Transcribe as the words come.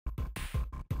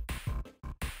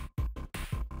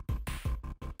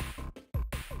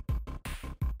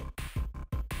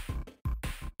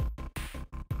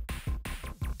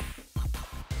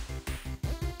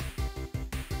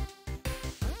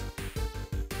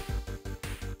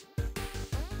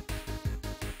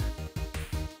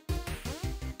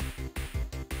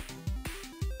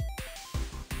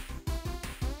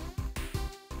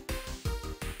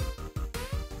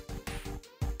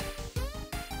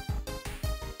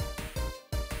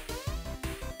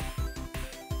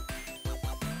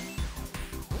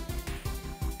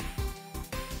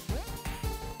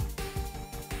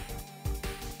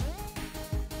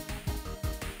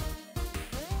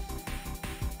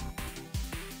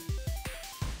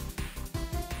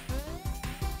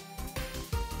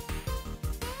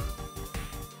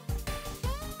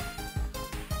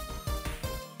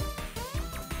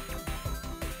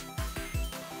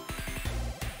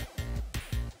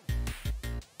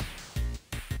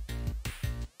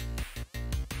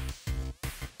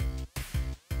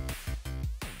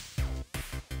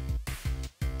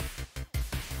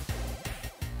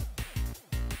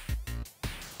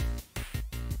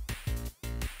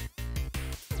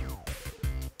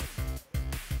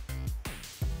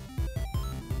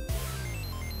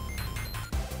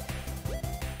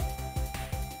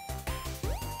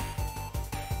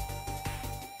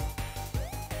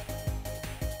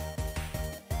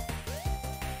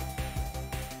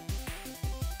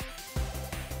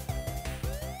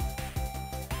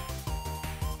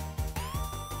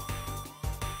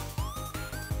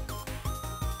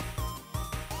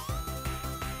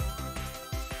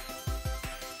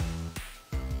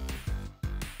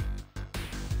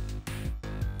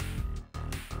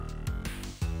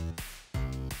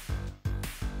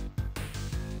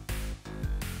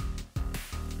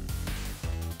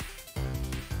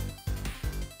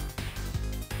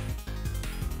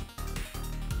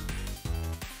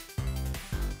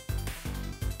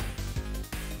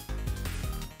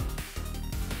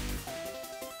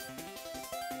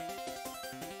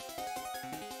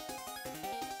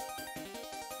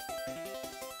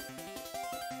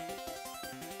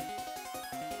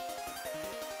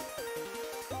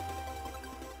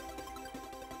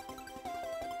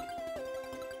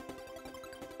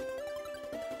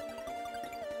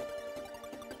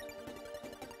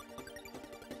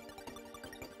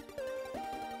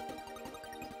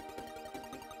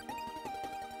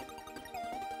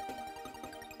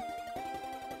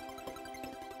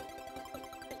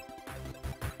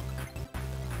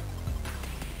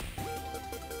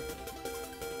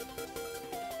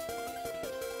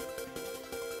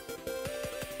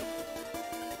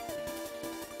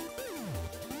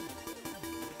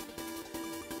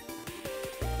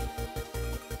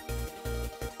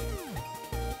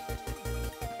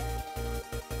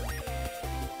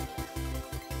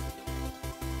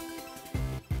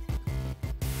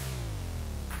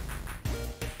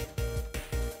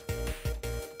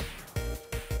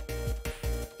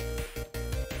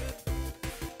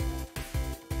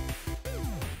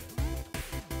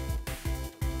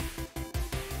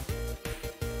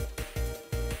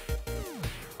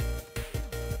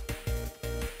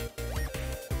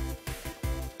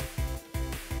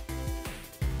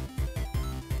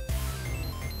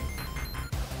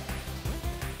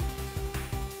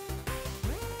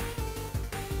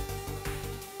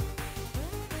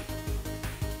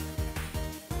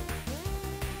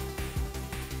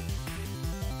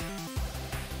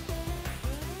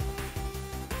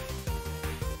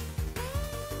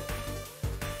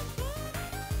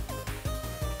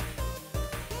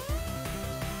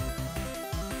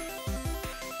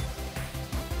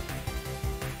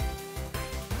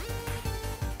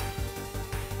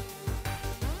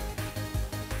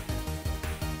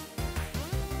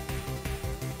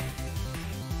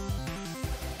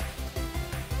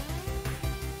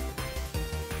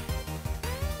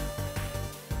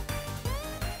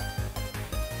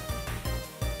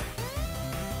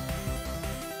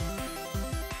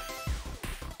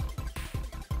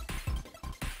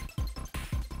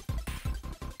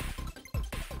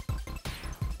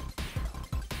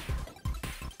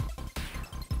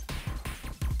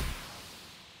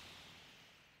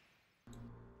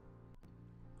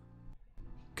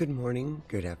Good morning,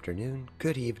 good afternoon,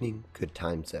 good evening, good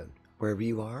time zone. Wherever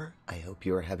you are, I hope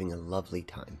you are having a lovely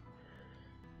time.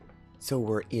 So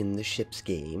we're in the ship's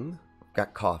game.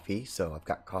 Got coffee, so I've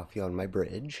got coffee on my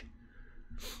bridge.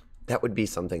 That would be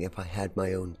something if I had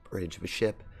my own bridge of a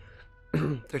ship.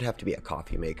 There'd have to be a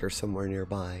coffee maker somewhere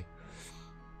nearby.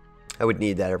 I would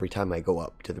need that every time I go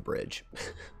up to the bridge.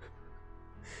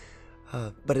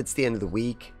 But it's the end of the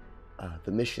week.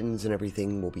 The missions and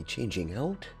everything will be changing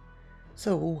out.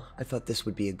 So I thought this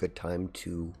would be a good time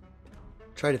to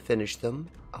try to finish them.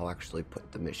 I'll actually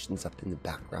put the missions up in the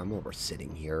background while we're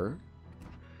sitting here.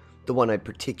 The one I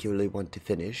particularly want to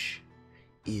finish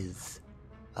is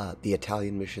the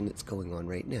Italian mission that's going on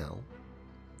right now.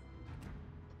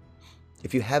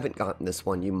 If you haven't gotten this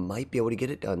one, you might be able to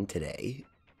get it done today.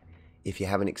 If you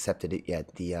haven't accepted it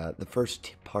yet, the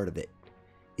first part of it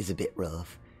is a bit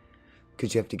rough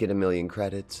because you have to get 1,000,000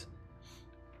 credits.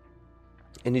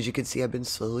 And as you can see, I've been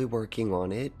slowly working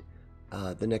on it.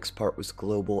 The next part was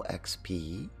Global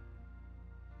XP.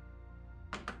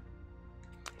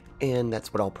 And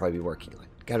that's what I'll probably be working on.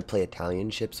 Gotta play Italian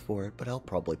ships for it, but I'll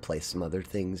probably play some other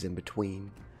things in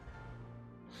between.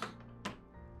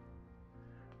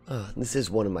 This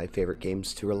is one of my favorite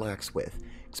games to relax with,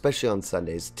 especially on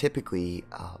Sundays. Typically,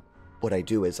 what I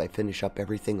do is I finish up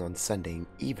everything on Sunday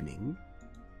evening.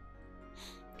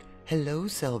 Hello,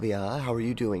 Sylvia. How are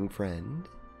you doing, friend?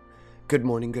 Good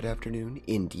morning, good afternoon.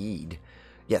 Indeed.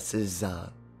 Yes, it is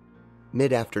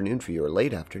mid-afternoon for you, or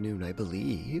late afternoon, I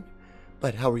believe.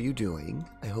 But how are you doing?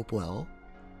 I hope well.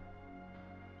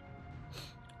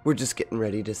 We're just getting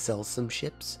ready to sell some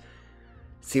ships.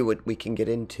 See what we can get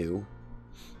into.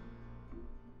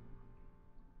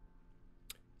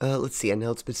 Let's see,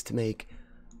 announcements to make.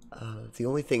 The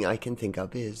only thing I can think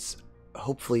of is,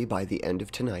 hopefully by the end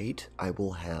of tonight, I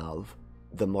will have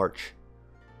the March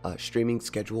streaming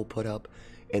schedule put up,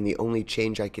 and the only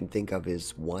change I can think of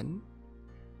is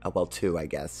two, I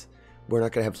guess. We're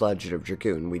not going to have Legend of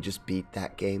Dragoon, we just beat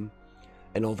that game,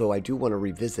 and although I do want to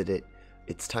revisit it,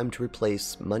 it's time to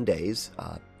replace Mondays.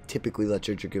 Typically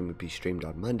Legend of Dragoon would be streamed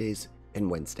on Mondays and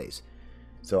Wednesdays,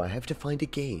 so I have to find a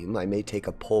game. I may take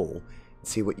a poll and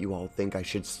see what you all think I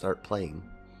should start playing.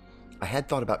 I had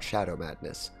thought about Shadow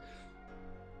Madness.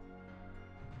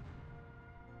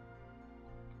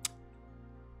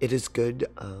 It is good.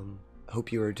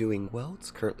 Hope you are doing well.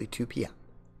 It's currently 2 p.m.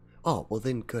 Oh, well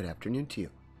then, good afternoon to you.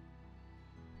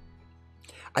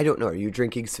 I don't know, are you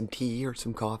drinking some tea or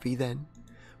some coffee then?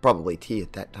 Probably tea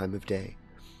at that time of day.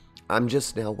 I'm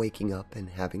just now waking up and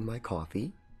having my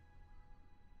coffee.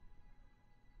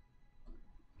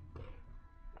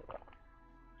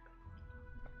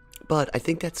 But I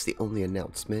think that's the only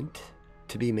announcement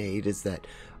to be made, is that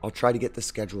I'll try to get the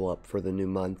schedule up for the new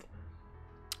month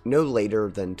no later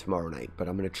than tomorrow night, but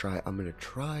I'm gonna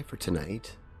try for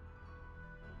tonight.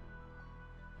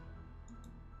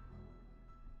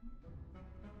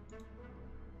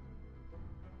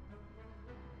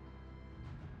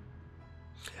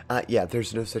 Yeah,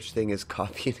 there's no such thing as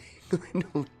coffee in England,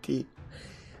 no tea.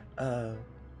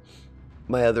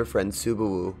 My other friend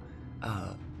Subaru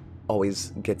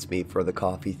always gets me for the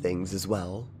coffee things as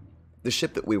well. The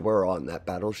ship that we were on, that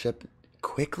battleship,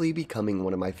 quickly becoming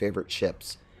one of my favorite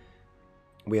ships.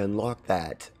 We unlocked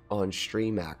that on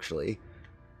stream, actually.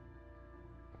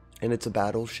 And it's a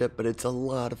battleship, but it's a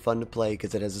lot of fun to play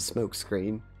because it has a smoke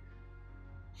screen.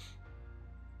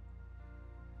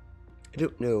 I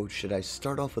don't know, should I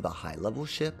start off with a high-level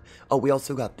ship? Oh, we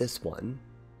also got this one,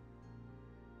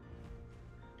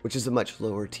 which is a much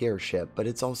lower tier ship, but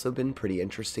it's also been pretty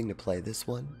interesting to play this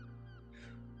one.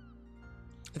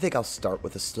 I think I'll start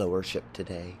with a slower ship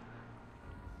today,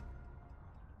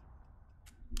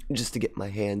 just to get my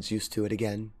hands used to it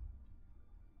again.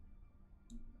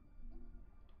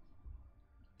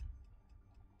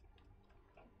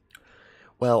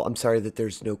 Well, I'm sorry that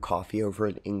there's no coffee over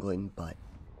in England, but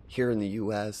here in the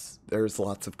US, there's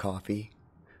lots of coffee.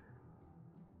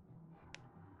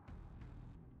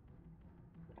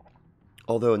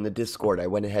 Although in the Discord, I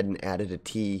went ahead and added a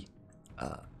tea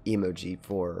emoji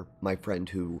for my friend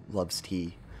who loves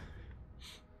tea.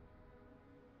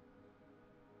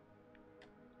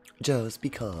 Just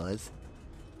because.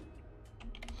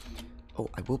 Oh,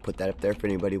 I will put that up there if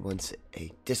anybody wants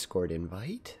a Discord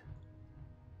invite.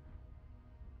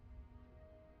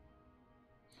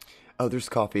 Oh, there's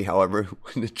coffee, however,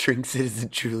 when the drinks it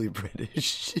isn't truly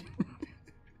British.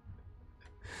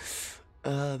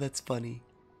 That's funny.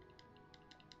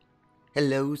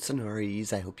 Hello,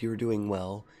 Sonoris. I hope you are doing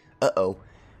well. Uh-oh.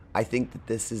 I think that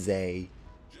this is a...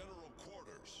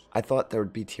 I thought there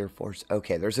would be tier 4s.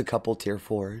 Okay, there's a couple tier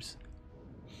 4s.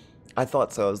 I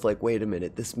thought so. I was like, wait a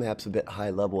minute, this map's a bit high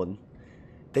level, and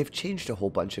they've changed a whole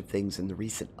bunch of things in the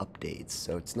recent updates,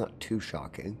 so it's not too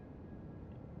shocking.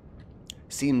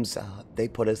 Seems they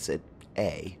put us at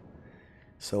A,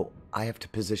 so I have to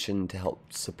position to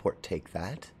help support take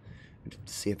that, to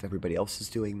see if everybody else is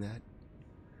doing that.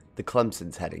 The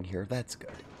Clemson's heading here, that's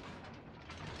good.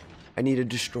 I need a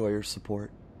destroyer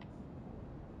support.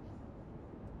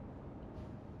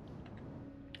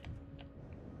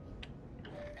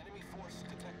 Enemy force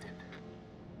detected.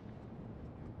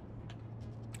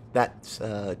 That's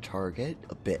a target,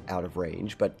 a bit out of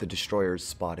range, but the destroyer's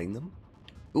spotting them.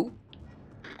 Ooh.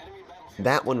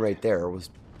 That one right there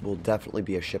will definitely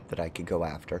be a ship that I could go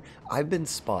after. I've been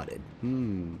spotted.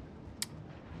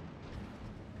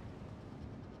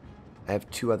 I have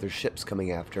 2 other ships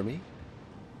coming after me.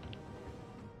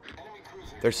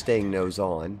 They're staying nose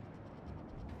on.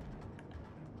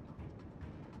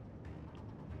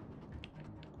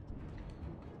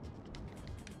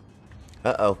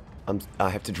 Uh-oh. I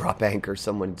have to drop anchor.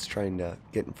 Someone's trying to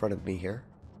get in front of me here.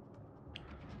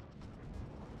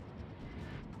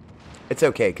 It's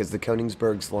okay, because the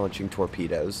Königsberg's launching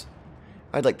torpedoes.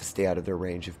 I'd like to stay out of their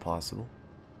range if possible.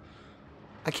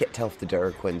 I can't tell if the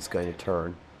Darquin's going to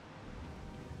turn.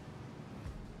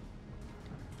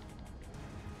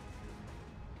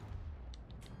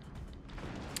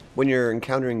 When you're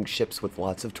encountering ships with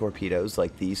lots of torpedoes,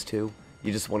 like these two,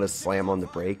 you just want to slam on the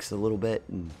brakes a little bit.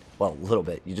 And, well, a little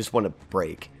bit. You just want to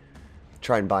brake.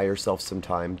 Try and buy yourself some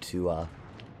time to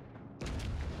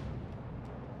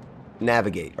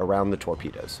navigate around the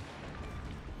torpedoes.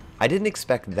 I didn't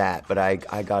expect that, but I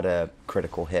got a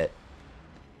critical hit.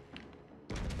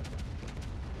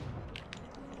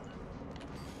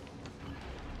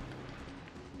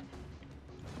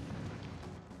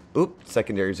 Oop,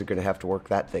 secondaries are going to have to work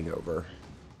that thing over.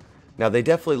 Now, they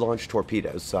definitely launched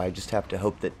torpedoes, so I just have to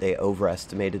hope that they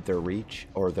overestimated their reach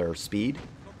or their speed.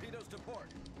 Torpedoes to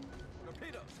port.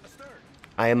 Torpedoes astern.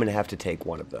 I am going to have to take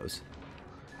one of those.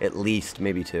 At least,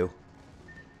 maybe 2.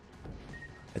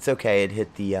 It's okay, it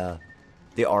hit the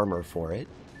armor for it.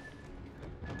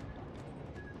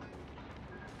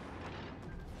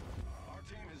 Our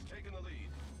team has taken the lead.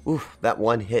 Oof, that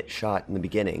one hit shot in the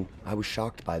beginning. I was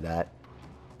shocked by that.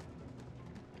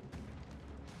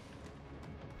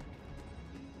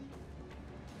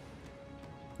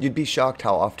 You'd be shocked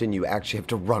how often you actually have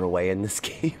to run away in this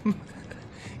game.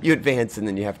 You advance and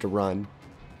then you have to run.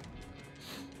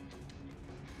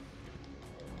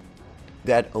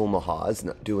 That Omaha is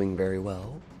not doing very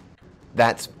well.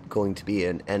 That's going to be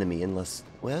an enemy unless...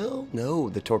 Well, no,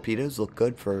 the torpedoes look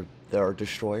good for our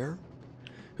destroyer,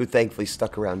 who thankfully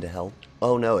stuck around to help.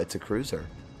 Oh no, it's a cruiser.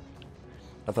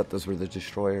 I thought those were the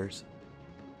destroyers.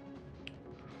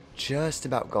 Just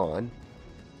about gone.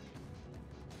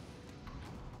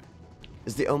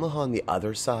 Is the Omaha on the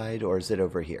other side, or is it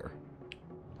over here?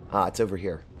 Ah, it's over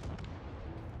here.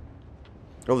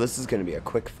 Oh, this is going to be a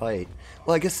quick fight.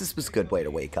 Well, I guess this was a good way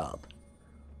to wake up.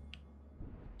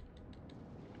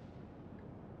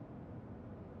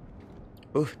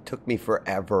 Oof, took me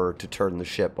forever to turn the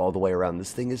ship all the way around.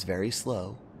 This thing is very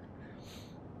slow.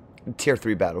 Tier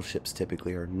 3 battleships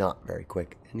typically are not very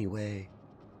quick anyway.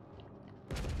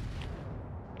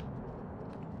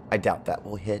 I doubt that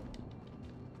will hit.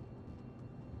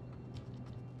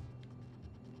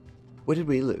 What did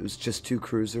we lose? Just 2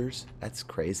 cruisers? That's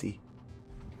crazy.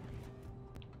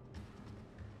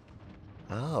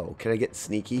 Oh, can I get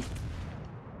sneaky?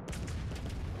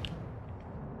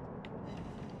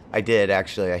 I did,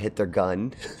 actually. I hit their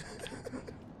gun.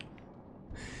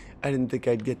 I didn't think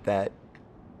I'd get that.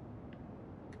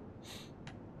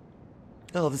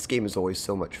 Oh, this game is always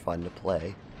so much fun to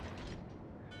play.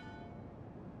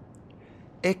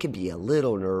 It can be a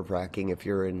little nerve-wracking if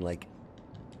you're in, like,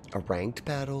 a ranked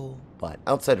battle, but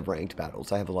outside of ranked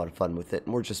battles, I have a lot of fun with it,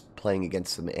 and we're just playing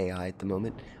against some AI at the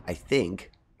moment, I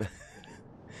think.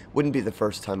 Wouldn't be the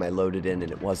first time I loaded in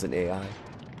and it wasn't AI.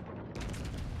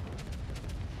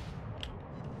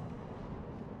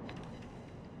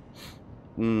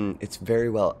 It's very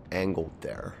well angled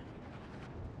there.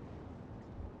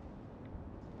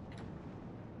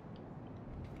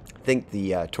 I think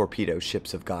the torpedo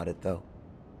ships have got it, though.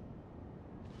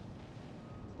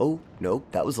 Oh, nope,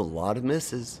 that was a lot of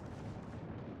misses.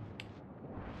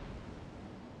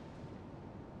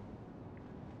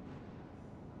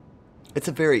 It's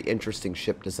a very interesting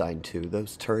ship design, too.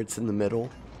 Those turrets in the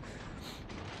middle.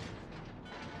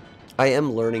 I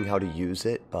am learning how to use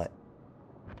it, but...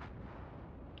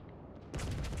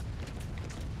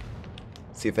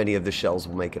 see if any of the shells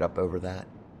will make it up over that.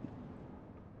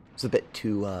 It's a bit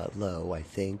too low, I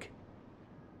think.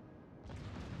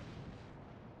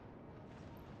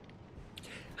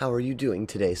 How are you doing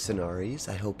today, Sonaris?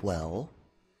 I hope well.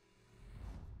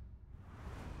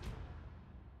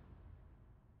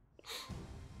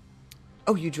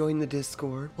 Oh, you joined the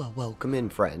Discord? Well, welcome in,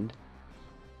 friend.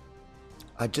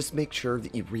 Just make sure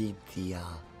that you read the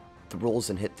rules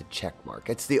and hit the check mark.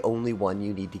 It's the only one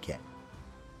you need to get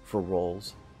for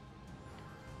roles.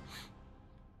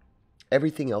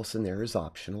 Everything else in there is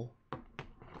optional.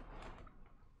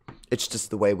 It's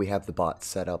just the way we have the bots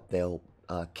set up. They'll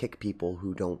kick people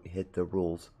who don't hit the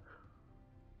rules.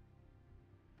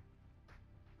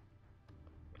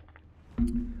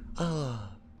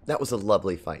 That was a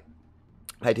lovely fight.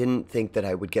 I didn't think that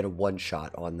I would get a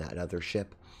one-shot on that other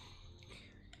ship.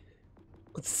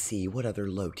 Let's see, what other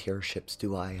low-tier ships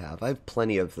do I have? I have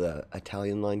plenty of the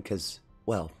Italian line because,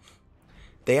 well,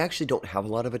 they actually don't have a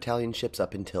lot of Italian ships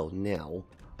up until now.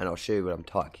 And I'll show you what I'm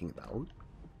talking about.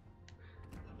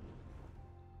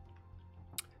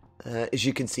 As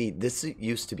you can see, this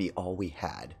used to be all we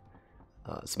had.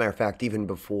 As a matter of fact, even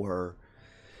before,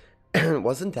 it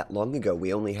wasn't that long ago,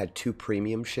 we only had 2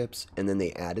 premium ships, and then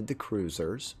they added the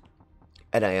cruisers.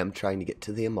 And I am trying to get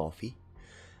to the Amalfi.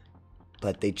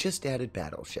 But they just added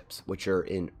battleships, which are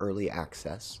in early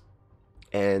access.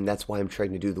 And that's why I'm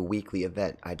trying to do the weekly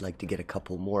event. I'd like to get a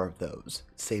couple more of those.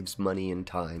 It saves money and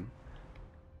time.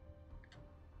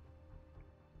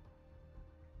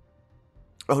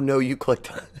 Oh no, you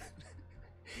clicked on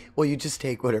Well, you just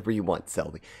take whatever you want,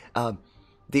 Selby.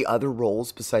 The other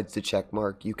roles besides the check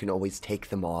mark, you can always take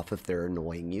them off if they're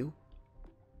annoying you.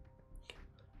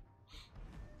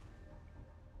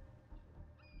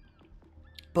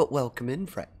 But welcome in,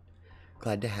 friend.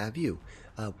 Glad to have you.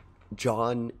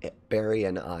 John, Barry,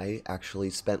 and I actually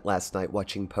spent last night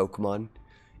watching Pokemon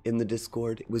in the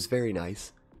Discord. It was very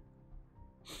nice.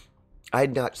 I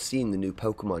had not seen the new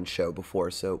Pokemon show before,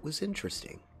 so it was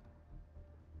interesting.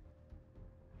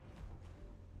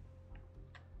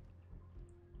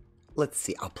 Let's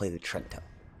see, I'll play the Trento.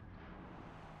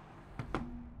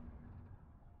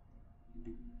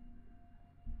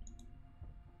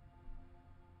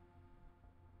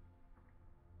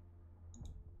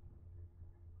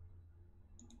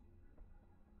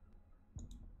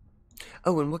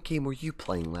 Oh, and what game were you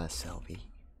playing last, Selby?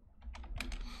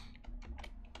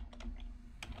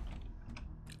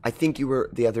 I think you were,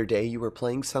 the other day, you were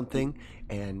playing something,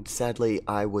 and sadly,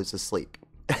 I was asleep.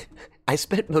 I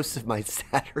spent most of my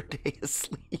Saturday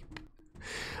asleep.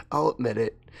 I'll admit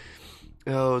it.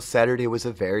 Oh, Saturday was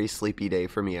a very sleepy day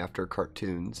for me after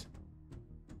cartoons.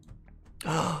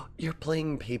 Oh, you're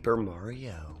playing Paper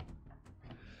Mario.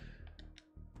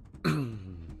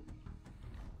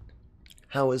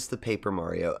 How is the Paper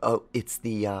Mario? Oh, it's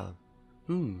the,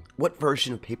 what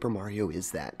version of Paper Mario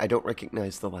is that? I don't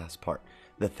recognize the last part.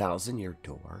 The 1,000-Year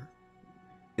Door?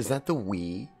 Is that the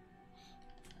Wii?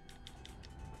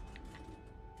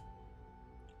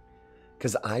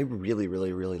 Because I really,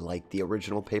 really, really like the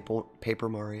original Paper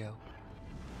Mario.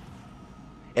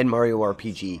 And Mario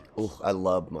RPG. Oh, I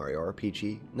love Mario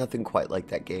RPG. Nothing quite like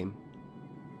that game.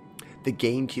 The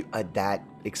GameCube, that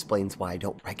explains why I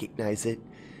don't recognize it.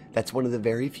 That's one of the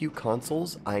very few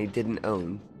consoles I didn't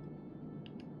own.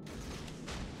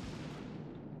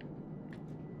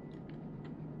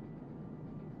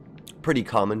 Pretty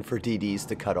common for DDs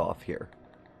to cut off here.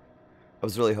 I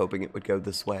was really hoping it would go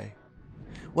this way.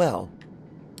 Well,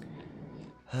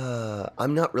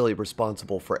 I'm not really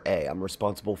responsible for A. I'm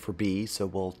responsible for B, so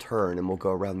we'll turn and we'll go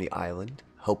around the island,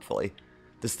 hopefully.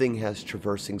 This thing has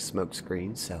traversing smoke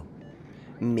screens, so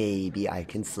maybe I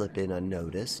can slip in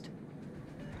unnoticed.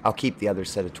 I'll keep the other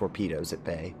set of torpedoes at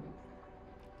bay.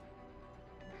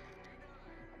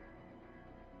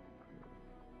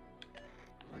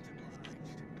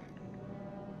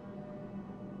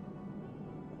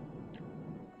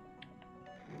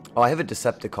 Oh, I have a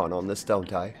Decepticon on this,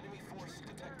 don't I?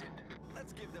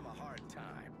 Let's give them a hard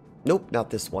time. Nope, not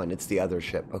this one. It's the other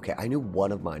ship. Okay, I knew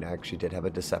one of mine actually did have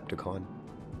a Decepticon.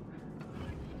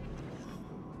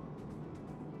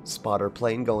 Spotter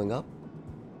plane going up.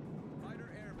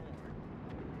 Fighter airborne.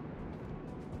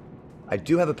 I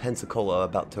do have a Pensacola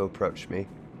about to approach me.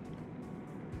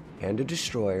 And a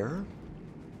destroyer.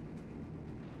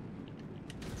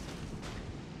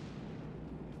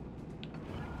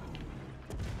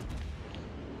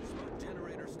 Smoke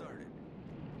generator started.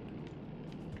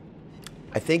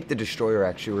 I think the destroyer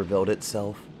actually revealed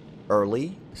itself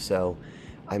early, so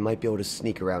I might be able to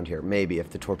sneak around here. Maybe if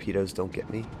the torpedoes don't get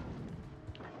me.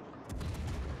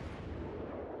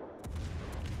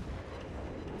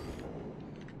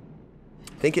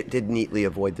 I think it did neatly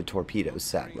avoid the torpedoes,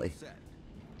 sadly.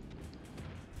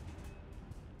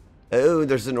 Oh,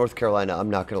 there's a North Carolina. I'm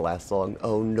not going to last long.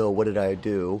 Oh no, what did I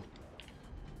do?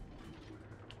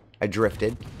 I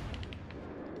drifted.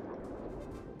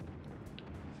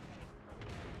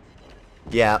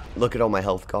 Yeah, look at all my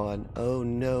health gone. Oh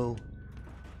no.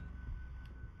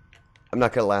 I'm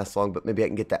not going to last long, but maybe I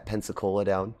can get that Pensacola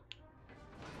down.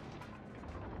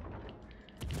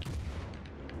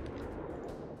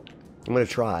 I'm going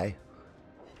to try.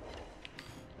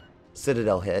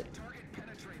 Citadel hit.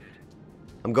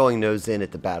 I'm going nose in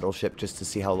at the battleship just to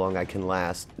see how long I can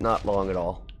last. Not long at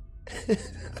all. I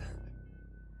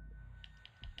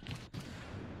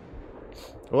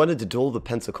wanted to duel the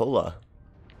Pensacola.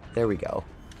 There we go.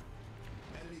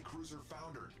 Enemy cruiser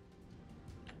foundered.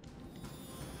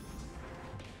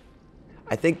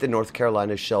 I think the North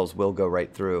Carolina shells will go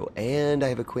right through. And I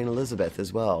have a Queen Elizabeth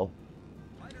as well.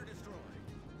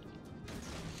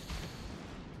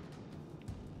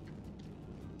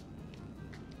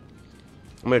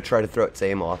 I'm going to try to throw its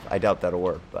aim off. I doubt that'll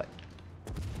work, but...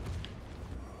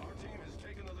 Our team has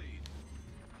taken the lead.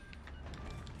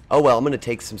 Oh well, I'm going to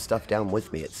take some stuff down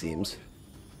with me, it seems.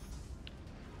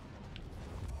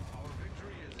 Our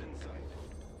victory is in sight.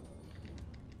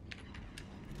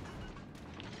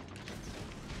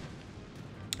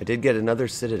 I did get another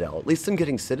Citadel. At least I'm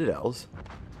getting Citadels.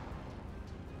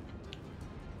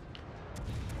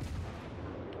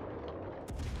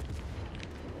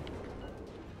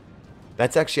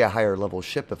 That's actually a higher level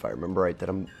ship, if I remember right, that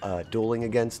I'm dueling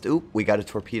against. Oop, we got a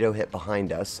torpedo hit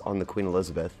behind us on the Queen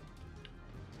Elizabeth.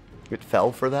 It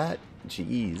fell for that?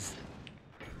 Jeez.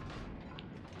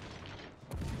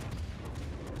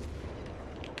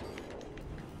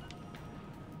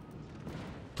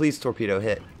 Please torpedo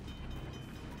hit.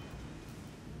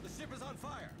 The ship is on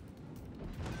fire.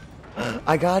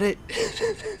 I got it.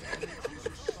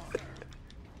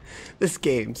 This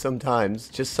game, sometimes,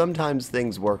 just sometimes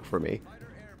things work for me.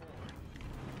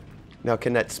 Now,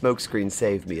 can that smokescreen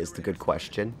save me is the good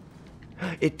question.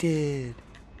 It did.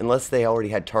 Unless they already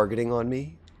had targeting on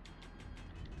me.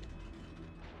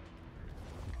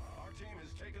 Our team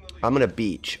has taken the lead. I'm going to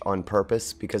beach on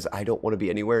purpose because I don't want to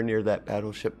be anywhere near that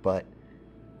battleship, but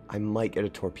I might get a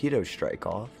torpedo strike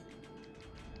off.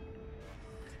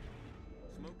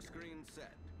 Smoke screen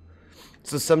set.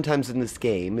 So sometimes in this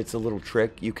game, it's a little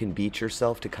trick. You can beach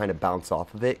yourself to kind of bounce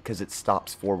off of it because it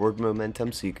stops forward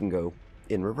momentum so you can go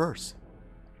in reverse.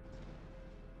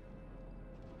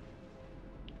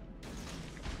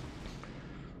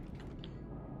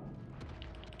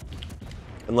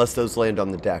 Unless those land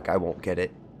on the deck, I won't get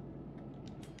it.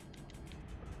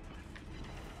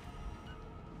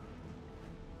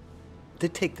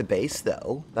 Did take the base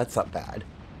though. That's not bad.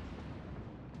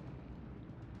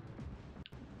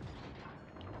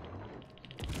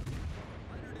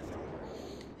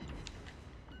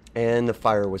 And the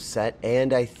fire was set,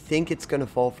 and I think it's going to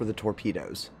fall for the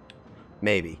torpedoes.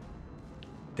 Maybe.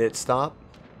 Did it stop?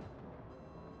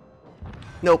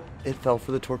 Nope, it fell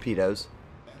for the torpedoes.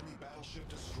 Enemy battleship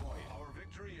destroyed. Our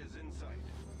victory is in sight.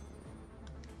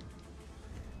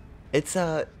 It's,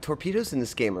 torpedoes in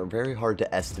this game are very hard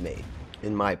to estimate,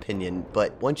 in my opinion,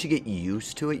 but once you get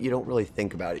used to it, you don't really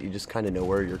think about it. You just kind of know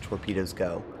where your torpedoes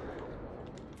go.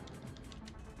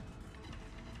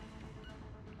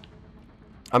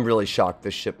 I'm really shocked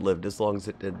this ship lived as long as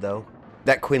it did, though.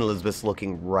 That Queen Elizabeth's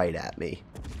looking right at me.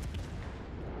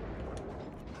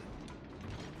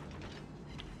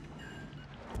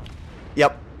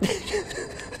 Yep.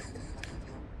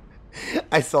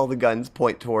 I saw the guns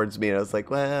point towards me, and I was like,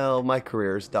 well, my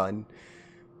career's done.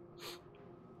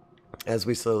 As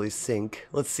we slowly sink,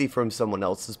 let's see from someone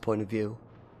else's point of view.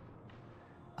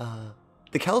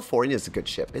 The California is a good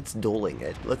ship. It's dueling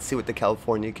it. Let's see what the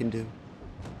California can do.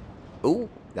 Ooh,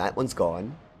 that one's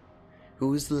gone.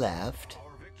 Who's left?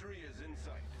 Our victory is in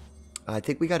sight. I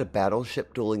think we got a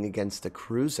battleship dueling against a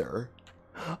cruiser.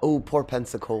 Oh, poor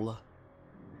Pensacola.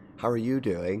 How are you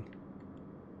doing?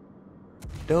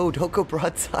 No, don't go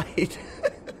broadside.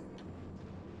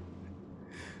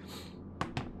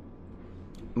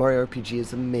 Mario RPG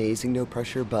is amazing, no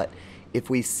pressure, but if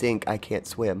we sink, I can't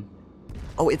swim.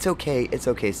 Oh, it's okay,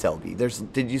 Selby.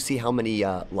 Did you see how many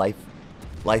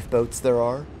lifeboats there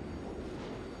are?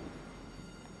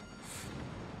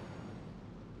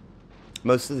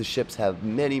 Most of the ships have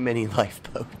many, many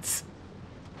lifeboats.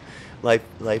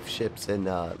 Life ships and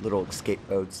little escape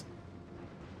boats.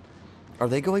 Are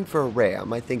they going for a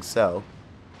ram? I think so.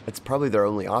 It's probably their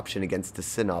only option against a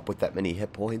Synop with that many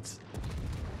hit points.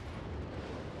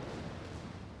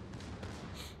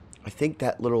 I think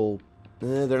that little...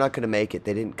 they're not going to make it.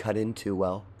 They didn't cut in too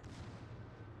well.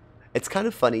 It's kind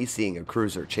of funny seeing a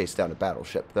cruiser chase down a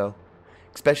battleship, though.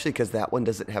 Especially because that one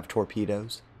doesn't have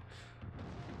torpedoes.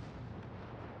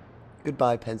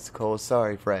 Goodbye, Pensacola.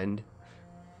 Sorry, friend.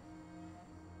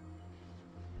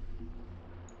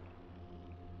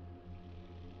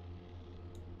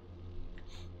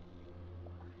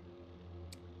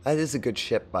 That is a good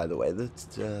ship, by the way. That's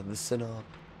the Sinop.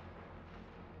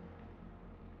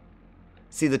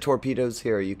 See the torpedoes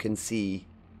here? You can see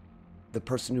the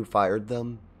person who fired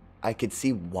them. I could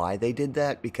see why they did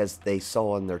that, because they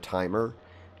saw on their timer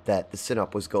that the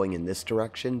Sinop was going in this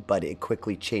direction, but it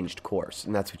quickly changed course,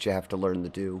 and that's what you have to learn to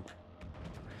do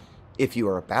if you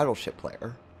are a battleship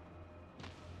player.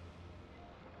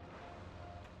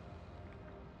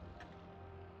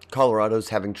 Colorado's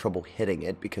having trouble hitting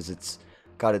it because it's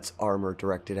got its armor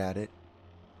directed at it.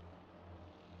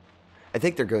 I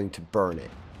think they're going to burn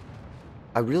it.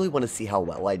 I really want to see how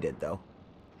well I did, though.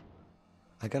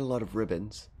 I got a lot of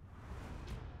ribbons.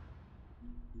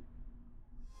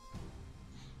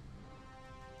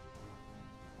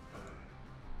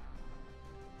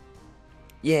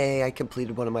 Yay, I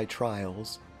completed one of my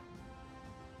trials.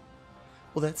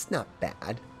 Well, that's not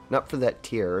bad. Not for that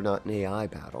tier, not an AI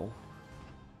battle.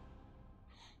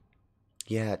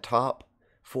 Yeah, top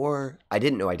 4. I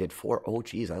didn't know I did 4. Oh,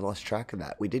 geez, I lost track of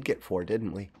that. We did get 4,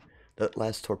 didn't we? That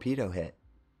last torpedo hit.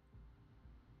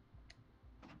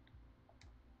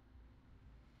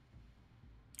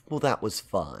 Well, that was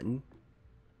fun.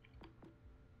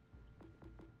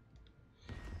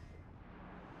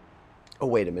 Oh,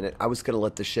 wait a minute. I was going to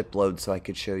let the ship load so I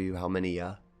could show you how many,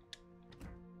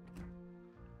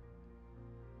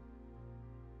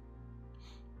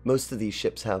 Most of these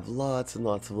ships have lots and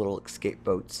lots of little escape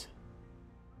boats.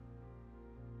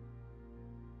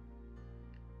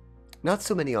 Not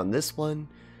so many on this one.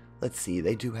 Let's see,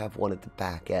 they do have one at the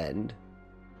back end.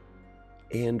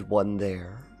 And one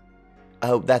there.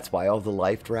 Oh, that's why all the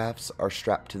life rafts are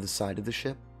strapped to the side of the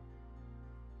ship.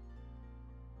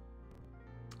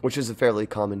 Which is a fairly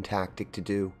common tactic to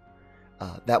do.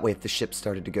 That way if the ship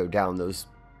started to go down, those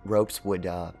ropes would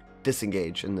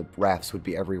disengage and the rafts would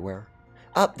be everywhere.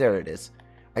 Up there it is.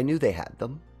 I knew they had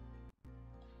them.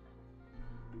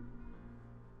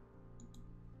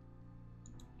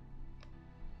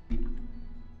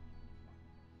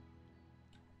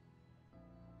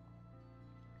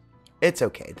 It's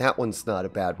okay. That one's not a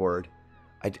bad word.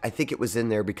 I think it was in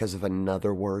there because of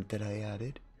another word that I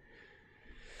added.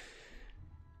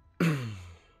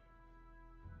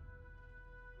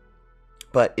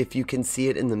 But if you can see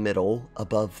it in the middle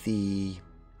above the...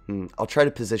 I'll try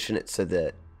to position it so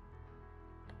that...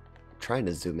 I'm trying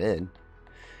to zoom in.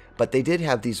 But they did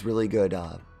have these really good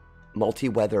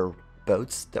multi-weather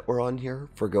boats that were on here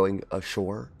for going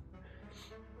ashore.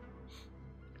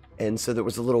 And so there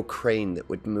was a little crane that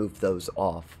would move those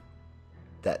off.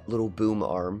 That little boom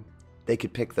arm. They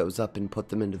could pick those up and put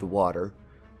them into the water.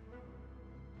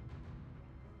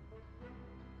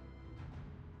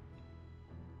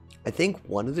 I think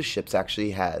one of the ships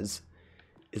actually has...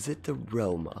 Is it the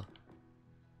Roma?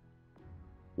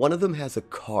 One of them has a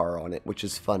car on it, which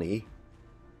is funny.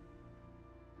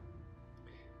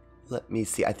 Let me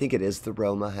see. I think it is the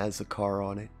Roma has a car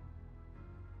on it.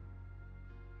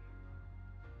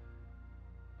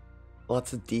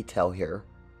 Lots of detail here.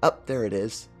 Oh, there it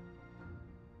is.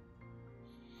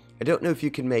 I don't know if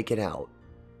you can make it out,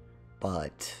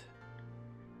 but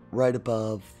right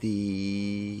above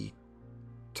the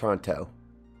Toronto,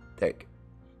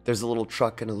 there's a little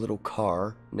truck and a little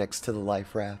car next to the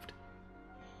life raft.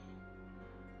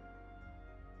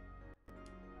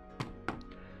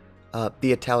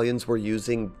 The Italians were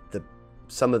using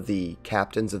some of the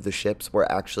captains of the ships were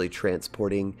actually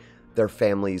transporting their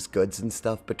families' goods and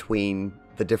stuff between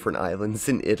the different islands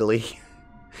in Italy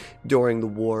during the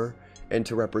war. And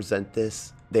to represent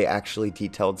this, they actually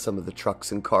detailed some of the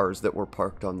trucks and cars that were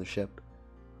parked on the ship.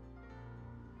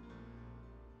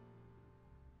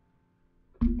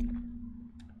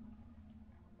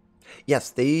 Yes,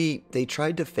 they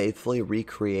tried to faithfully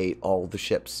recreate all the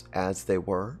ships as they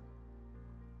were.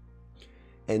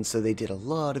 And so they did a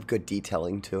lot of good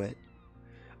detailing to it.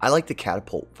 I like the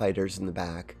catapult fighters in the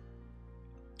back.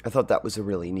 I thought that was a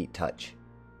really neat touch.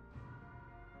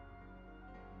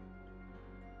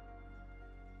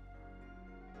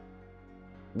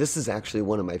 This is actually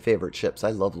one of my favorite ships.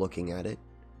 I love looking at it.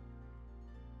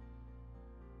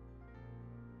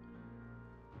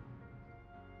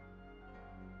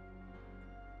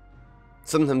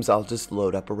 Sometimes I'll just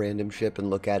load up a random ship and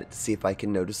look at it to see if I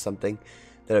can notice something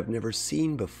that I've never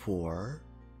seen before.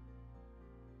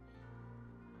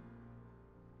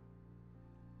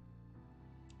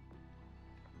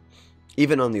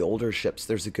 Even on the older ships,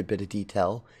 there's a good bit of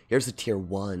detail. Here's a Tier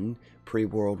 1,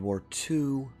 pre-World War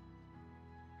II.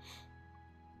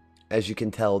 As you can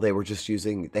tell, they were just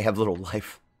using... They have little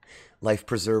life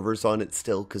preservers on it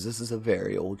still, because this is a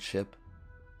very old ship.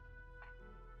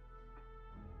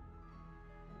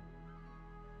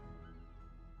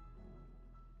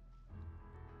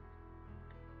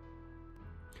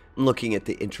 looking at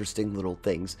the interesting little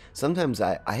things. Sometimes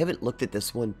I haven't looked at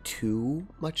this one too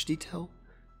much detail.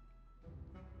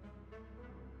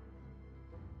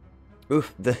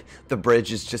 Oof, the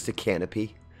bridge is just a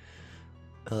canopy.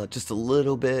 Just a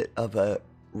little bit of a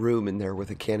room in there with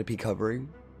a canopy covering.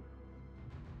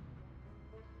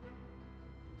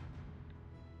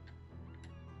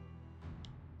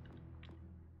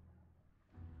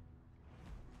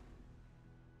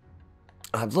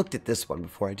 I've looked at this one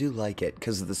before. I do like it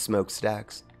because of the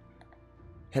smokestacks.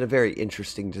 Had a very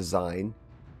interesting design.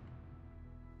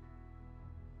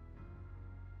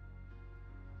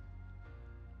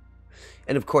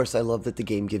 And of course, I love that the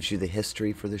game gives you the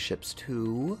history for the ships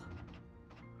too.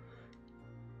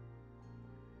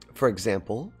 For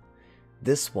example,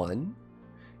 this one,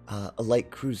 a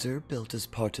light cruiser built as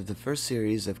part of the first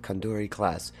series of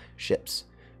Condori-class ships.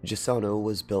 Gisano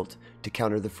was built to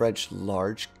counter the French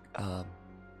large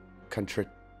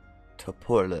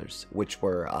contre-torpilleurs, which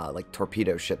were like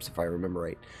torpedo ships, if I remember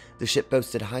right. The ship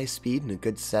boasted high speed and a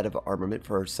good set of armament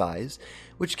for her size,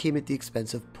 which came at the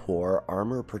expense of poor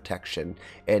armor protection,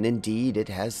 and indeed it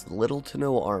has little to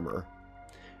no armor.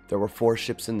 There were 4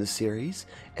 ships in the series,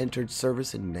 entered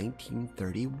service in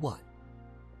 1931.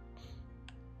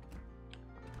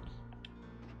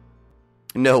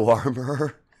 No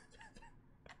armor.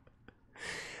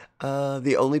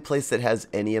 The only place that has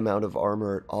any amount of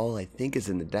armor at all, I think, is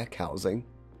in the deck housing.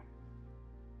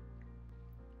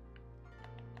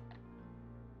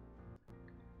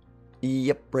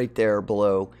 Yep, right there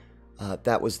below.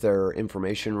 That was their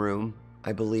information room,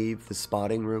 I believe, the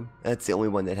spotting room. That's the only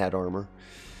one that had armor.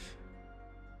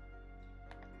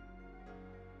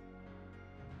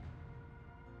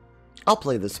 I'll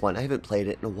play this one. I haven't played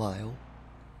it in a while.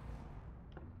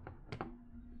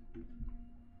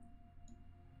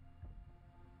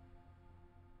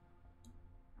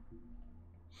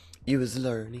 You was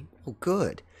learning. Oh,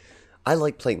 good. I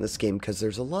like playing this game because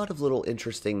there's a lot of little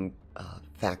interesting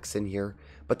facts in here,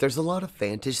 but there's a lot of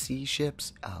fantasy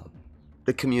ships.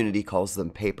 The community calls them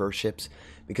paper ships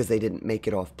because they didn't make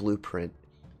it off Blueprint.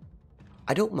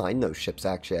 I don't mind those ships,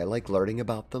 actually. I like learning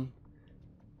about them.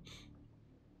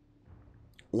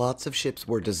 Lots of ships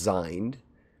were designed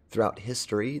throughout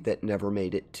history that never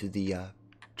made it to the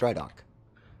dry dock.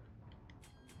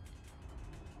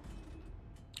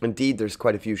 Indeed, there's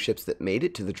quite a few ships that made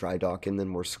it to the dry dock and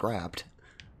then were scrapped.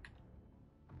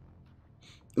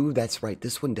 Ooh, that's right.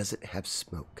 This one doesn't have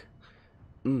smoke.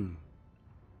 It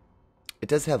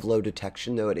does have low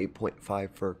detection, though, at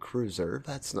 8.5 for a cruiser.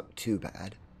 That's not too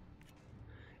bad.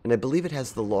 And I believe it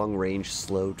has the long-range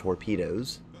slow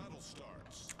torpedoes.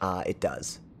 It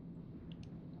does.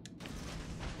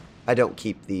 I don't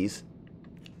keep these.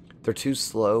 They're too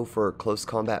slow for close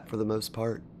combat for the most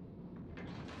part.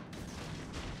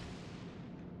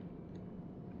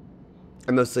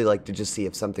 I mostly like to just see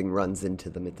if something runs into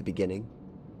them at the beginning.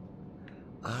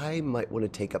 I might want to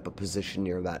take up a position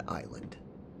near that island.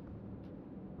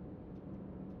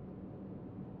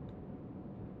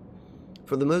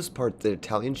 For the most part, the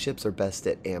Italian ships are best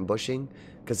at ambushing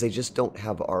because they just don't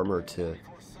have armor to,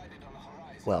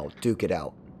 well, duke it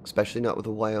out. Especially not with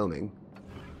a Wyoming.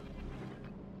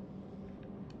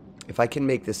 If I can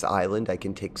make this island, I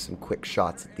can take some quick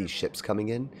shots at these ships coming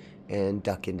in and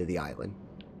duck into the island.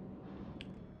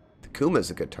 The Kuma's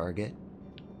a good target.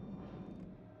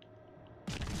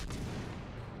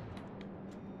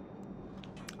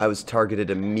 I was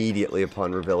targeted immediately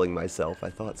upon revealing myself.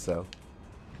 I thought so.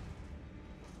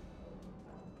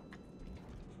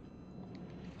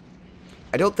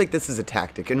 I don't think this is a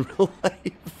tactic in real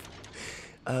life.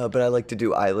 But I like to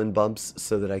do island bumps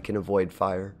so that I can avoid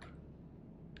fire.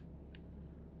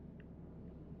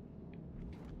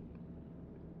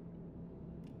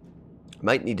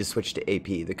 Might need to switch to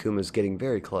AP. The Kuma's getting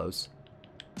very close.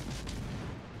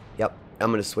 Yep,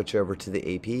 I'm going to switch over to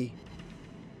the AP.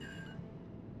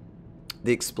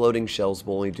 The exploding shells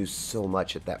will only do so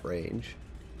much at that range.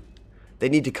 They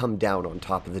need to come down on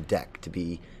top of the deck to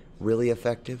be really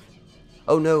effective.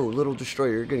 Oh no, little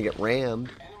destroyer, you're going to get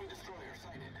rammed.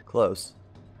 Close.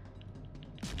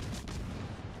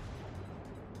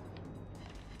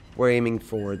 We're aiming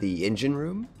for the engine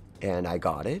room, and I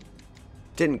got it.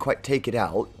 Didn't quite take it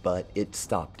out, but it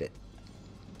stopped it.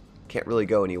 Can't really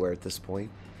go anywhere at this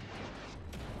point.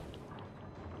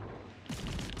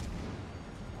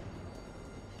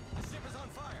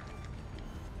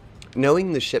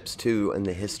 Knowing the ships too and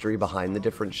the history behind the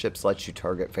different ships lets you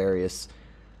target various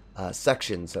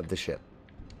sections of the ship.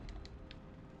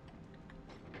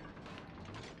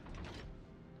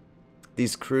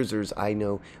 These cruisers, I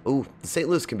know... Ooh, the St.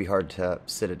 Louis can be hard to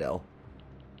Citadel.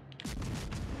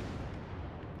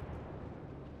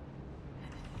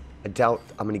 I doubt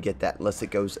I'm going to get that unless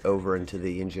it goes over into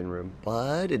the engine room.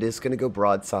 But it is going to go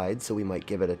broadside, so we might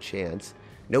give it a chance.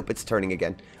 Nope, it's turning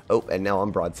again. Oh, and now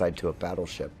I'm broadside to a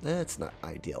battleship. That's not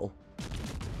ideal.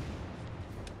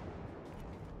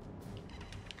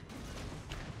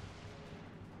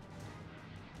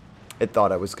 It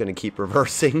thought I was going to keep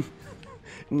reversing.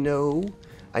 No,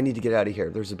 I need to get out of here.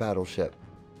 There's a battleship.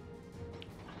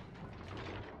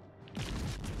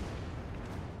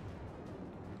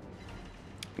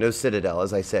 No Citadel,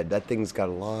 as I said. That thing's got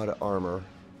a lot of armor.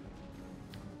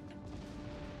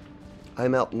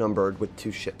 I'm outnumbered with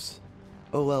 2 ships.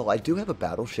 Oh well, I do have a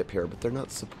battleship here, but they're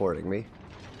not supporting me.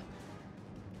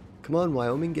 Come on,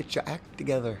 Wyoming, get your act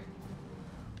together.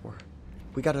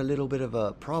 We got a little bit of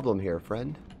a problem here,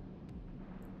 friend.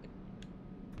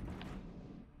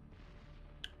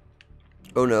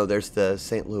 Oh no, there's the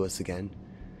St. Louis again.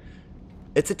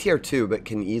 It's a tier 2, but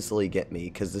can easily get me,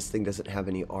 because this thing doesn't have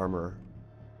any armor.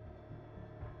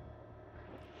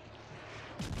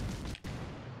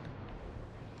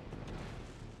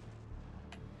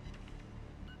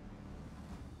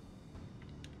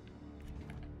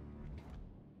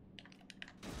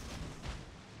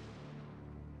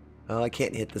 Oh, I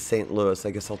can't hit the St. Louis.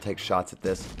 I guess I'll take shots at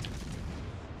this.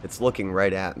 It's looking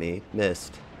right at me.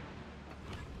 Missed.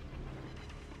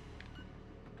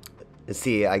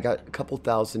 See, I got a couple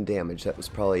thousand damage. That was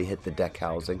probably hit the deck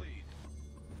housing.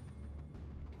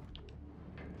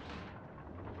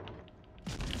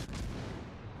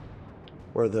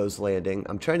 Where are those landing?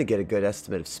 I'm trying to get a good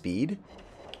estimate of speed.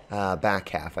 Back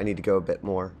half. I need to go a bit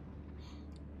more.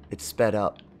 It's sped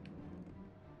up.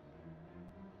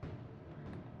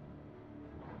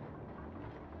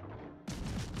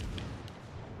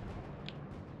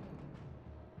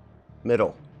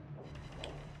 Middle.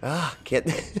 Ah, can't...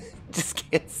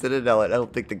 just can't Citadel it. I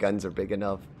don't think the guns are big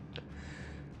enough.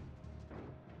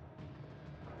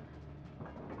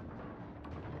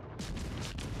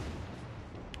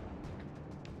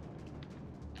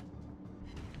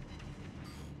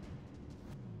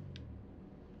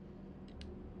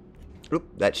 Oop,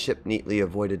 that ship neatly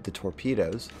avoided the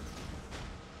torpedoes.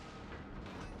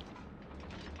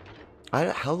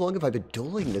 How long have I been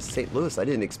dueling this St. Louis? I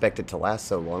didn't expect it to last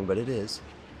so long, but it is.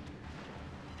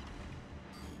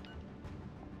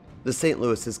 The St.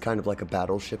 Louis is kind of like a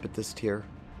battleship at this tier.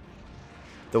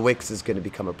 The Wix is going to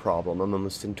become a problem. I'm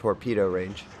almost in torpedo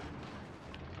range.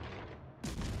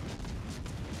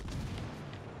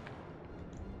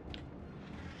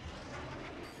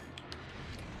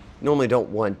 Normally don't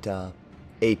want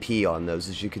AP on those.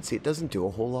 As you can see, it doesn't do a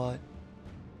whole lot.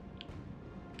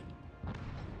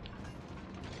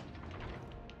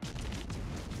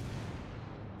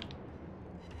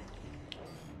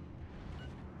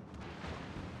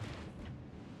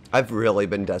 I've really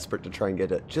been desperate to try and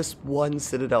get just one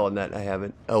Citadel in that. I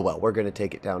haven't. Oh well, we're going to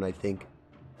take it down, I think.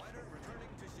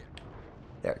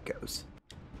 There it goes.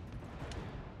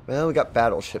 Well, we got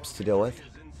battleships to deal with.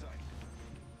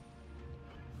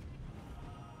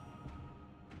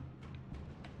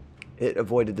 It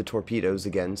avoided the torpedoes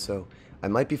again, so I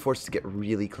might be forced to get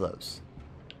really close.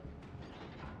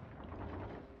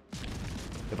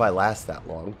 If I last that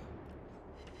long.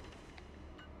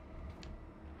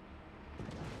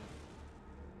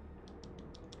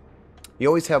 You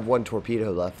always have one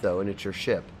torpedo left, though, and it's your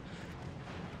ship.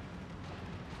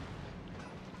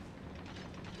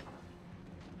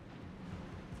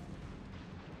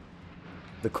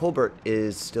 The Colbert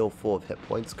is still full of hit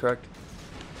points, correct?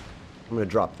 I'm going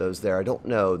to drop those there. I don't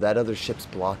know. That other ship's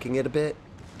blocking it a bit.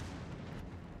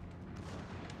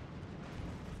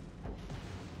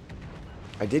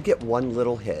 I did get one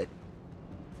little hit.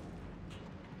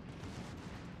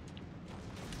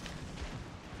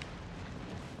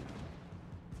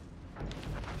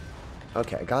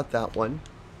 Okay, I got that one.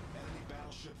 Enemy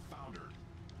battleship foundered.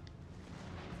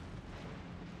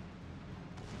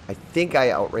 I think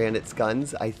I outran its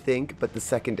guns, I think, but the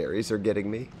secondaries are getting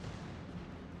me.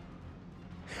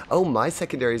 Oh, my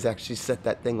secondaries actually set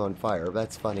that thing on fire.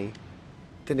 That's funny.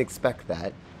 Didn't expect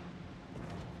that.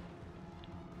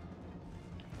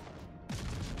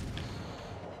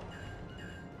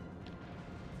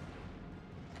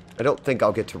 I don't think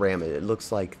I'll get to ram it. It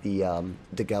looks like the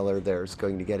Geller there is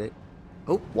going to get it.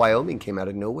 Oh, Wyoming came out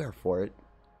of nowhere for it.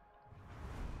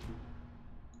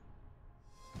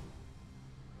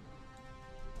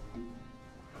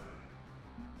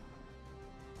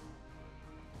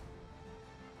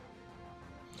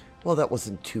 Well, that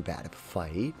wasn't too bad of a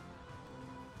fight.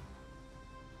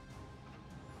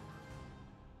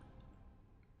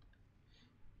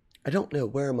 I don't know,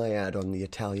 where am I at on the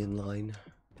Italian line?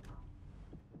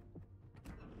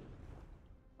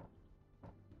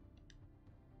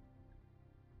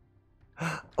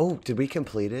 Oh, did we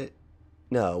complete it?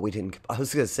 No, we didn't. I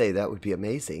was going to say that would be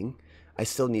amazing. I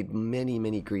still need many,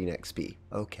 many green XP.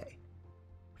 Okay.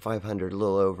 500, a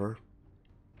little over.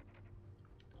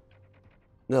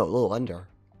 No, a little under.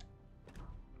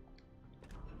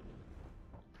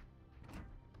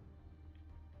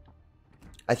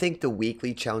 I think the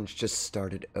weekly challenge just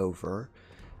started over.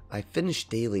 I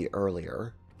finished daily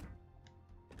earlier.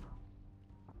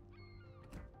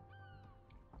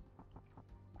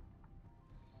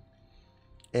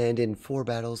 And in 4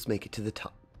 battles, make it to the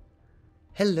top.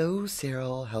 Hello,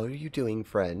 Cyril. How are you doing,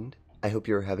 friend? I hope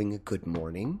you're having a good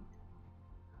morning.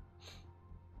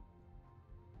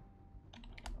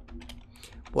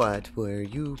 What were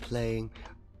you playing?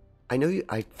 I know you.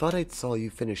 I thought I saw you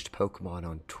finished Pokemon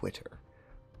on Twitter.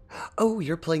 Oh,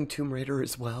 you're playing Tomb Raider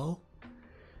as well?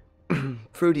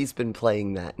 Fruity's been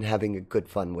playing that and having a good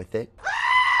fun with it.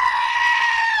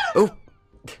 Oh!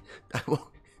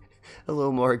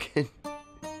 Hello, Morgan.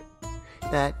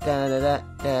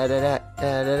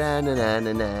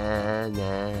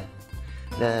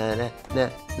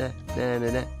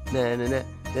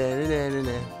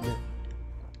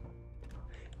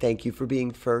 Thank you for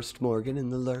being first, Morgan, in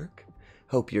the lurk.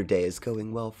 Hope your day is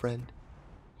going well, friend.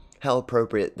 How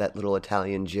appropriate that little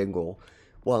Italian jingle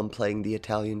while I'm playing the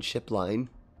Italian ship line.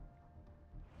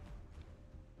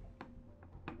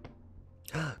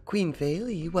 Queen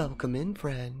Faylee, welcome in,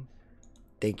 friend.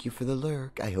 Thank you for the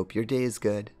lurk. I hope your day is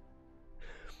good.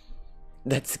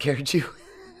 That scared you?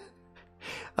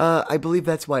 I believe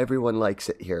that's why everyone likes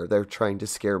it here. They're trying to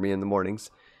scare me in the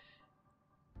mornings.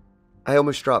 I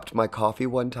almost dropped my coffee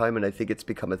one time, and I think it's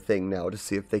become a thing now to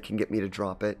see if they can get me to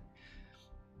drop it.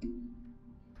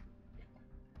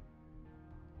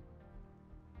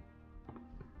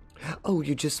 Oh,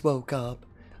 you just woke up.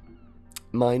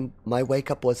 My wake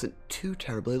up wasn't too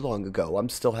terribly long ago. I'm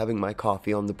still having my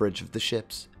coffee on the bridge of the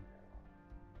ships.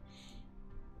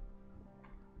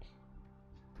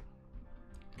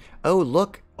 Oh,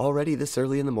 look, already this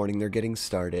early in the morning they're getting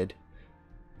started.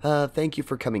 Thank you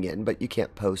for coming in, but you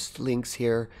can't post links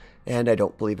here, and I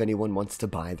don't believe anyone wants to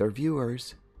buy their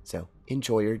viewers. So,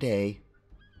 enjoy your day.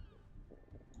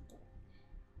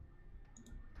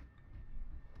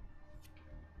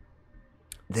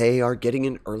 They are getting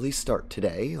an early start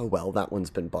today. Oh well, that one's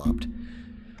been bopped.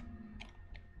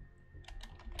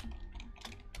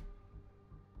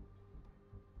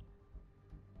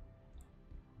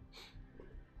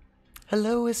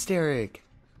 Hello, Hysteric.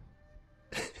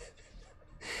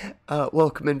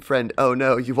 Welcome in, friend. Oh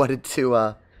no, you wanted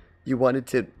to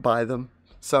buy them?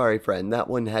 Sorry, friend, that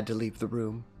one had to leave the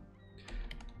room.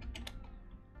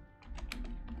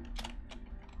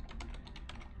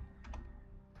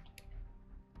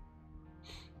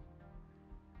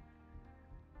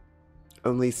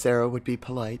 Only Sarah would be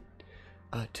polite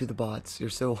to the bots.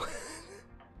 You're so...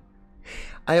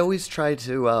 I always try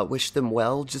to wish them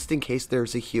well, just in case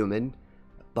there's a human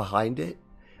behind it.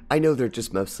 I know they're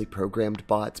just mostly programmed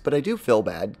bots, but I do feel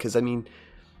bad, because, I mean,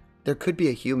 there could be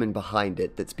a human behind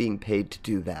it that's being paid to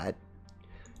do that.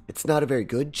 It's not a very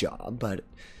good job, but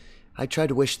I try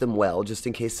to wish them well, just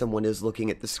in case someone is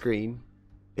looking at the screen.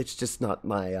 It's just not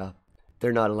my,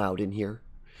 they're not allowed in here.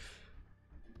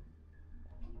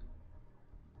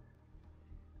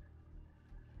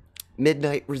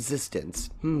 Midnight Resistance.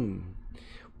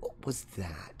 What was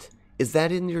that? Is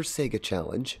that in your Sega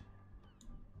challenge?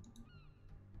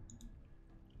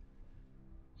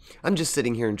 I'm just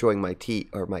sitting here enjoying my tea,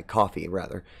 or my coffee,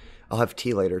 rather. I'll have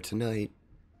tea later tonight.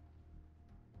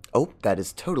 Oh, that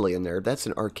is totally in there. That's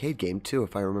an arcade game, too,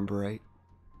 if I remember right.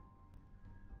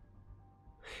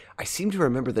 I seem to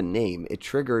remember the name. It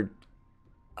triggered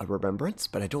a remembrance,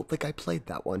 but I don't think I played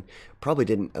that one. Probably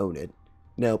didn't own it.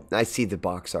 No, I see the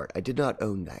box art. I did not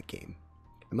own that game.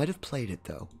 I might have played it,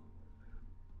 though.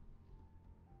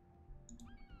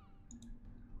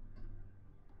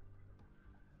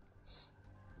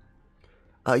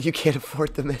 You can't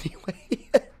afford them anyway.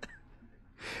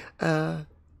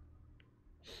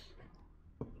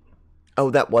 Oh,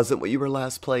 that wasn't what you were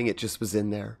last playing. It just was in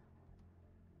there.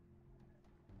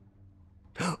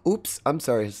 Oops, I'm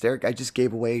sorry, Hysteric. I just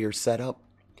gave away your setup.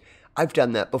 I've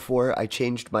done that before. I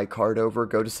changed my card over,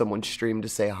 go to someone's stream to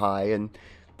say hi, and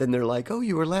then they're like, oh,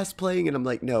 you were last playing? And I'm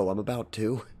like, no, I'm about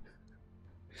to.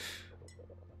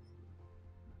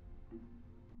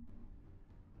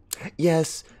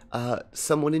 Yes,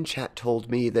 someone in chat told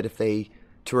me that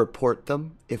to report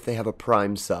them if they have a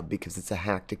Prime sub, because it's a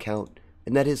hacked account,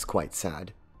 and that is quite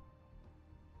sad.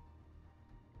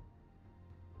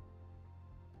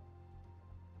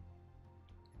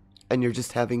 And you're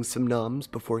just having some noms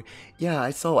before... Yeah,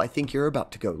 I think you're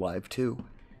about to go live too.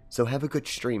 So have a good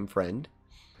stream, friend.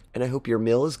 And I hope your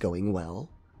meal is going well.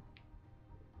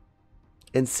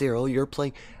 And Cyril, you're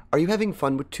playing... Are you having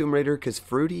fun with Tomb Raider? Because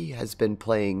Fruity has been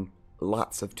playing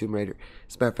lots of Tomb Raider.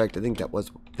 As a matter of fact, I think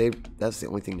that's the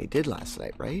only thing they did last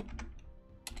night, right?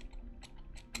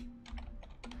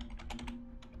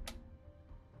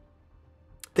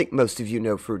 I think most of you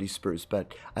know Fruity Spruce,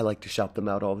 but I like to shout them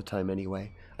out all the time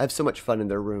anyway. I have so much fun in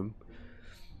their room.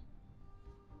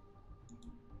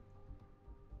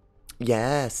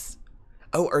 Yes.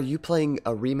 Oh, are you playing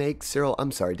a remake, Cyril?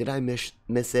 I'm sorry, did I miss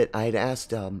it? I had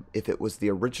asked if it was the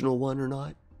original one or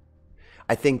not.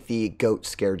 I think the goat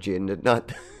scared you, and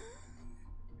not...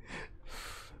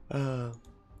 the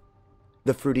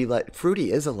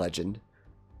Fruity is a legend.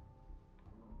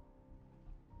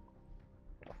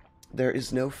 There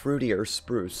is no fruitier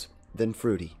spruce than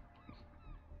Fruity.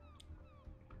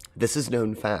 This is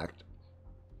known fact.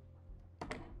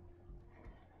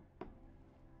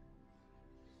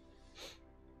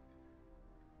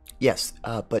 Yes,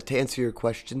 but to answer your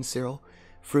question, Cyril,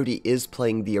 Fruity is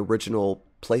playing the original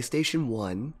PlayStation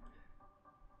 1.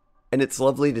 And it's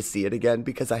lovely to see it again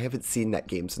because I haven't seen that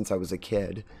game since I was a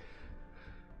kid.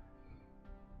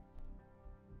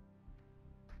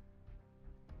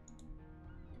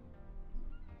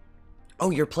 Oh,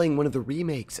 you're playing one of the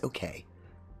remakes. Okay.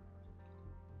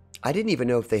 I didn't even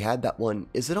know if they had that one.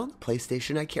 Is it on the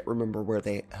PlayStation? I can't remember where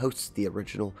they host the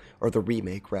original, or the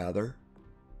remake, rather.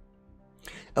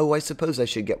 Oh, I suppose I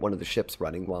should get one of the ships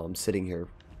running while I'm sitting here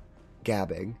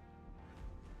gabbing.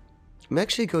 I'm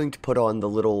actually going to put on the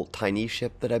little tiny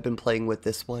ship that I've been playing with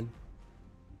this one.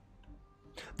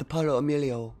 The Palo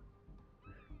Emilio.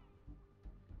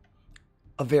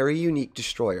 A very unique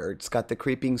destroyer. It's got the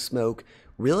creeping smoke,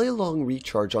 really long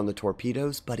recharge on the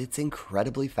torpedoes, but it's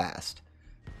incredibly fast.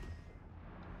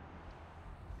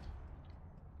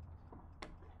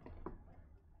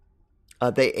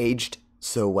 They aged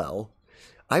so well.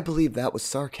 I believe that was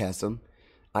sarcasm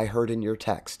I heard in your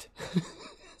text.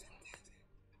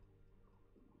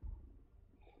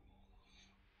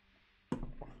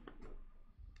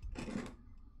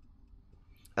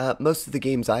 Most of the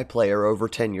games I play are over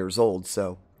 10 years old,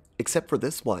 so... Except for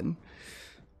this one.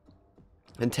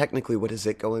 And technically, what is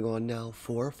it going on now?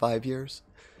 4 or 5 years?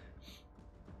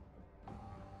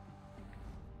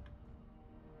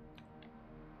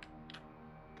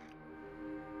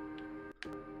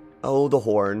 Oh, the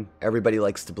horn. Everybody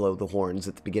likes to blow the horns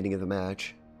at the beginning of the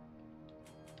match.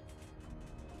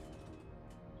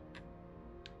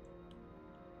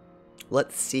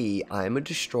 Let's see. I'm a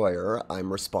destroyer.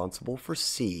 I'm responsible for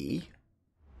C.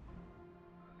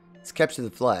 It's capture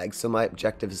the flag, so my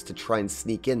objective is to try and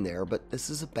sneak in there, but this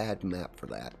is a bad map for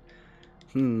that.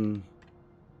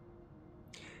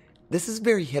 This is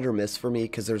very hit or miss for me,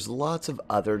 because there's lots of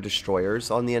other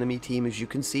destroyers on the enemy team. As you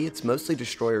can see, it's mostly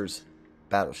destroyers,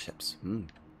 battleships.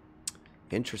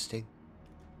 Interesting.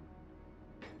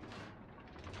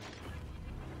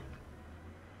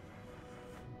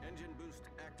 Engine boost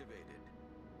activated.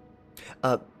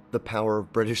 The power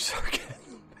of British sarcasm.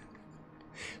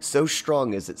 So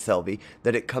strong is it, Selby,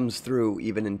 that it comes through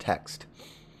even in text.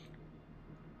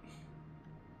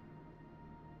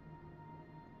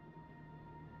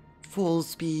 Full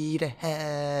speed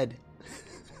ahead.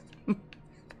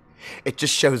 It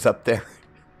just shows up there.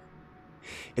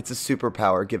 It's a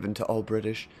superpower given to all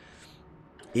British.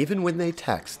 Even when they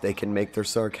text, they can make their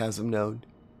sarcasm known.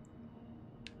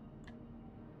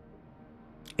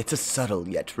 It's a subtle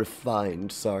yet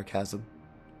refined sarcasm.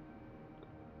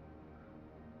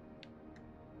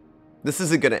 This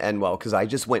isn't going to end well because I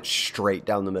just went straight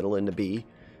down the middle into B.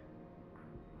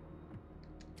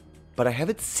 But I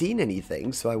haven't seen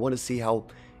anything, so I want to see how,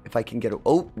 if I can get a...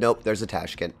 Oh, nope, there's a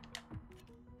Tashkent.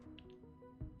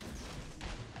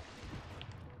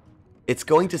 It's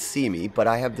going to see me, but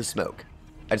I have the smoke.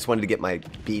 I just wanted to get my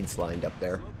beads lined up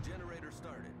there.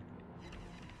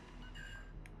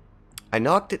 I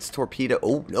knocked its torpedo.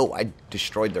 Oh, no, I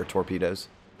destroyed their torpedoes.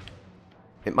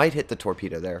 It might hit the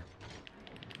torpedo there.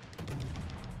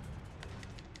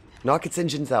 Knock its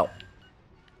engines out.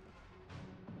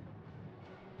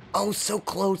 Oh, so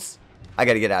close. I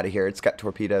gotta get out of here. It's got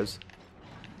torpedoes.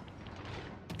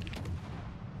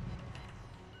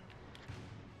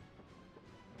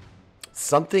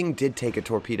 Something did take a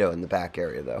torpedo in the back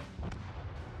area, though.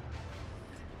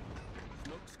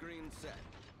 Smoke screen set.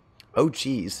 Oh,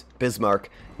 geez.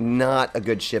 Bismarck. Not a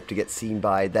good ship to get seen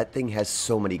by. That thing has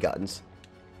so many guns.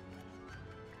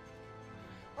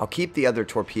 I'll keep the other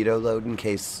torpedo load in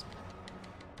case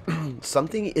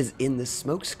something is in this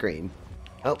smoke screen.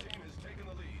 Oh.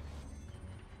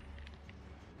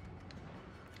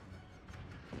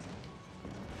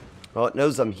 Well, it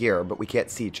knows I'm here, but we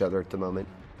can't see each other at the moment.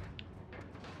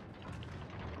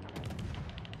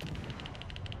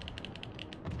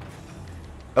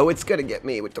 Oh, it's gonna get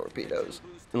me with torpedoes.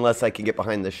 Unless I can get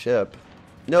behind the ship.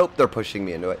 Nope, they're pushing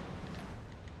me into it.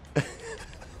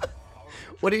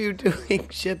 What are you doing,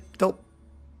 ship? Don't...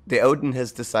 The Odin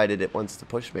has decided it wants to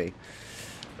push me.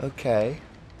 Okay.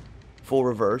 Full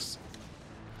reverse.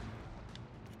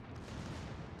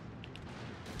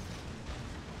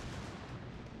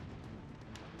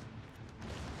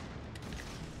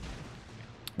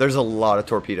 There's a lot of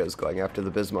torpedoes going after the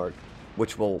Bismarck,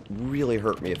 which will really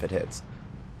hurt me if it hits.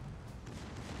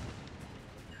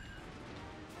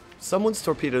 Someone's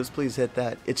torpedoes, please hit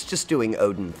that. It's just doing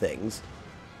Odin things.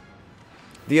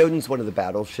 The Odin's one of the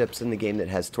battleships in the game that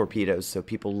has torpedoes, so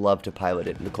people love to pilot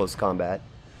it into close combat.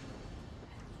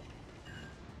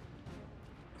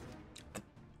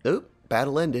 Oop,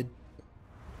 battle ended.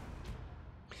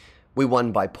 We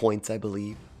won by points, I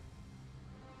believe.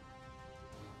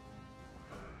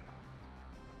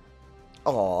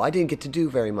 Oh, I didn't get to do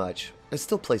very much. I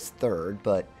still placed third,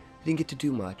 but I didn't get to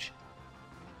do much.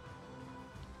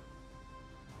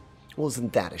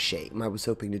 Wasn't that a shame? I was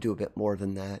hoping to do a bit more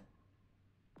than that.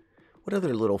 What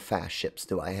other little fast ships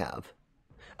do I have?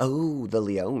 Oh, the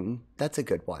Leon. That's a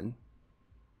good one.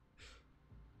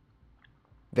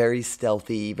 Very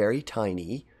stealthy, very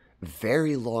tiny,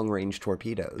 very long-range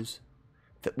torpedoes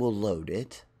that will load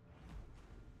it.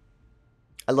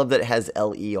 I love that it has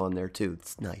LE on there too.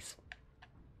 It's nice.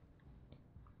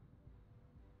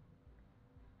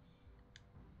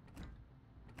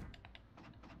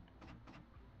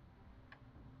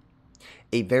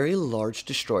 A very large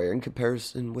destroyer in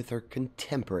comparison with her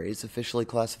contemporaries, officially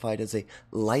classified as a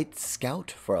light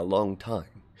scout for a long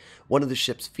time. One of the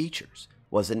ship's features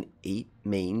was an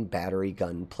 8-main battery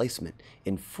gun placement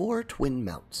in 4 twin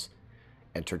mounts.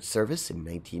 Entered service in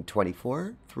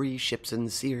 1924, 3 ships in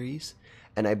the series,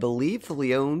 and I believe the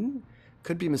Leon,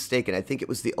 could be mistaken, I think it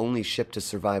was the only ship to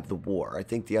survive the war. I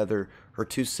think the other, her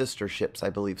 2 sister ships, I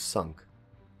believe, sunk.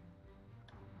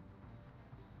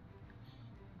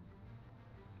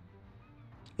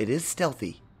 It is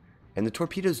stealthy, and the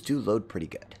torpedoes do load pretty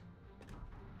good.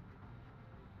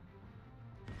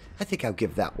 I think I'll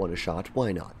give that one a shot.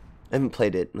 Why not? I haven't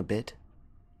played it in a bit.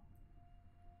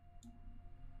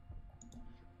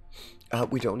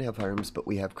 We don't have arms, but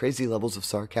we have crazy levels of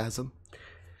sarcasm.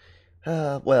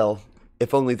 Well,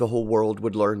 if only the whole world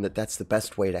would learn that that's the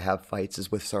best way to have fights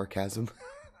is with sarcasm.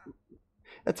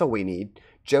 That's all we need.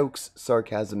 Jokes,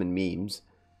 sarcasm, and memes.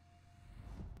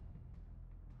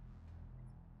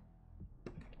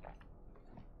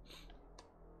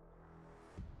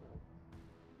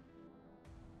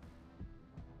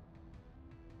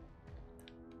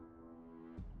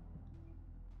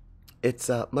 It's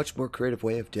a much more creative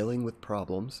way of dealing with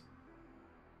problems.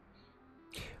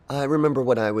 I remember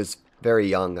when I was very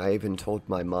young, I even told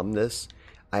my mom this.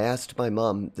 I asked my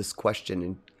mom this question,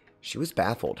 and she was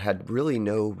baffled, had really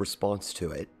no response to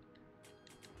it.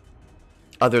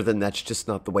 Other than that's just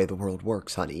not the way the world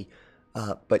works, honey.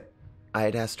 But I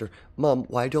had asked her, Mom,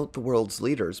 why don't the world's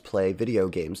leaders play video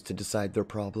games to decide their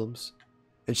problems?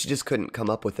 And she just couldn't come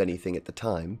up with anything at the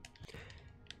time.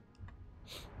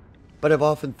 But I've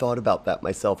often thought about that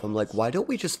myself. I'm like, why don't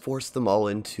we just force them all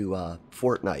into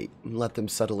Fortnite and let them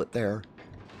settle it there?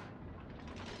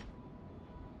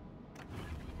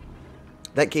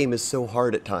 That game is so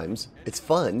hard at times. It's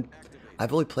fun.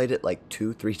 I've only played it like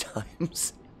 2-3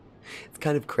 times. It's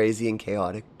kind of crazy and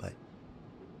chaotic, but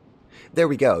there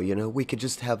we go, you know, we could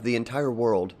just have the entire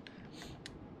world.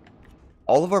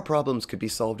 All of our problems could be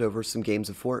solved over some games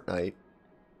of Fortnite.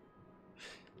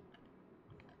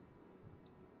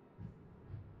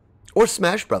 Or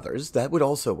Smash Brothers, that would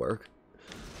also work.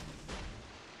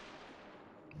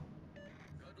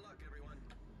 Good luck, everyone.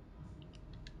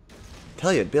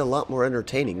 Tell you, it'd be a lot more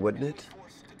entertaining, wouldn't it?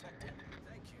 Force detected.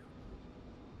 Thank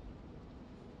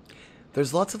you.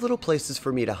 There's lots of little places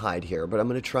for me to hide here, but I'm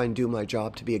going to try and do my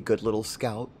job to be a good little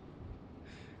scout.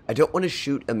 I don't want to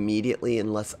shoot immediately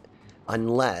unless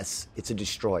it's a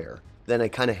destroyer. Then I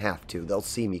kind of have to. They'll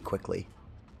see me quickly.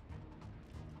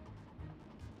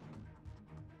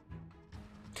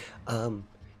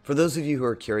 For those of you who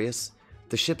are curious,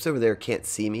 the ships over there can't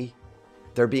see me.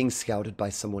 They're being scouted by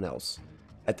someone else.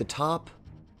 At the top,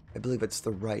 I believe it's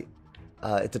the right,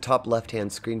 at the top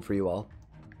left-hand screen for you all,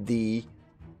 the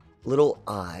little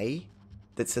I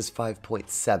that says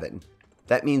 5.7.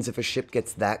 That means if a ship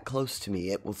gets that close to me,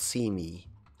 it will see me.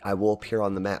 I will appear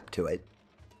on the map to it.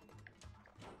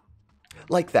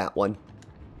 Like that one.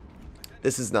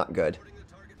 This is not good.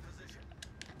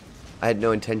 I had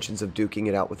no intentions of duking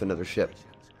it out with another ship.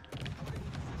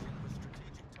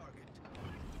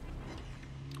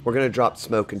 We're going to drop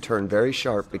smoke and turn very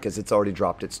sharp because it's already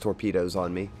dropped its torpedoes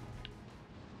on me.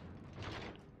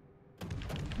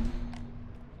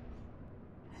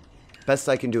 Best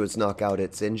I can do is knock out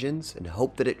its engines and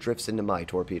hope that it drifts into my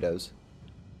torpedoes.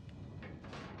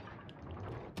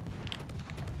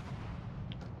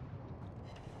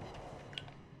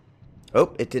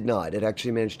 Oh, it did not. It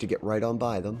actually managed to get right on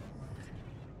by them.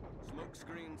 Smoke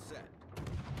screen set.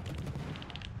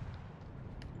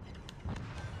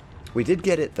 We did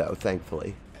get it, though,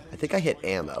 thankfully. I think I hit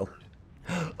ammo.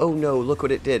 Oh no, look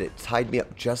what it did. It tied me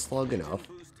up just long enough.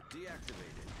 Boost deactivated.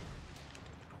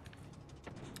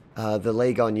 The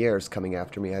Legionnaire is coming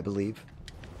after me, I believe.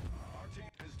 Our team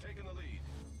has taken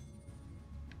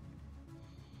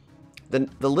the lead.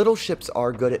 The little ships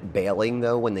are good at bailing,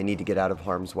 though, when they need to get out of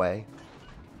harm's way.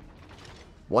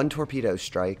 One torpedo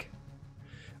strike.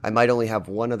 I might only have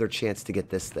one other chance to get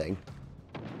this thing.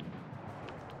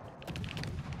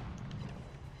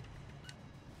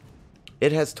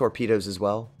 It has torpedoes as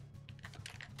well.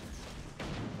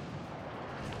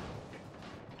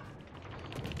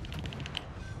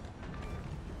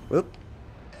 Whoop.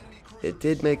 It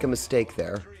did make a mistake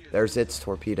there. There's its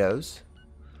torpedoes.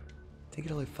 I think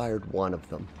it only fired one of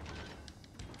them.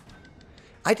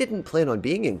 I didn't plan on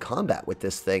being in combat with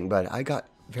this thing, but I got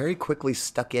very quickly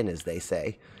stuck in, as they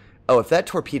say. Oh, if that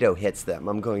torpedo hits them,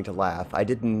 I'm going to laugh. I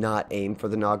did not aim for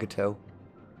the Nagato.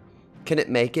 Can it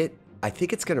make it? I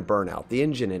think it's going to burn out. The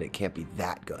engine in it can't be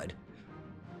that good.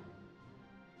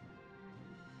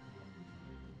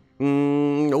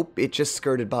 Nope, it just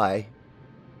skirted by.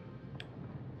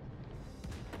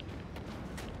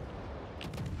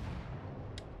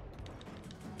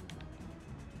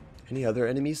 Any other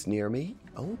enemies near me?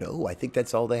 Oh no, I think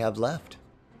that's all they have left.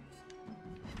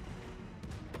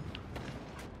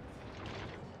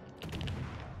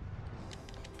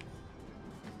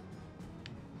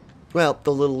 Well,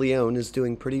 the little Leon is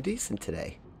doing pretty decent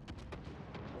today.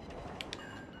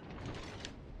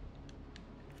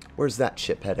 Where's that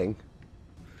ship heading?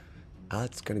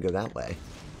 It's gonna go that way.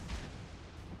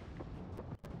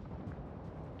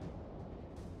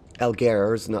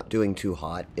 Algar is not doing too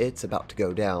hot. It's about to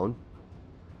go down.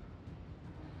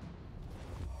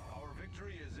 Our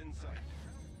victory is in sight.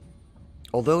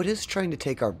 Although it is trying to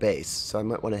take our base, so I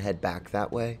might want to head back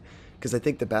that way, because I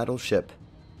think the battleship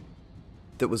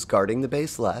that was guarding the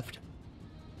base left.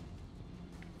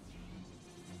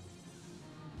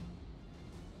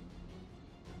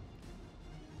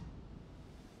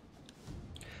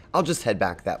 I'll just head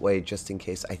back that way just in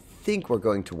case. I think we're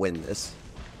going to win this,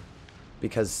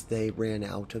 because they ran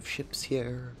out of ships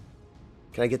here.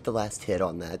 Can I get the last hit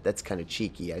on that? That's kind of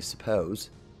cheeky, I suppose.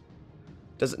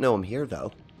 Doesn't know I'm here,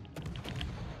 though.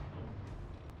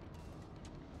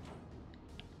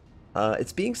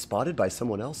 It's being spotted by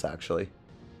someone else, actually.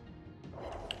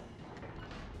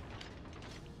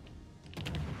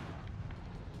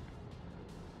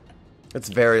 It's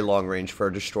very long range for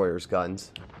a destroyer's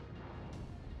guns.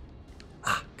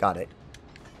 Ah, got it.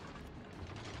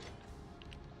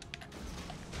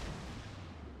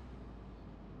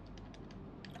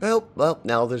 Well,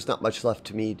 now there's not much left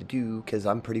to me to do because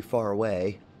I'm pretty far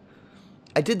away.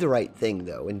 I did the right thing,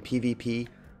 though. In PvP,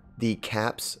 the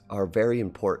caps are very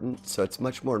important, so it's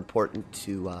much more important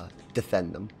to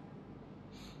defend them.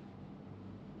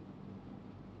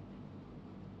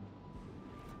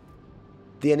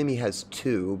 The enemy has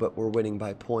 2, but we're winning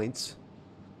by points.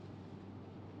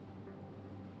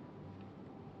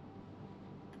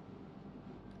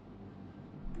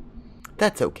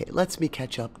 That's okay. Let's me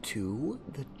catch up to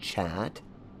the chat.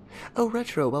 Oh,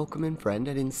 Retro, welcome in, friend.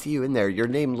 I didn't see you in there. Your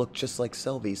name looked just like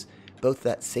Selvy's. Both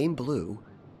that same blue.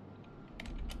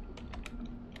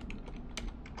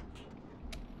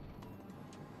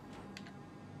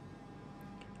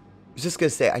 I was just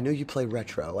going to say, I know you play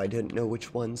Retro. I didn't know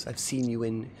which ones. I've seen you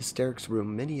in Hysteric's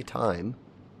room many a time.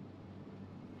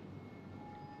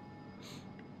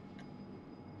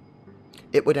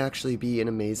 It would actually be an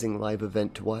amazing live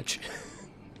event to watch.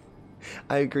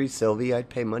 I agree, Sylvie. I'd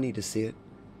pay money to see it.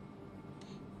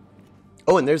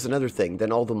 Oh, and there's another thing.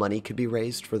 Then all the money could be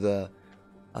raised for the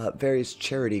various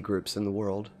charity groups in the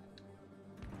world.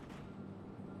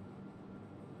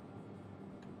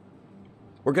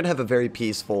 We're going to have a very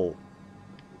peaceful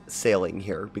sailing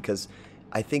here because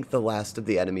I think the last of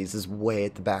the enemies is way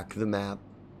at the back of the map.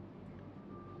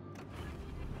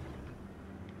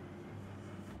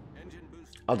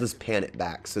 I'll just pan it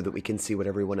back so that we can see what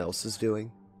everyone else is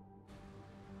doing.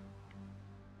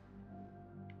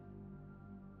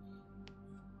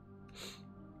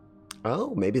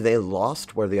 Oh, maybe they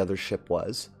lost where the other ship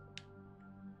was.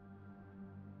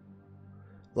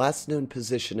 Last known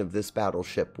position of this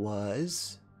battleship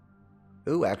was...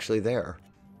 Ooh, actually there.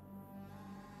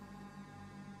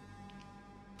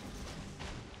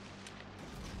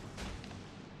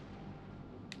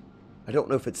 I don't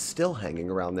know if it's still hanging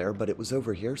around there, but it was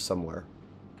over here somewhere.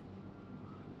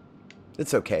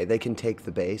 It's okay, they can take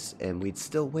the base and we'd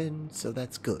still win, so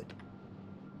that's good.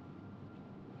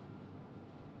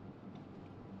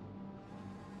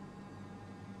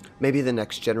 Maybe the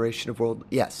next generation of world...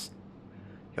 Yes.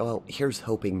 Well, here's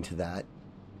hoping to that.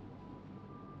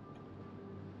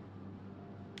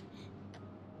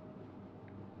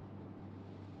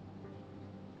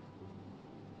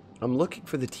 I'm looking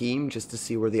for the team just to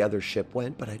see where the other ship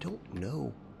went, but I don't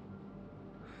know.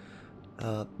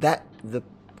 The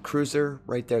cruiser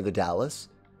right there, the Dallas,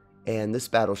 and this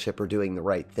battleship are doing the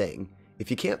right thing.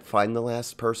 If you can't find the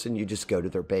last person, you just go to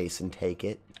their base and take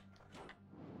it.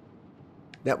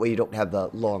 That way you don't have the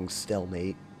long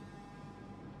stalemate.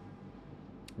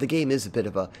 The game is a bit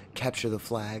of a capture the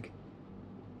flag.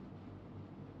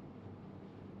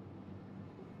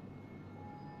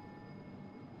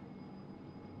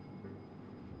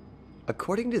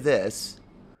 According to this,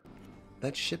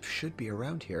 that ship should be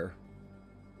around here.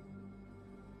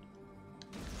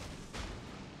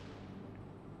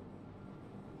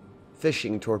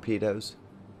 Fishing torpedoes.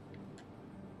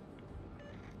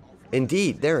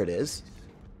 Indeed, there it is.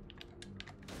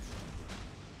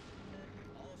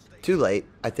 Too late.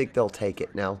 I think they'll take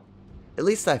it now. At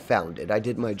least I found it. I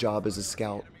did my job as a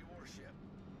scout.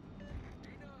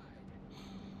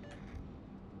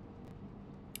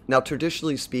 Now,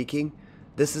 traditionally speaking,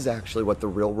 this is actually what the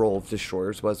real role of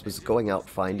destroyers was going out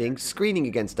finding, screening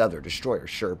against other destroyers,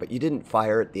 sure, but you didn't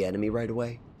fire at the enemy right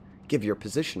away. Give your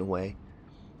position away.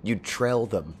 You'd trail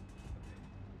them.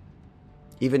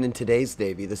 Even in today's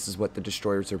Navy, this is what the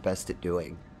destroyers are best at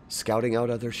doing. Scouting out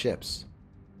other ships.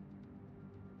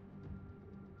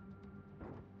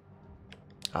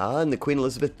 Ah, and the Queen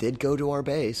Elizabeth did go to our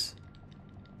base.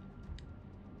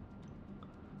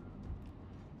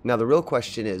 Now the real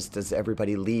question is, does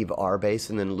everybody leave our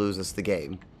base and then lose us the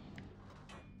game?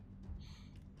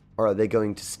 Or are they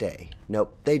going to stay?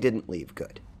 Nope, they didn't leave.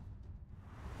 Good.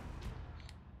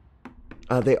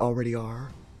 They already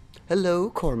are. Hello,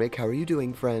 Cormac. How are you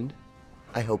doing, friend?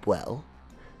 I hope well.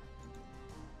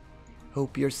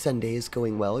 Hope your Sunday is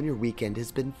going well and your weekend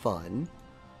has been fun.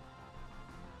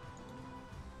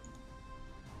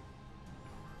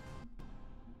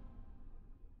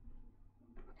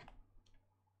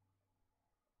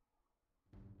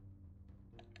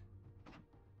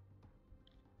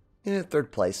 Yeah,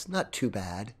 third place. Not too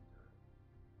bad.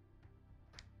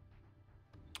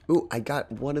 Ooh, I got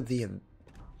one of the...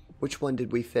 Which one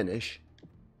did we finish?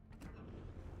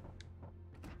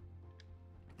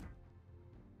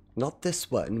 Not this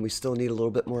one. We still need a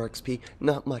little bit more XP.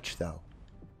 Not much, though.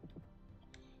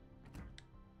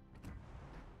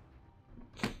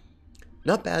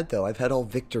 Not bad, though. I've had all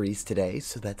victories today,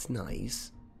 so that's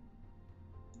nice.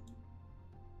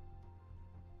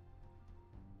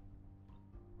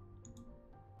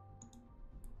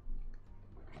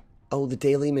 Oh, the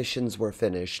daily missions were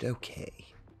finished. Okay.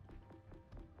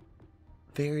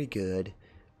 Very good.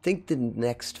 I think the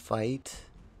next fight...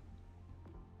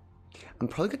 I'm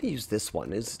probably going to use this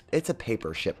one. It's a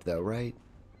paper ship, though, right?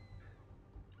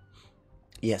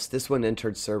 Yes, this one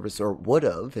entered service, or would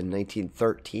have, in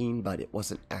 1913, but it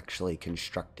wasn't actually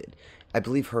constructed. I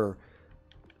believe her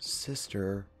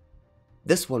sister...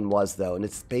 This one was, though, and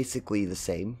it's basically the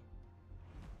same.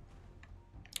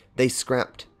 They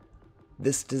scrapped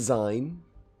this design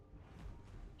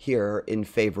here in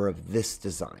favor of this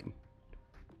design.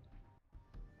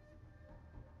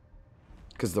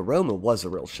 Because the Roma was a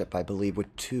real ship, I believe,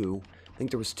 with 2. I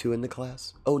think there was 2 in the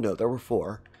class. Oh no, there were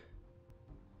 4.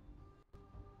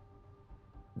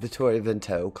 Vittoria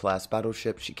Vento class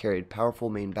battleship. She carried powerful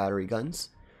main battery guns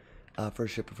for a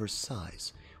ship of her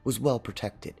size. Was well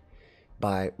protected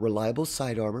by reliable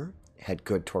side armor. Had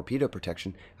good torpedo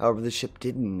protection. However, the ship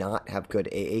did not have good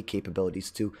AA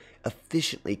capabilities to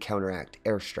efficiently counteract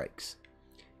airstrikes.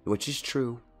 Which is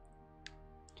true.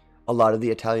 A lot of the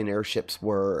Italian airships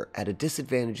were at a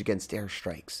disadvantage against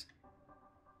airstrikes.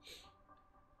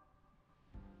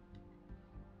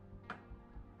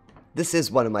 This is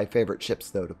one of my favorite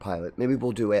ships, though, to pilot. Maybe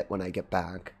we'll do it when I get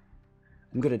back.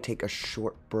 I'm going to take a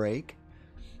short break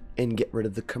and get rid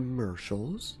of the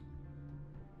commercials.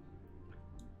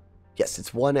 Yes,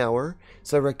 it's 1 hour,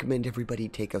 so I recommend everybody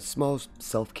take a small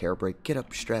self-care break. Get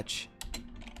up, stretch,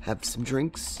 have some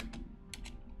drinks,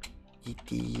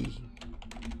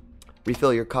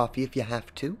 refill your coffee if you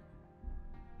have to.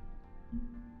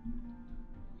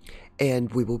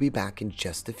 And we will be back in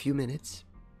just a few minutes.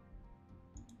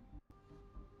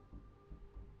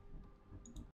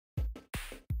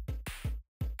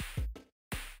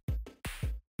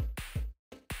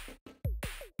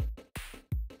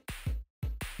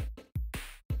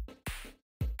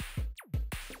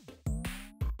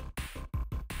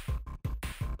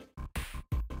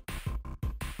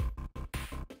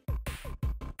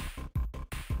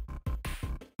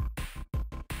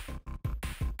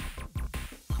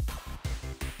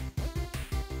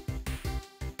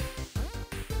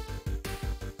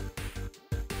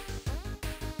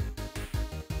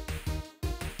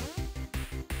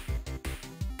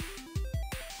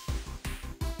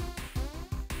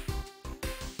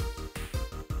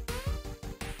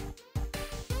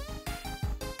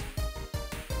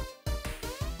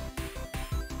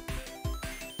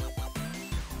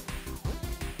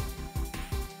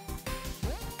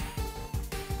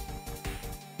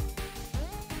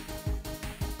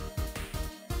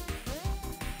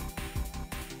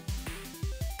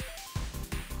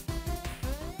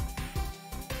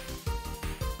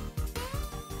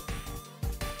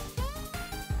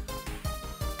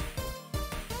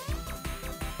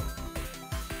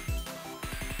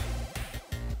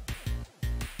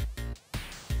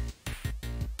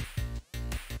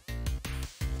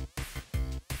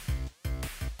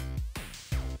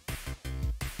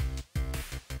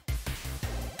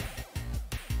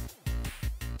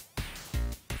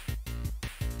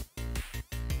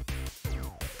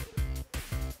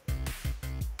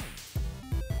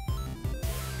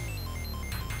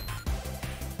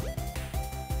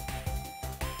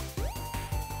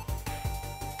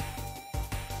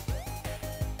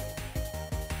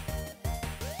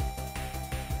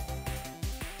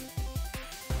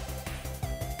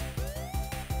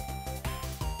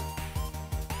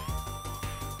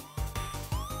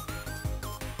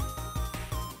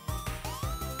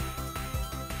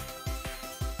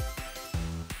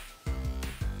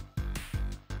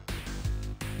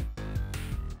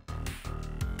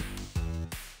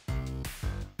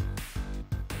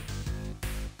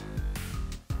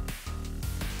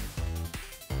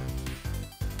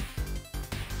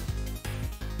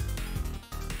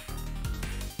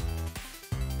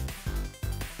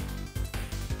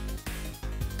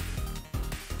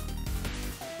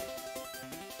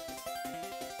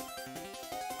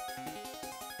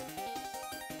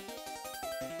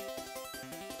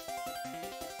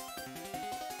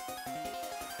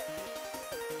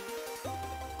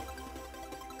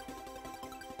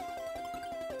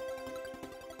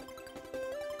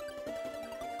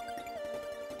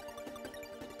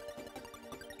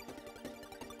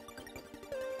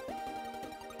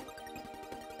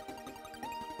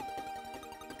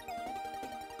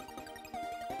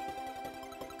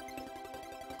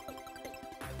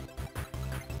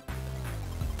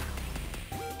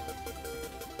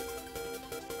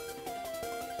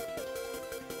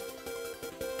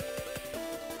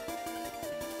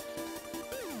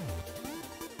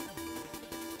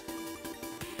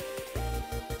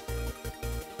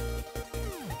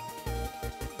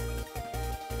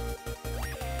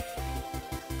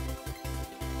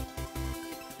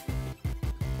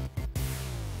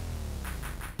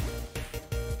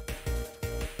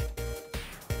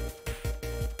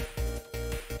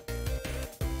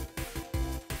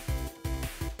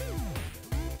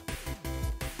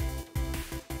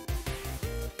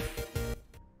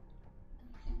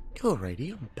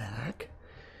 Alrighty, I'm back.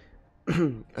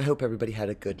 I hope everybody had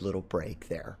a good little break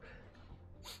there.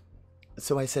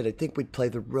 So I said I think we'd play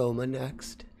the Roma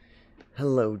next.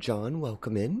 Hello, John.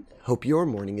 Welcome in. Hope your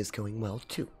morning is going well,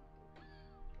 too.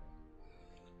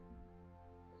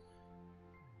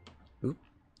 Oop.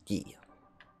 Yeah.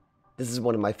 This is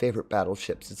one of my favorite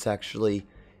battleships. It's actually,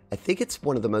 I think it's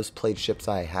one of the most played ships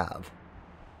I have.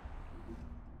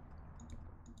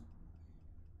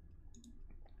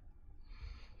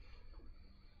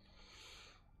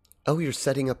 Oh, you're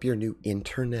setting up your new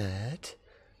internet?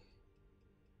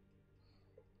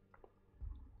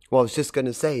 Well, I was just going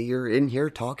to say, you're in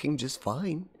here talking just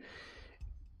fine.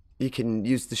 You can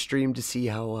use the stream to see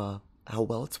how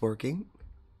well it's working.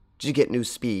 Did you get new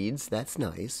speeds? That's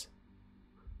nice.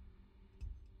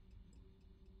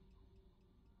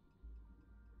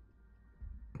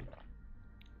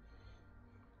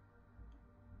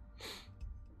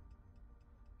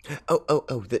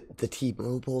 Oh, the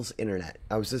T-Mobile's internet.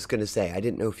 I was just going to say, I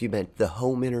didn't know if you meant the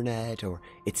home internet or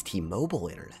it's T-Mobile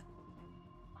internet.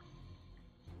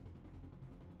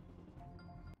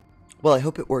 Well, I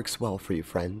hope it works well for you,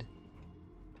 friend.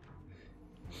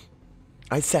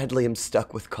 I sadly am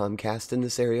stuck with Comcast in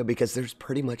this area because there's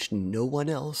pretty much no one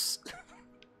else.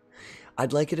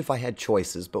 I'd like it if I had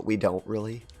choices, but we don't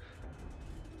really.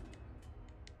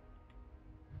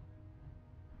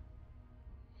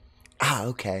 Ah,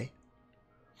 okay.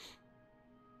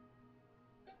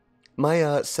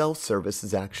 My cell service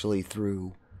is actually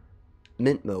through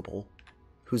Mint Mobile,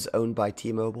 who's owned by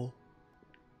T-Mobile.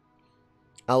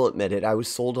 I'll admit it, I was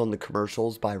sold on the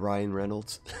commercials by Ryan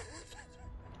Reynolds.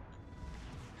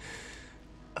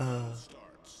 The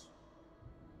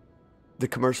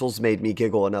commercials made me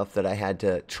giggle enough that I had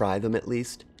to try them at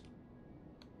least.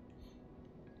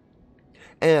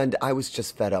 And I was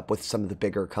just fed up with some of the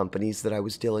bigger companies that I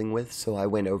was dealing with, so I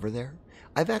went over there.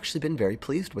 I've actually been very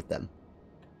pleased with them.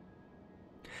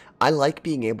 I like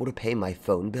being able to pay my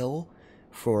phone bill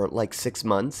for like 6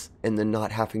 months and then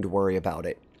not having to worry about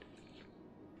it.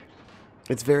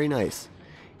 It's very nice.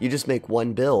 You just make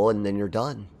one bill and then you're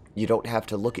done. You don't have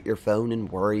to look at your phone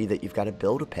and worry that you've got a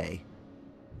bill to pay.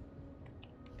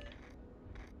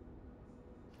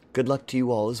 Good luck to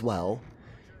you all as well.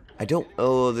 I don't...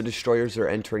 Oh, the destroyers are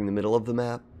entering the middle of the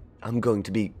map. I'm going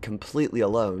to be completely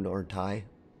alone, aren't I?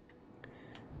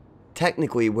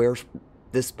 Technically,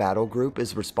 this battle group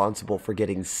is responsible for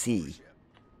getting C.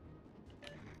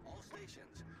 All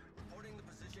stations reporting the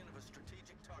position of a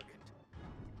strategic target.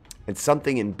 And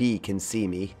something in B can see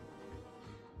me.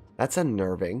 That's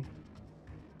unnerving.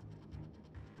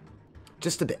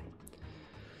 Just a bit.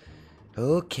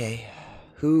 Okay.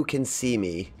 Who can see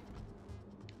me?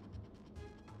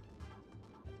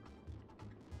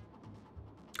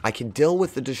 I can deal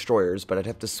with the destroyers, but I'd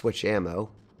have to switch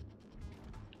ammo.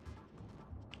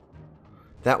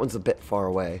 That one's a bit far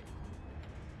away.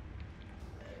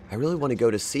 I really want to go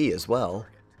to C as well.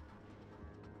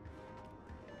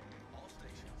 All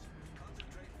stations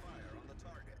concentrate fire on the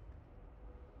target.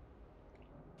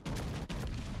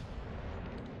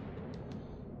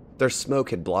 Their smoke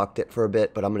had blocked it for a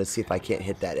bit, but I'm going to see if I can't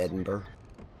hit that Edinburgh.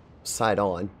 Side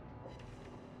on.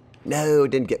 No,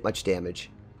 didn't get much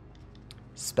damage.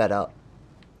 Sped up.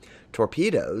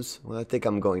 Torpedoes? Well, I think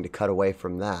I'm going to cut away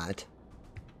from that.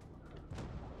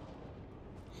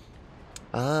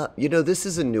 You know, this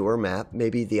is a newer map.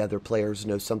 Maybe the other players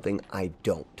know something I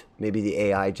don't. Maybe the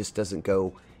AI just doesn't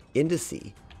go into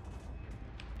C.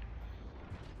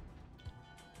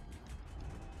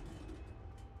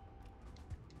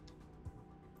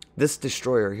 This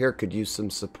destroyer here could use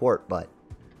some support, but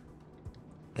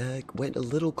went a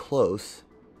little close.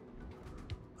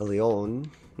 A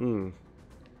Leon.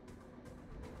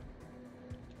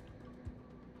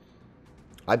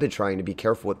 I've been trying to be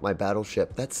careful with my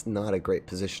battleship. That's not a great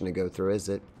position to go through, is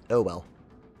it? Oh well.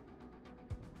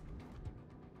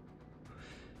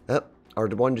 Oh, our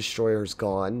one destroyer's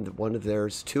gone. One of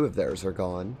theirs, two of theirs are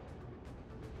gone.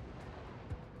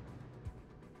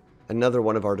 Another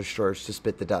one of our destroyers just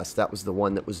bit the dust. That was the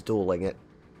one that was dueling it.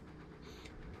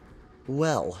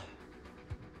 Well.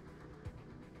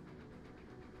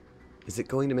 Is it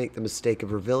going to make the mistake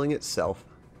of revealing itself?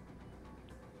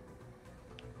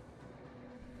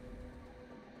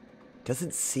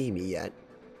 Doesn't see me yet.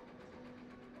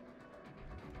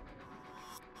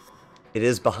 It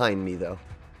is behind me, though.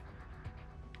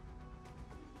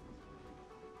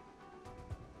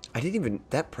 I didn't even...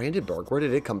 That Brandenburg, where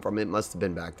did it come from? It must have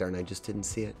been back there, and I just didn't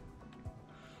see it.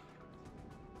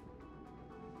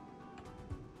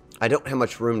 I don't have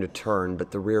much room to turn,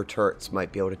 but the rear turrets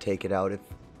might be able to take it out if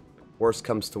worse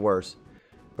comes to worse.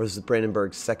 Or is the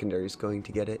Brandenburg secondaries going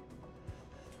to get it?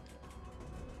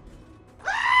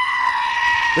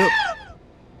 Nope.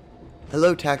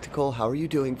 Hello, Tactical. How are you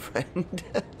doing, friend?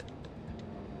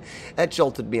 That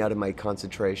jolted me out of my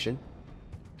concentration.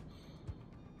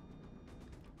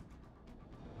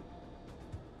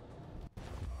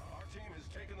 Our team has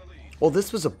taken the lead. Well,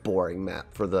 this was a boring map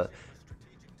for the...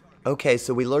 Okay,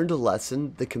 so we learned a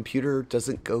lesson. The computer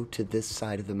doesn't go to this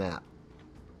side of the map.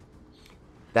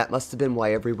 That must have been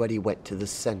why everybody went to the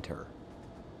center.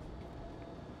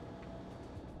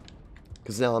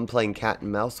 Because now I'm playing cat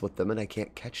and mouse with them and I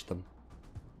can't catch them.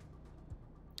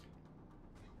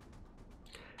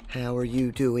 How are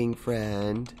you doing,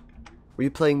 friend? Were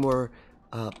you playing more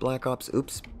Black Ops?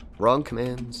 Oops, wrong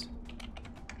commands.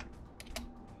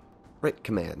 Right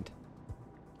command.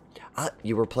 Ah,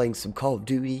 you were playing some Call of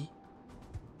Duty?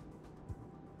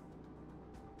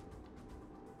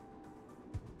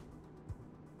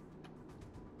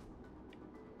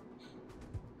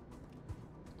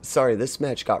 Sorry, this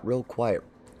match got real quiet.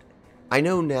 I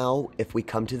know now if we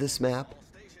come to this map...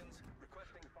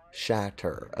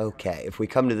 Shatter. Okay, if we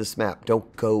come to this map,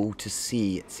 don't go to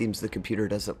C. It seems the computer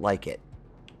doesn't like it.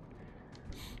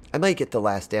 I might get the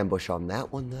last ambush on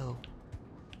that one, though.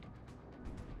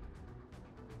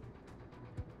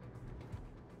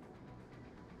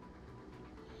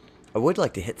 I would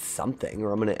like to hit something,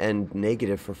 or I'm going to end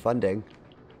negative for funding.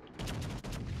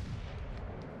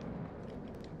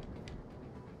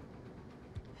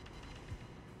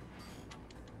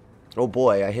 Oh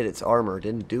boy, I hit its armor.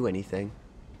 Didn't do anything.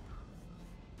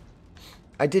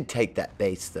 I did take that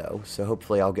base, though, so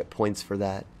hopefully I'll get points for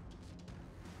that.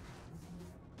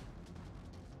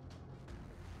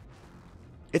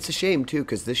 It's a shame, too,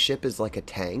 because this ship is like a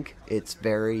tank. It's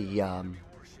very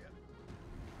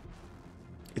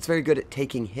good at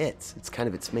taking hits. It's kind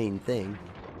of its main thing.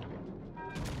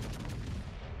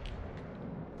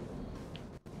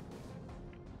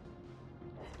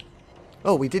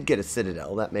 Oh, we did get a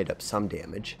citadel. That made up some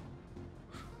damage.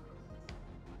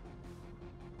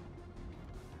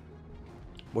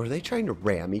 Were they trying to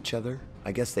ram each other?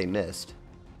 I guess they missed.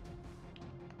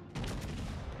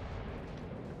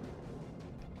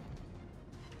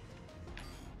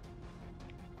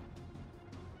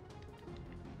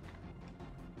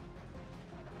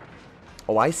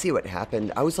 Oh, I see what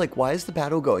happened. I was like, why is the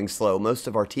battle going slow? Most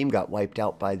of our team got wiped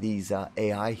out by these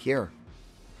AI here.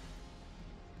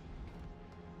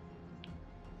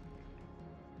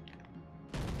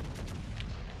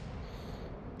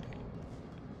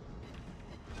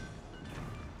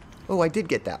 Oh, I did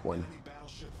get that one.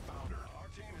 Battleship founder. Our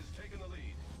team has taken the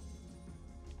lead.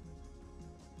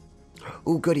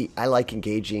 Ooh, goody. I like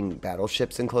engaging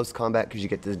battleships in close combat because you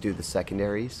get to do the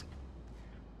secondaries.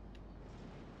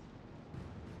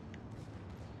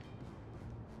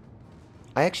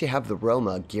 I actually have the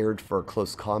Roma geared for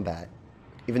close combat,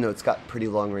 even though it's got pretty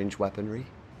long-range weaponry.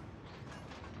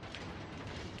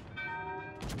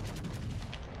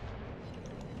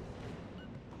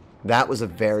 That was a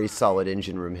very solid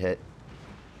engine room hit.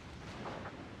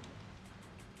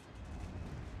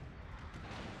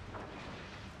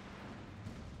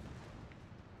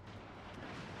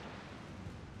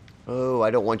 Oh, I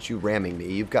don't want you ramming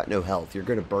me. You've got no health. You're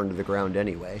going to burn to the ground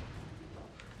anyway.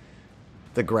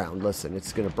 The ground, listen,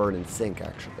 it's going to burn and sink,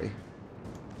 actually.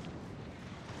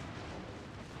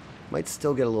 Might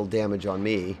still get a little damage on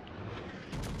me.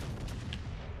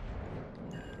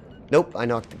 Nope, I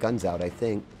knocked the guns out, I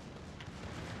think.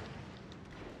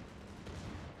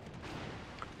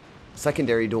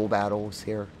 Secondary dual battles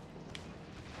here.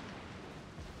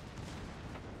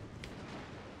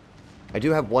 I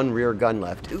do have one rear gun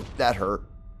left. Oop, that hurt.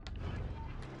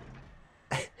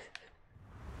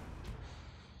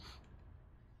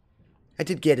 I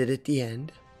did get it at the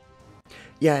end.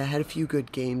 Yeah, I had a few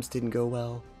good games, didn't go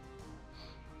well.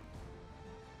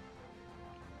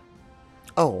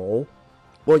 Oh.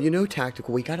 Well, you know,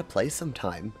 Tactical, we gotta play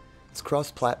sometime. It's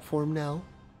cross-platform now.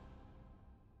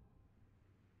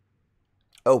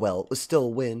 Oh well, it was still a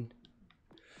win.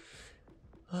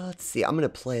 Let's see, I'm gonna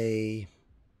play...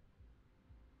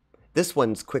 This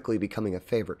one's quickly becoming a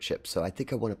favorite ship, so I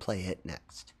think I want to play it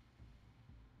next.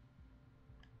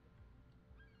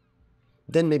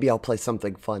 Then maybe I'll play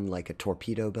something fun like a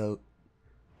torpedo boat.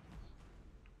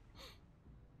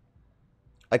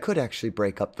 I could actually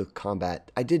break up the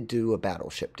combat. I did do a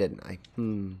battleship, didn't I?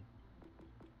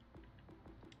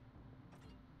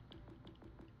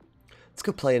 Let's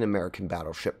go play an American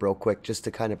battleship real quick just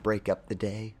to kind of break up the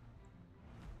day.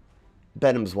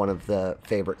 Benham's one of the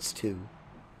favorites too.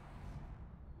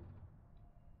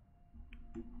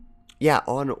 Yeah,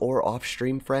 on or off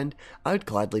stream, friend, I would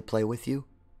gladly play with you.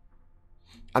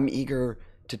 I'm eager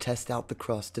to test out the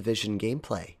cross-division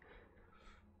gameplay.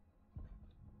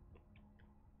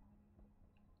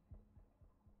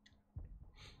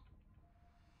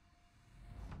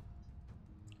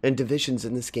 And divisions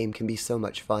in this game can be so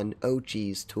much fun. Oh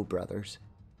geez, Tool Brothers.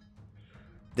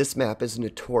 This map is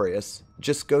notorious.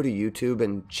 Just go to YouTube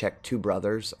and check Two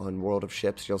Brothers on World of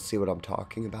Ships. You'll see what I'm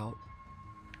talking about.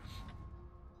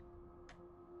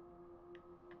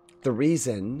 The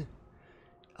reason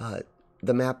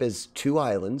the map is 2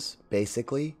 islands,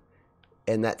 basically,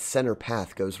 and that center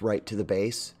path goes right to the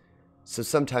base. So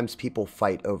sometimes people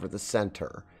fight over the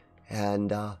center.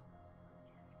 And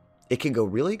it can go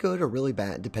really good or really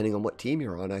bad, depending on what team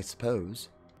you're on, I suppose.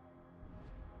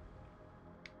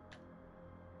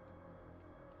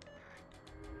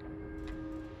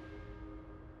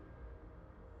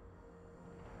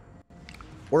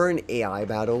 We're in AI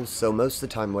battles, so most of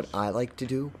the time what I like to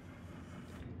do,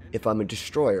 if I'm a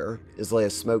destroyer, is lay a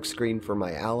smoke screen for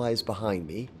my allies behind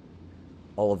me,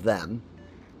 all of them,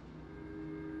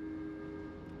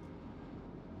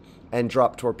 and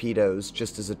drop torpedoes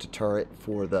just as a deterrent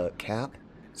for the cap,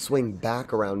 swing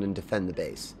back around and defend the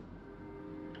base.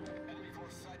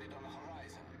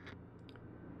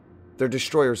 Their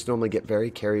destroyers normally get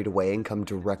very carried away and come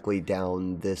directly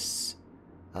down this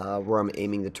where I'm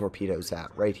aiming the torpedoes at,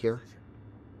 right here.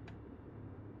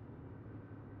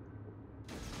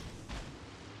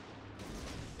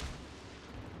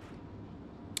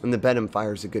 And the Venom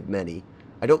fires a good many.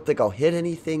 I don't think I'll hit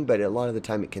anything, but a lot of the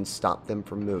time it can stop them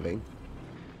from moving.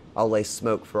 I'll lay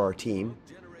smoke for our team.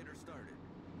 Generator started.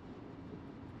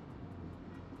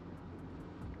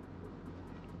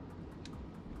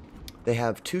 They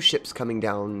have 2 ships coming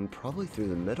down probably through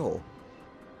the middle.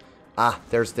 Ah,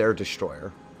 there's their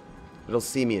destroyer. It'll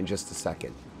see me in just a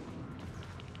second.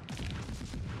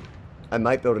 I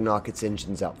might be able to knock its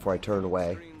engines out before I turn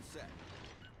away. Screen set.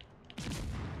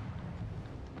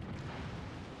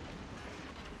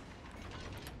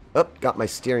 Oh, got my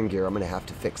steering gear. I'm going to have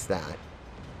to fix that.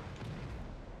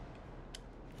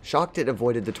 Shocked it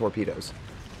avoided the torpedoes.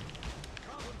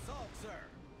 Problem solved, sir.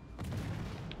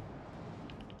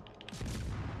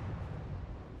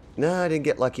 No, I didn't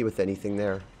get lucky with anything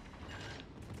there.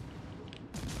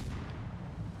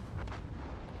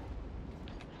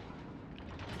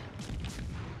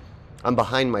 I'm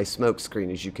behind my smoke screen,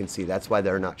 as you can see. That's why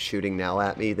they're not shooting now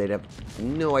at me. They'd have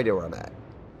no idea where I'm at.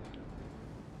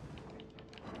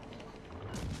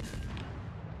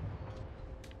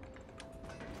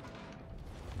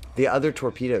 The other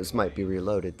torpedoes might be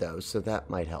reloaded, though, so that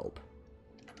might help.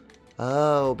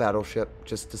 Oh, battleship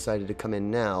just decided to come in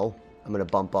now. I'm going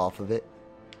to bump off of it.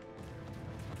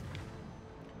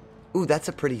 Ooh, that's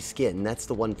a pretty skin. That's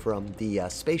the one from the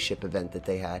spaceship event that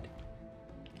they had.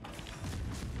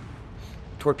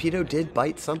 Torpedo did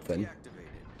bite something.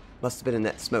 Must have been in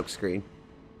that smoke screen.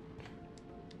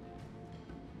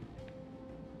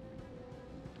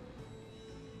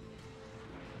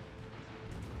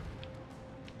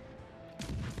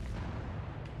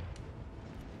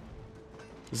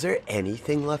 Is there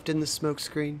anything left in the smoke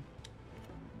screen?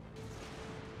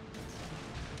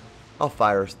 I'll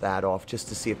fire that off just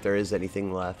to see if there is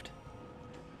anything left.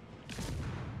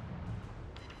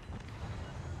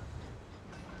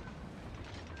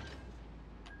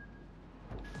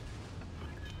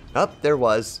 Oh, there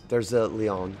was. There's a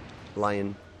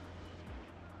lion.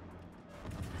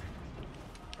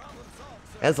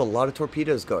 It has a lot of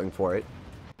torpedoes going for it.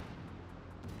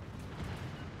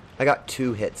 I got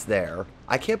 2 hits there.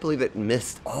 I can't believe it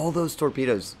missed all those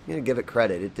torpedoes. I'm gonna give it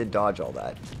credit. It did dodge all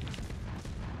that.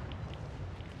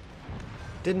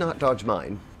 Did not dodge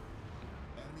mine.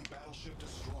 Enemy battleship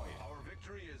destroyed. Our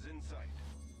victory is in sight.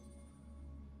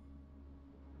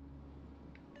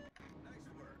 Nice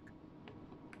work.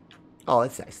 Oh,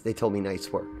 that's nice. They told me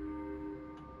nice work.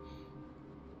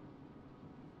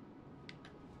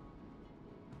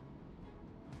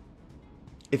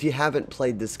 If you haven't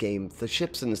played this game, the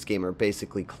ships in this game are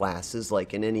basically classes,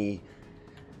 like in any...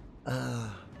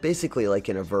 basically like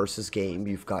in a versus game,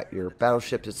 you've got your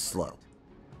battleship is slow.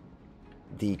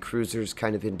 The cruiser's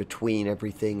kind of in between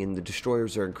everything, and the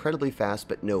destroyers are incredibly fast,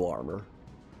 but no armor.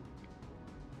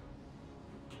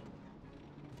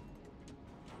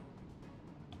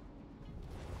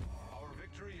 Our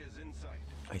victory is in sight.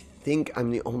 I think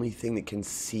I'm the only thing that can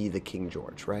see the King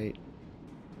George, right?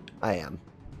 I am.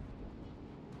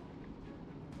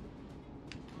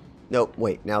 Nope,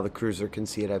 wait, now the cruiser can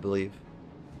see it, I believe.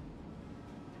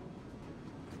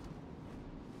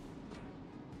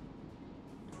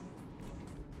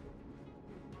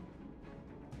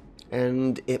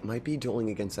 And it might be dueling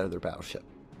against that other battleship.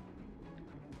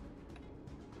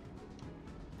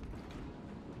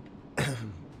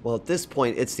 Well, at this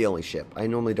point, it's the only ship. I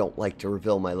normally don't like to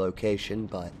reveal my location,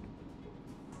 but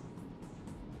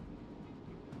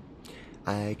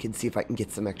I can see if I can get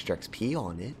some extra XP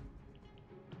on it.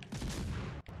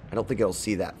 I don't think it'll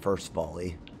see that first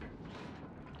volley.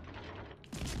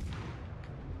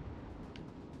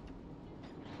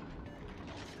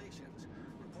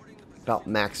 About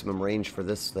maximum range for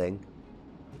this thing.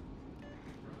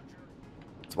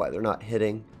 That's why they're not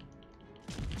hitting.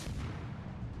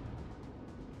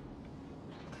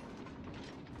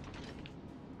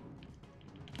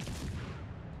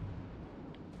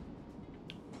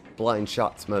 Blind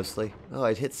shots mostly. Oh,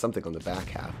 I'd hit something on the back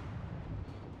half.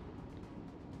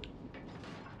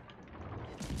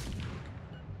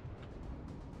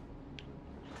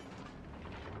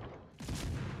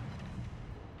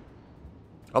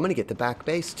 I'm gonna get the back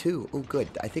base too. Oh, good.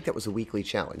 I think that was a weekly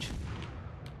challenge.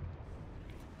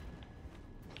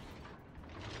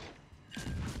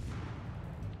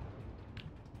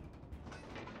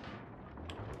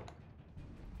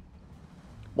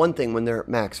 One thing, when they're at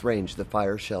max range, the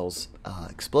fire shells,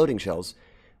 exploding shells,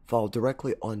 fall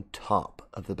directly on top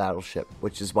of the battleship,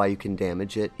 which is why you can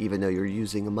damage it even though you're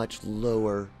using a much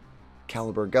lower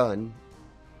caliber gun.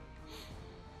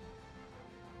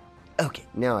 Okay,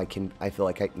 now I feel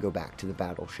like I can go back to the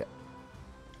battleship.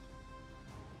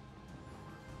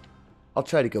 I'll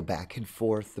try to go back and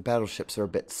forth. The battleships are a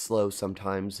bit slow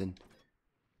sometimes and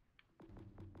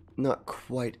not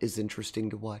quite as interesting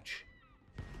to watch.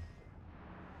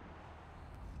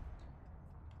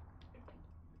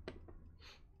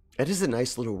 It is a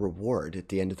nice little reward at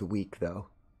the end of the week, though.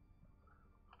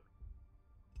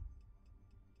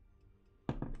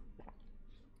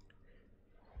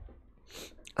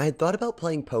 I had thought about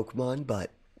playing Pokemon,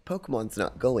 but Pokemon's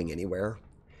not going anywhere.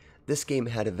 This game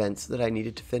had events that I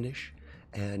needed to finish,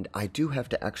 and I do have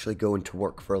to actually go into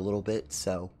work for a little bit,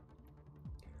 so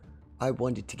I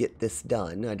wanted to get this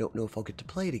done. I don't know if I'll get to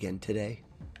play it again today.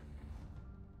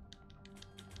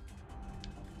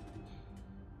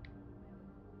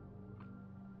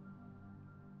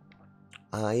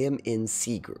 I am in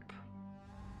C group.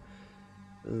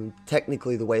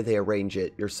 Technically, the way they arrange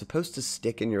it, you're supposed to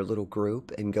stick in your little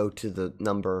group and go to the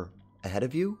number ahead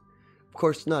of you. Of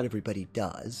course, not everybody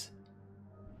does.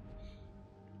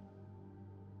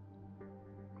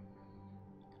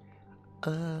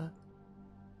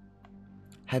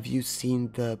 Have you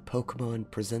seen the Pokemon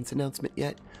Presents announcement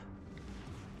yet?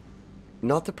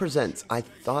 Not the Presents. I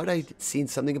thought I'd seen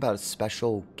something about a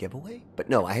special giveaway, but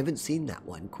no, I haven't seen that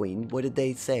one, Queen. What did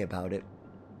they say about it?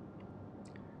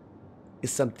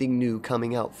 Is something new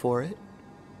coming out for it?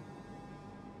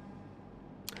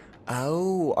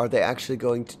 Oh, are they actually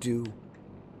going to do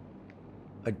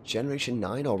a Generation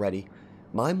 9 already?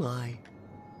 My.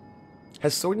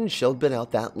 Has Sword and Shield been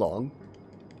out that long?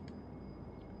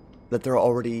 That they're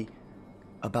already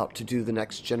about to do the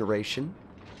next generation?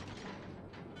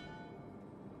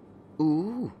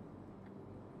 Ooh.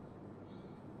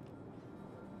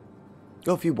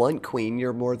 Oh, if you want, Queen,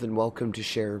 you're more than welcome to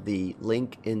share the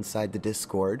link inside the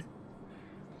Discord.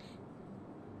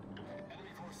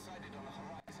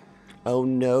 Oh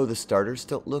no, the starters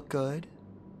don't look good.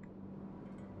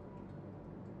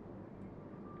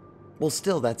 Well,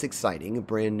 still, that's exciting, a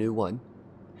brand new one.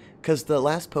 Because the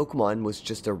last Pokemon was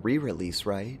just a re-release,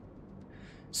 right?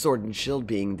 Sword and Shield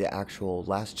being the actual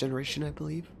last generation, I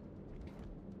believe.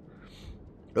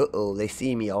 Uh-oh, they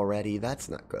see me already. That's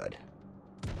not good.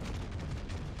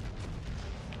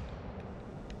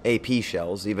 AP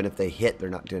shells, even if they hit, they're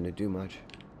not going to do much.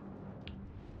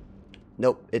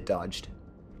 Nope, it dodged.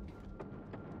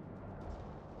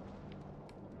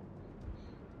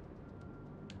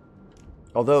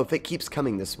 Although, if it keeps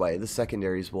coming this way, the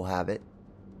secondaries will have it.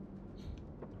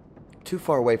 Too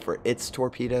far away for its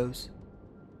torpedoes.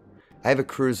 I have a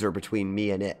cruiser between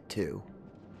me and it, too.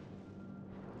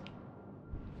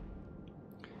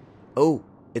 Oh,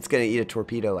 it's going to eat a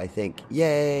torpedo, I think.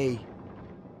 Yay!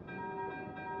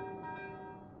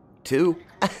 2?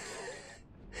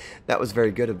 That was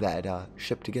very good of that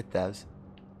ship to get those.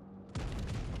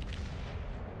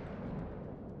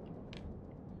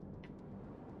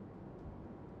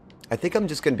 I think I'm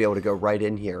just going to be able to go right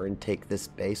in here and take this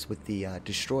base with the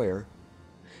destroyer.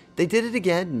 They did it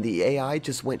again. The AI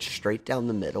just went straight down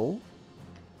the middle.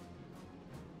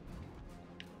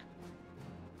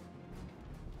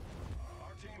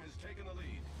 Our team has taken the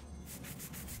lead.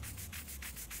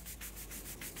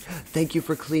 Thank you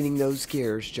for cleaning those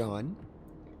gears, John.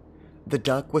 The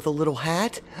duck with a little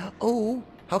hat? Oh,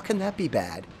 how can that be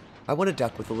bad? I want a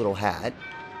duck with a little hat.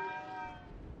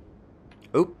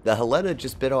 Oop, the Helena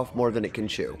just bit off more than it can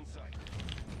chew.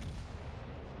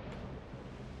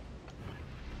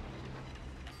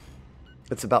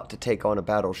 It's about to take on a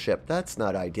battleship. That's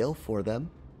not ideal for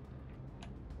them.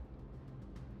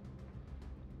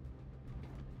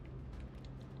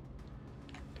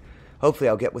 Hopefully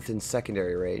I'll get within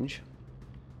secondary range.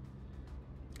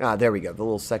 Ah, there we go. The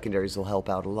little secondaries will help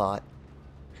out a lot.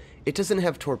 It doesn't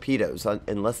have torpedoes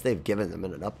unless they've given them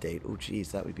in an update. Oh,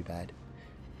 geez, that would be bad.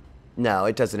 No,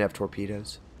 it doesn't have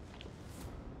torpedoes.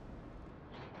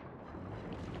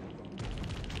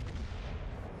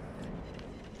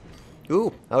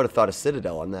 Ooh, I would have thought a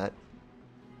citadel on that.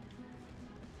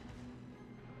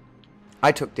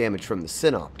 I took damage from the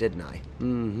Synop, didn't I?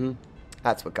 Mm-hmm.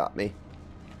 That's what got me.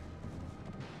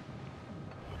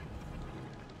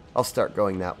 I'll start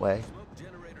going that way. Smoke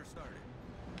generator started.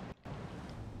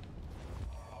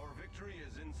 Our victory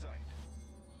is in sight.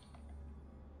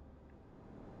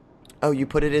 Oh, you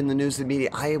put it in the news and media.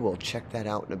 I will check that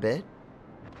out in a bit.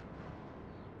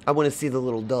 I want to see the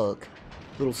little duck.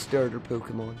 Little starter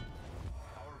Pokemon.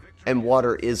 And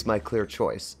water is my clear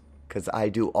choice. Because I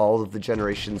do all of the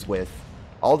generations with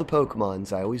all the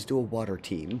Pokemons. I always do a water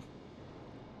team.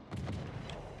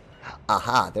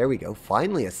 Aha, there we go.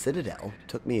 Finally a citadel.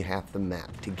 Took me half the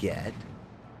map to get.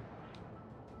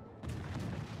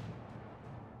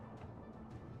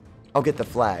 I'll get the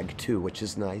flag too, which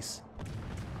is nice.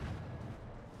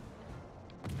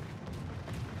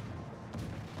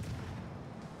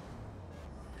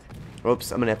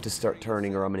 Oops, I'm going to have to start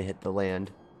turning or I'm going to hit the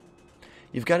land.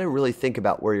 You've got to really think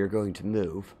about where you're going to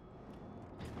move.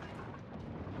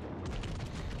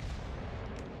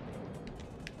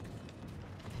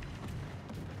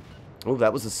 Oh,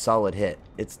 that was a solid hit.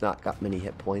 It's not got many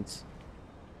hit points.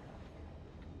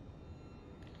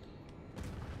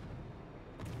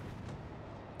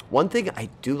 One thing I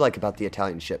do like about the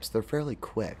Italian ships, they're fairly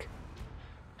quick.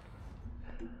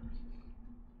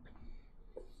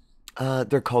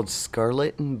 They're called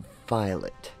Scarlet and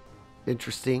Violet.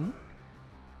 Interesting.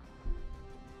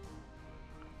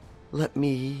 Let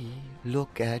me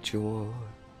look at your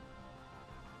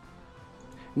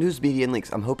news, media, and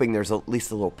links. I'm hoping there's at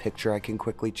least a little picture I can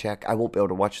quickly check. I won't be able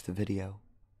to watch the video.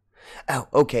 Oh,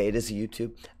 okay, it is a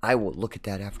YouTube. I will look at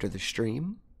that after the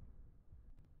stream.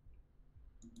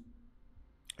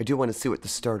 I do want to see what the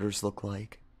starters look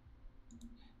like.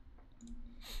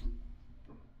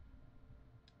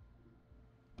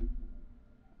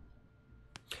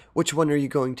 Which one are you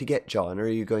going to get, John? Are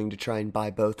you going to try and buy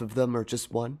both of them or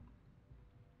just one?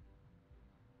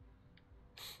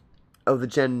 Oh, the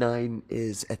Gen 9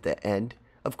 is at the end.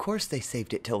 Of course they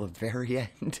saved it till the very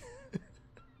end.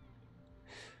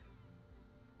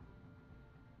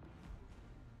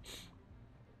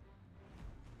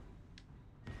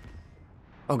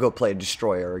 I'll go play a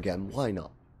destroyer again. Why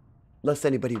not? Unless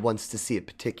anybody wants to see a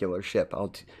particular ship,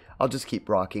 I'll just keep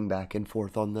rocking back and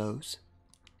forth on those.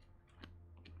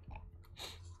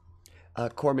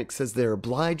 Cormac says they're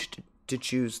obliged to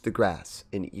choose the grass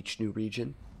in each new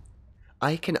region.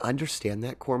 I can understand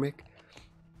that, Cormac.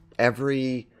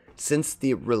 Since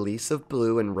the release of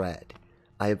blue and red,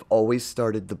 I've always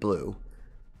started the blue.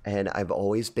 And I've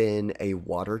always been a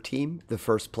water team. The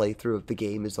first playthrough of the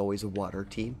game is always a water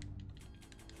team.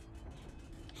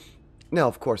 Now,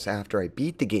 of course, after I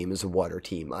beat the game as a water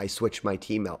team, I switch my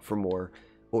team out for more,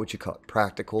 what would you call it,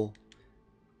 practical,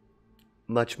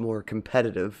 much more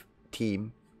competitive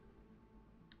team.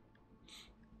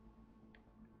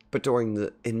 But during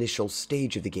the initial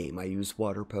stage of the game, I use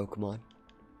water Pokemon.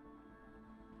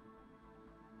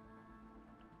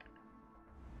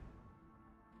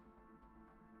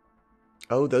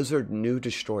 Oh, those are new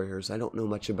destroyers. I don't know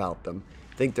much about them.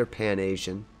 I think they're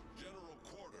Pan-Asian. General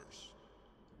quarters.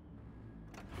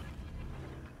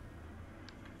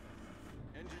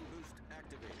 Engine boost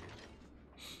activated.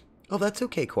 Oh, that's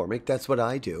okay, Cormac. That's what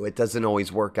I do. It doesn't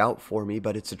always work out for me,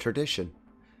 but it's a tradition.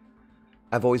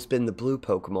 I've always been the blue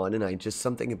Pokemon, and just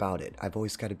something about it. I've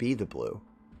always got to be the blue.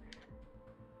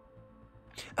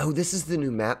 Oh, this is the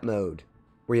new map mode,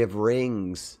 where you have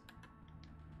rings.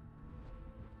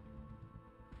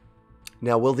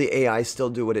 Now, will the AI still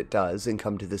do what it does and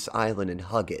come to this island and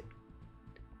hug it?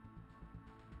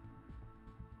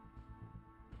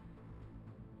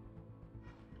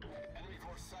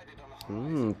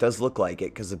 It does look like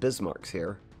it, because the Bismarck's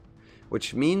here.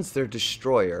 Which means their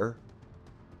destroyer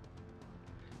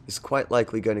is quite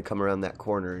likely going to come around that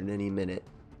corner in any minute.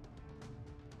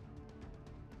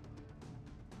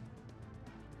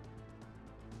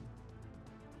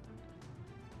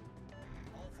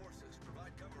 All forces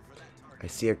provide cover for that target. I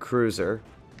see a cruiser.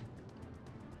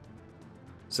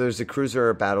 So there's a cruiser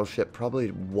or a battleship. Probably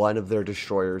one of their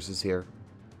destroyers is here.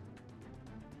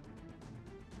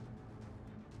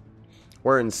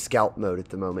 We're in scout mode at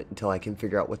the moment until I can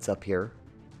figure out what's up here.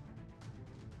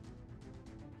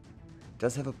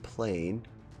 Does have a plane.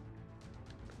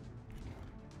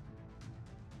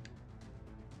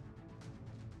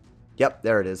 Yep,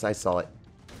 there it is. I saw it.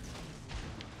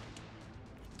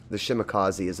 The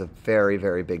Shimakaze is a very,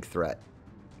 very big threat.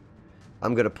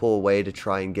 I'm going to pull away to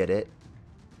try and get it.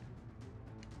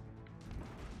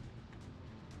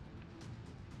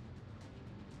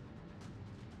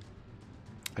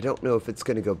 I don't know if it's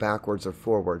going to go backwards or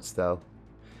forwards, though.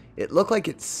 It looked like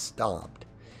it stopped.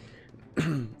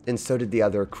 And so did the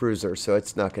other cruiser, so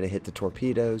it's not going to hit the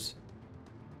torpedoes.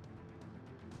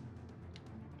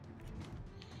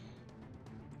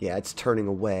 Yeah, it's turning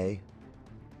away.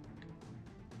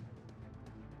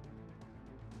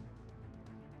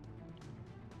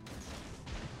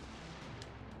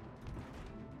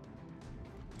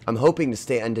 I'm hoping to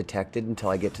stay undetected until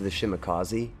I get to the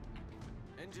Shimakaze.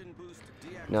 Engine boost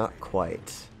deactivated. Not quite.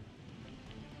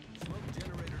 Smoke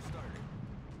generator started.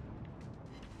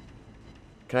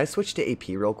 Can I switch to AP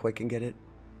real quick and get it?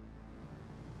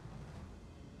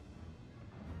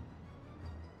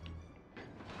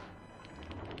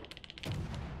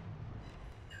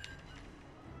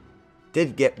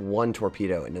 Did get one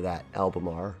torpedo into that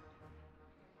Albemarle.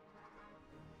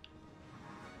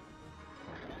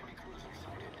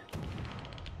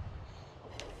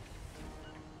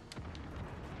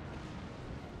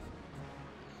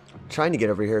 Trying to get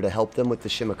over here to help them with the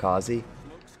Shimakaze. Smoke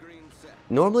screen set.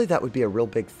 Normally that would be a real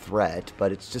big threat,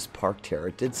 but it's just parked here.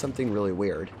 It did something really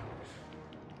weird.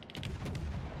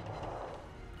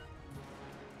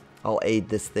 I'll aid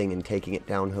this thing in taking it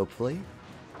down, hopefully.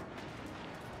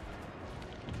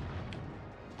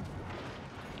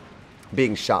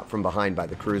 Being shot from behind by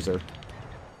the cruiser.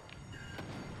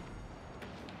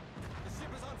 The ship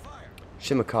is on fire.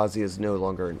 Shimakaze is no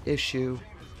longer an issue.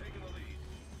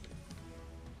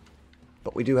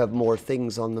 But we do have more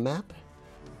things on the map.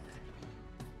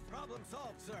 Problem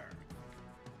solved, sir.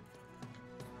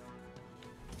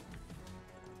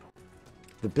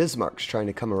 The Bismarck's trying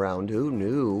to come around. Ooh,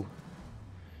 no.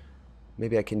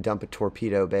 Maybe I can dump a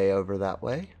torpedo bay over that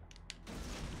way.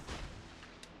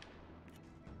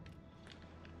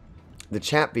 The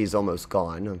Chappie's almost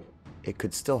gone. It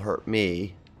could still hurt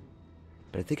me.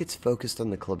 But I think it's focused on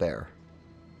the Kleber.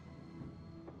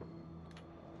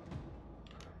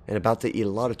 And about to eat a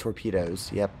lot of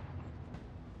torpedoes. Yep.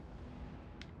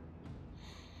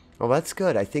 Well, that's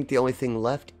good. I think the only thing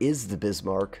left is the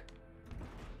Bismarck.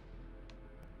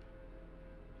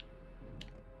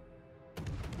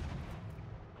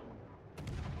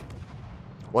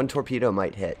 One torpedo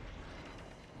might hit.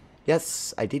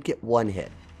 Yes, I did get one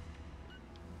hit.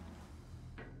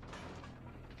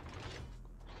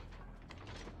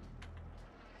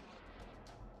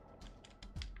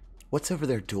 What's over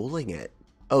there dueling it?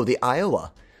 Oh, the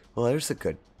Iowa. Well, there's a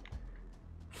good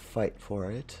fight for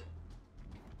it.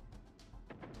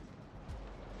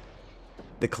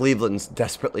 The Cleveland's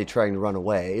desperately trying to run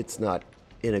away. It's not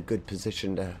in a good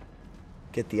position to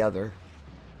get the other.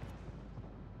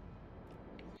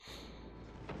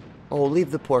 Oh,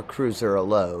 leave the poor cruiser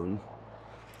alone.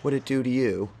 What'd it do to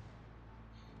you?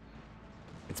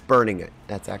 It's burning it.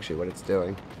 That's actually what it's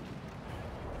doing.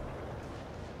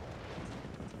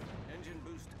 Engine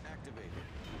boost activated.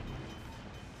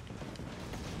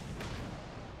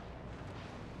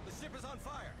 The ship is on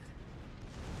fire.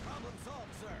 Problem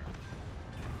solved,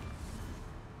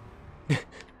 sir.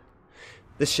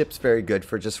 This ship's very good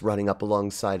for just running up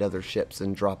alongside other ships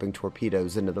and dropping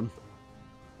torpedoes into them.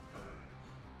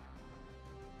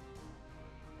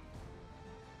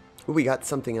 Ooh, we got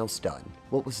something else done.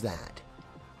 What was that?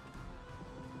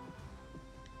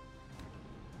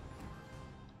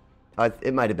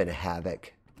 It might have been a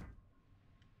Havoc.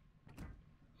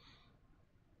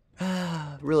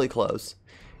 Really close.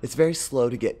 It's very slow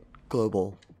to get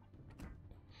global.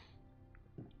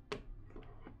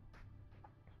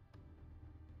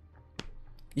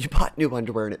 You bought new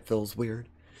underwear and it feels weird.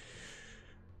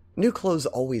 New clothes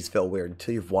always feel weird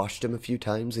until you've washed them a few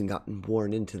times and gotten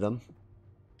worn into them.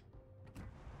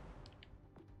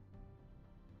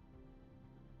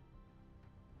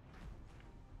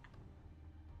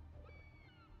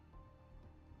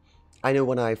 I know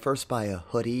when I first buy a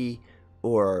hoodie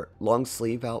or long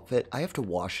sleeve outfit, I have to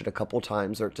wash it a couple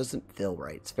times or it doesn't feel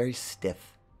right. It's very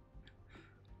stiff.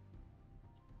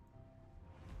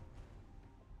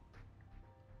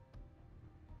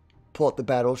 Pull out the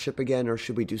battleship again, or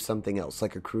should we do something else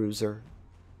like a cruiser?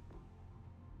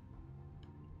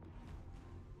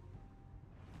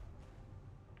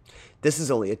 This is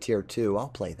only a tier 2. I'll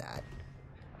play that.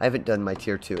 I haven't done my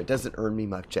tier 2. It doesn't earn me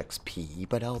much XP,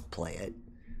 but I'll play it.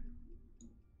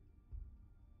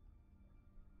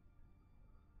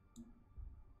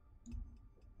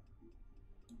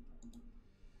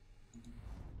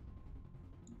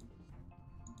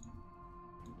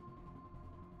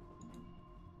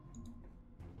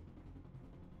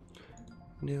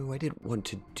 No, I didn't want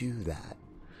to do that.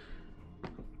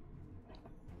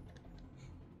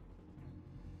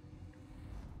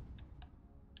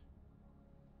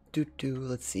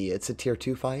 Let's see. It's a tier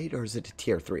 2 fight, or is it a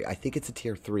tier 3? I think it's a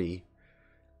tier 3.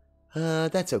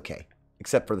 That's okay.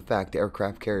 Except for the fact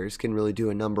aircraft carriers can really do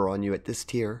a number on you at this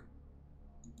tier.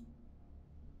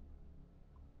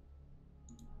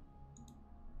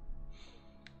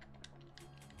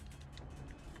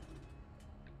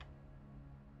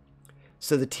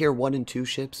 So the tier 1 and 2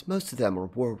 ships, most of them are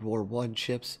World War I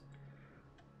ships.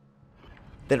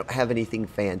 They don't have anything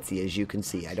fancy, as you can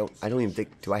see. I don't even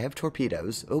think... Do I have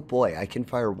torpedoes? Oh boy, I can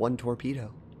fire 1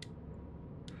 torpedo.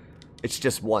 It's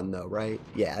just 1 though, right?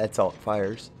 Yeah, that's all it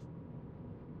fires.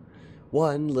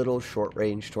 1 little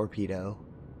short-range torpedo.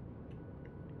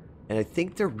 And I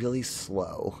think they're really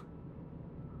slow.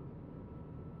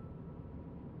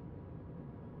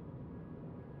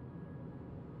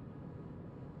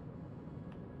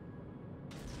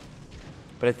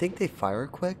 But I think they fire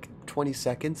quick. 20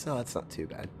 seconds. Oh, that's not too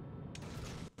bad.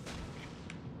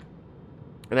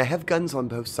 And I have guns on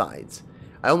both sides.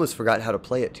 I almost forgot how to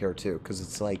play it tier 2, because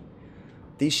it's like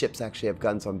these ships actually have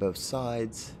guns on both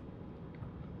sides.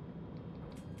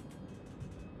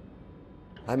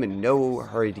 I'm in no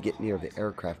hurry to get near the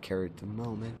aircraft carrier at the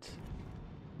moment.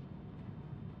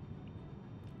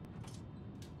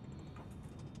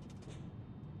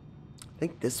 I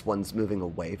think this one's moving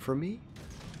away from me.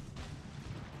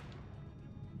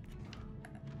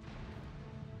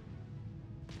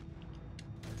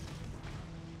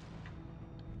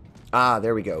 Ah,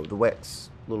 there we go. The Wicks.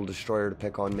 Little destroyer to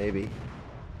pick on, maybe.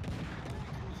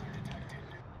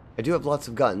 I do have lots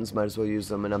of guns. Might as well use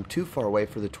them. And I'm too far away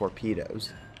for the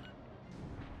torpedoes.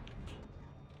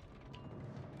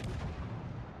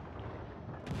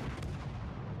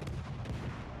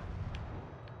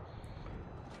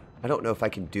 I don't know if I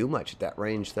can do much at that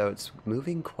range, though. It's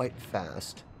moving quite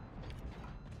fast.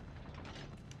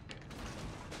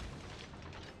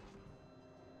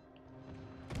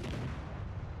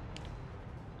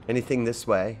 Anything this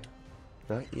way?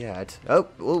 Not yet.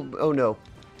 Oh no.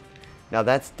 Now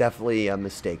that's definitely a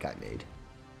mistake I made.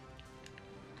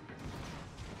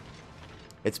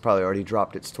 It's probably already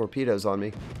dropped its torpedoes on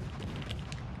me.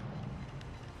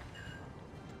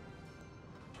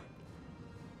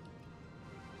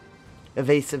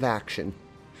 Evasive action.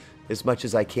 As much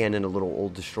as I can in a little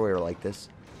old destroyer like this.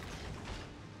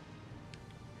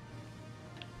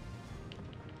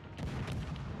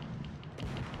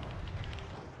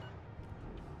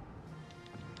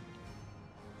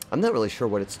 I'm not really sure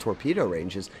what its torpedo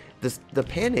range is. The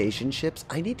Pan-Asian ships,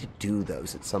 I need to do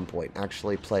those at some point.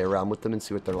 Actually play around with them and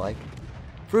see what they're like.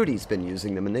 Fruity's been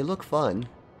using them and they look fun.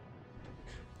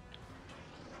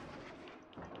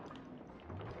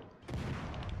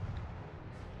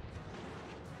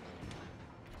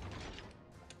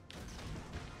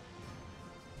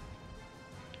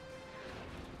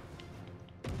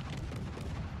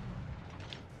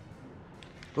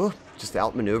 Oh, just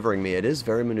outmaneuvering me. It is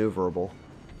very maneuverable.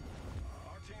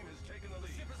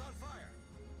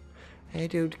 I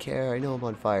don't care. I know I'm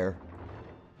on fire.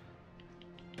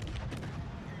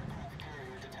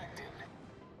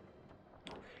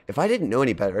 If I didn't know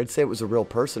any better, I'd say it was a real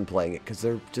person playing it, because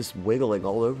they're just wiggling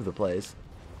all over the place.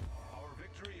 Our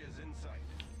victory is in sight.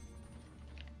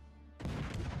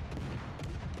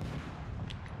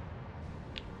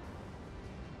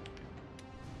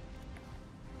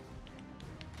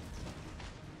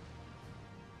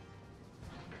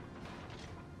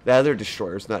 The other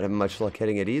destroyer's not having much luck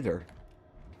hitting it either.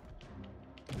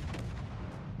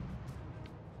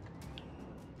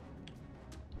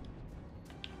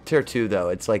 Tier 2 though,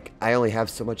 it's like I only have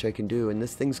so much I can do, and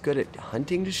this thing's good at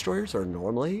hunting destroyers, or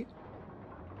normally.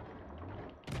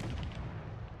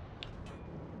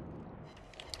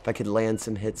 If I could land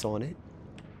some hits on it.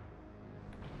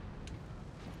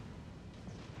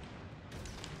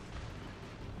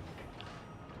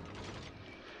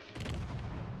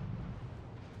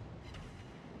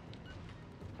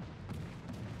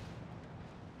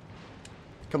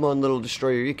 Come on, little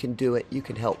destroyer, you can do it. You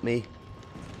can help me.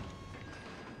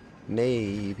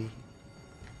 Maybe.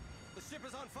 The ship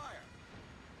is on fire.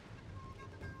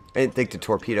 I didn't think the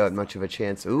torpedo had much of a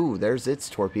chance. Ooh, there's its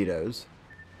torpedoes.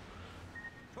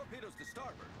 Torpedoes to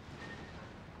starboard.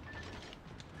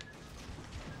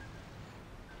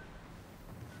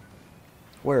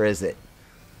 Where is it?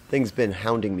 Thing's been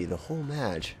hounding me the whole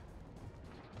match.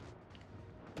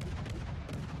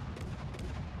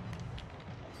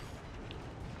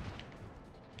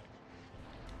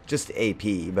 Just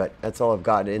AP, but that's all I've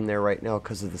got in there right now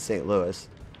because of the St. Louis.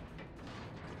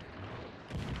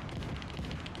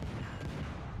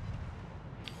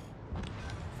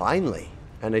 Finally.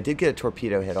 And I did get a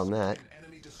torpedo hit on that.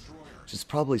 Enemy destroyer. Just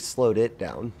probably slowed it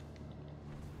down.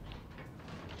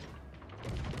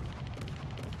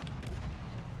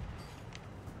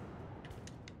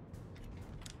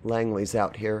 Langley's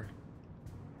out here.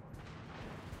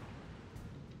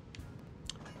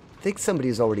 I think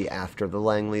somebody's already after the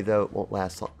Langley, though. It won't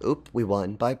last long. Oop, we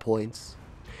won by points.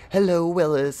 Hello,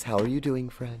 Willis. How are you doing,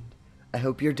 friend? I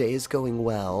hope your day is going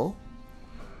well.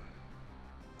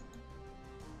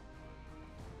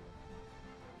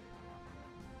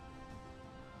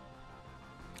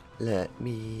 Let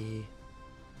me...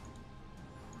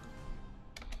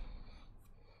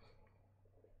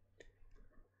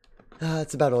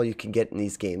 That's about all you can get in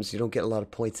these games. You don't get a lot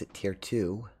of points at tier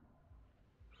 2.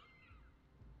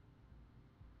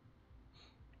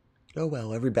 Oh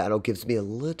well, every battle gives me a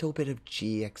little bit of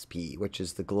GXP, which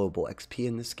is the global XP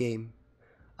in this game.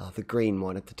 The green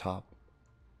one at the top.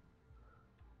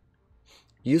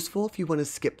 Useful if you want to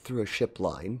skip through a ship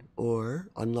line, or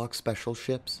unlock special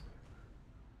ships.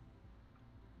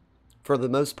 For the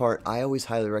most part, I always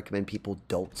highly recommend people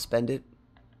don't spend it.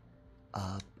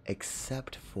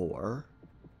 Except for...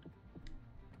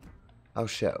 I'll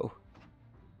show.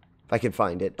 If I can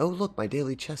find it. Oh, look, my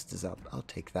daily chest is up. I'll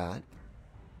take that.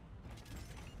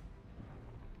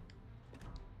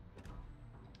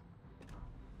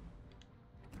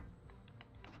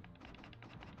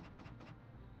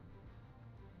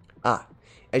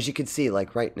 As you can see,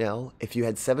 like right now, if you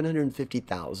had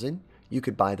 750,000, you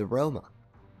could buy the Roma.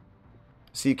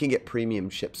 So you can get premium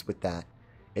ships with that.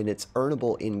 And it's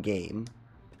earnable in-game.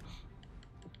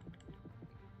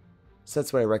 So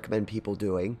that's what I recommend people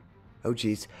doing. Oh,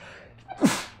 geez.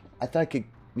 I thought I could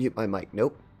mute my mic.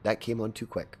 Nope. That came on too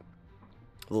quick.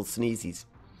 Little sneezies.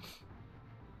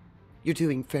 You're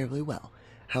doing fairly well.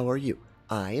 How are you?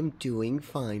 I am doing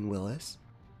fine, Willis.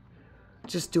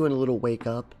 Just doing a little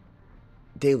wake-up.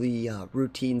 Daily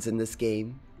routines in this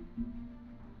game.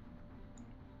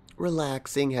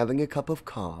 Relaxing, having a cup of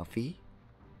coffee.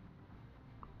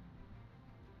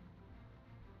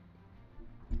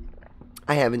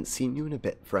 I haven't seen you in a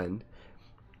bit, friend.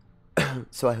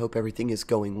 So I hope everything is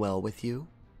going well with you.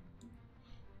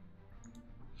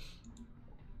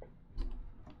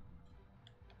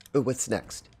 Oh, what's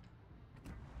next?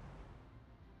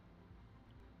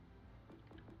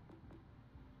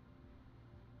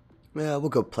 We'll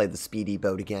go play the speedy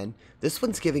boat again. This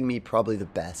one's giving me probably the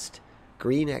best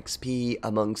green XP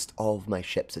amongst all of my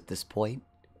ships at this point.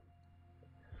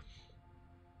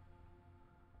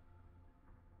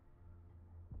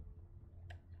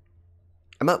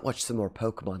 I might watch some more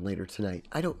Pokemon later tonight.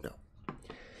 I don't know.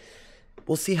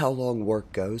 We'll see how long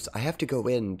work goes. I have to go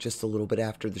in just a little bit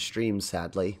after the stream,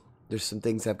 sadly. There's some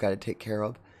things I've got to take care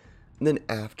of. And then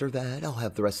after that, I'll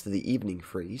have the rest of the evening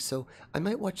free, so I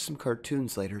might watch some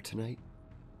cartoons later tonight.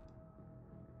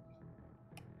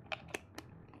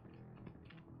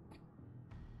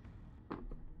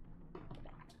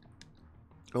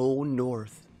 Oh,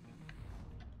 north.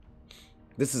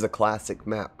 This is a classic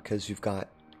map because you've got...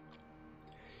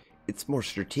 It's more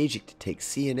strategic to take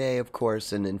C and A, of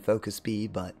course, and then focus B,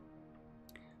 but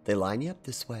they line you up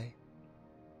this way.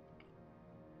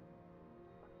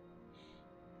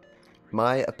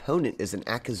 My opponent is an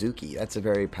Akazuki. That's a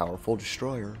very powerful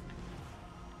destroyer.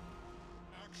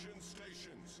 Action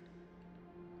stations.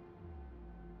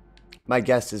 My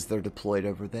guess is they're deployed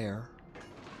over there.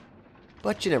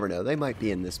 But you never know. They might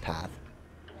be in this path.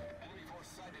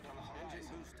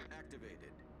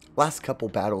 Last couple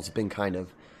battles have been kind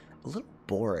of a little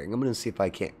boring. I'm going to see if I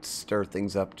can't stir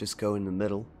things up. Just go in the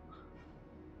middle.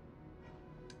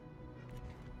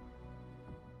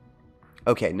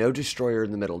 Okay, no destroyer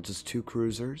in the middle. Just 2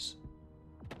 cruisers.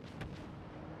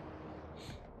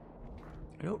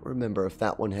 I don't remember if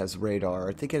that one has radar.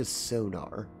 I think it has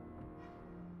sonar.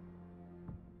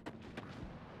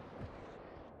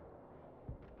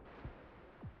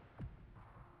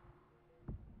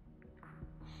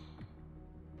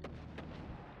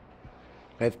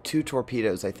 I have 2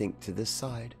 torpedoes, I think, to this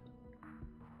side.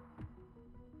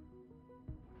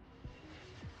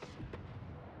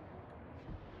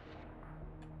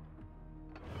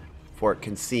 Before it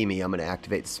can see me, I'm going to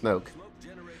activate smoke.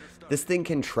 This thing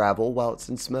can travel while it's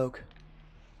in smoke.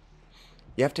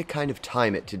 You have to kind of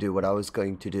time it to do what I was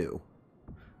going to do.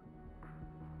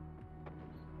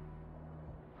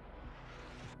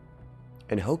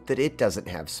 And hope that it doesn't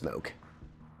have smoke.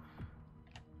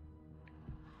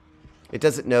 It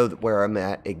doesn't know where I'm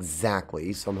at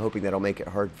exactly, so I'm hoping that'll make it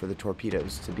hard for the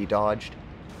torpedoes to be dodged.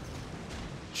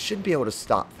 Should be able to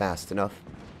stop fast enough.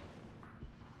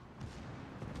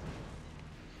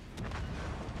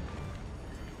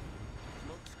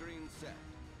 Smoke screen set.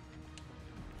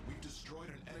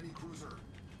 cruiser.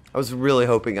 I was really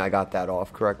hoping I got that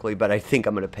off correctly, but I think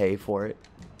I'm going to pay for it.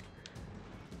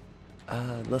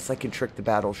 Unless I can trick the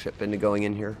battleship into going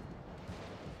in here.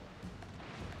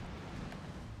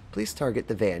 Please target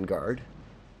the Vanguard.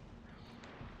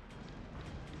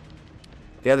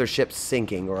 The other ship's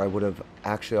sinking, or I would have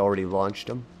actually already launched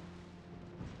them.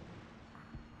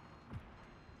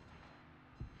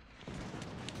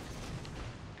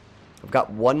 I've got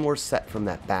one more set from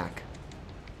that back.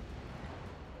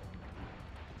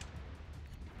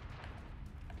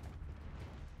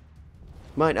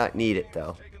 Might not need it,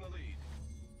 though. Taking the lead.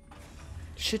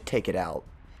 Should take it out.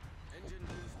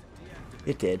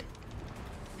 It did.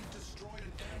 We've destroyed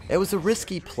an enemy. It was a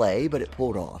risky play, but it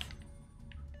pulled off.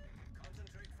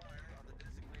 Concentrate fire on the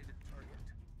designated target.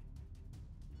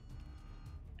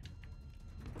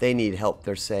 They need help,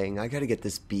 they're saying. I gotta get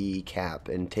this B cap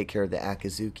and take care of the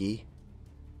Akazuki.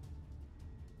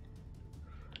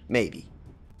 Maybe.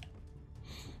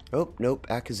 Oh, nope.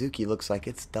 Akazuki looks like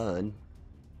it's done.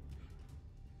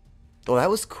 Well,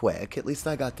 that was quick. At least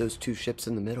I got those two ships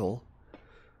in the middle.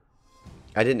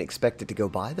 I didn't expect it to go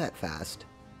by that fast.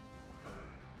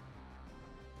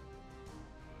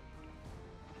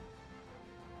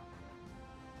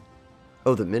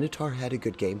 Oh, the Minotaur had a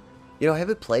good game. You know, I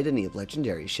haven't played any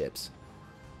legendary ships.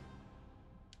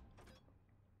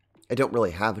 I don't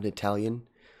really have an Italian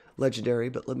legendary,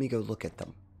 but let me go look at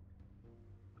them.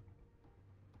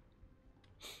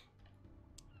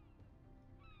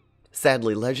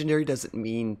 Sadly, legendary doesn't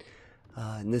mean,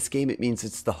 in this game, it means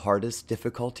it's the hardest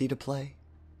difficulty to play.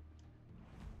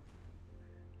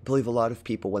 I believe a lot of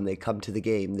people, when they come to the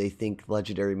game, they think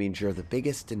legendary means you're the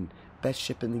biggest and best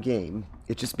ship in the game.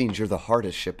 It just means you're the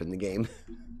hardest ship in the game.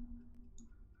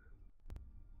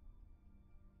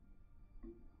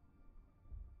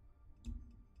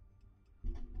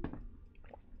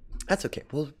 That's okay.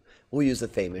 We'll use a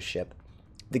famous ship.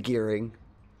 The Gearing.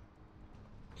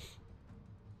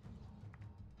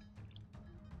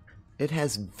 It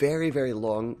has very, very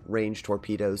long range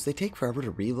torpedoes. They take forever to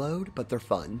reload, but they're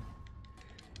fun.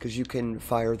 Because you can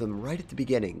fire them right at the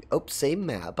beginning. Oh, same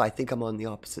map. I think I'm on the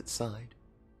opposite side.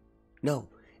 No,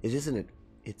 it isn't.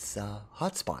 It's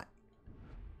hotspot.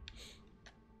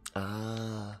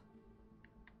 Ah.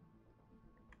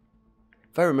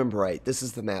 If I remember right, this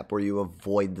is the map where you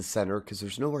avoid the center because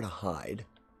there's nowhere to hide.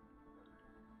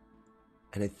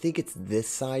 And I think it's this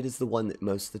side is the one that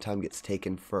most of the time gets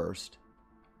taken first.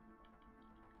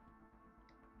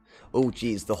 Oh,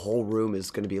 geez, the whole room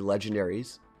is going to be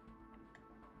legendaries.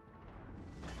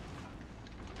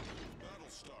 Battle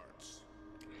starts.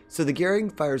 So the Gearing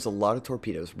fires a lot of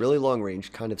torpedoes. Really long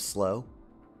range, kind of slow.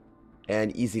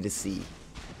 And easy to see.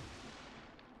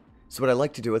 So what I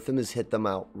like to do with them is hit them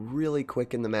out really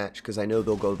quick in the match because I know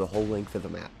they'll go the whole length of the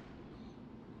map.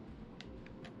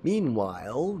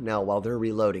 Meanwhile, now while they're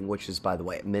reloading, which is, by the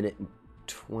way, 1 minute and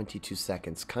 22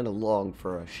 seconds, kind of long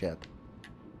for a ship.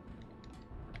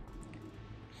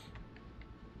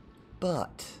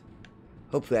 But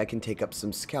hopefully I can take up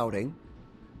some scouting,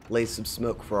 lay some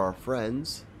smoke for our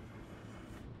friends.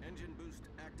 Engine boost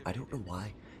activated. I don't know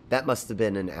why. That must have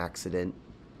been an accident.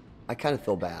 I kind of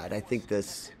feel bad. I think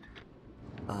this...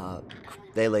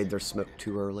 they laid their smoke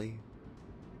too early.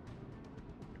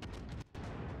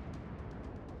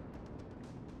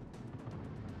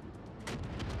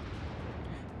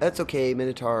 That's okay,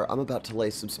 Minotaur. I'm about to lay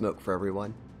some smoke for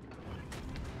everyone.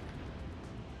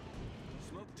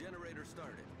 Smoke generator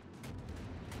started.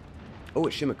 Oh,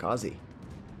 it's Shimakaze.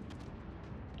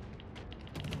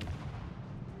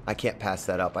 I can't pass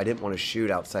that up. I didn't want to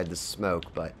shoot outside the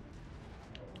smoke, but...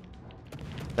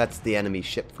 that's the enemy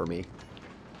ship for me.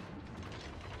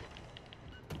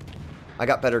 I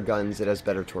got better guns. It has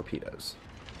better torpedoes.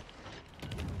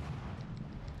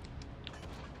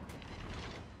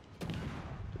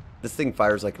 This thing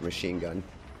fires like a machine gun.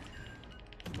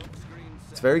 Smoke screen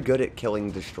It's set. very good at killing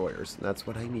destroyers, and that's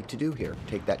what I need to do here.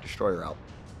 Take that destroyer out.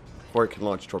 Before it can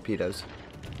launch torpedoes.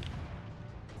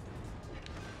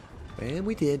 And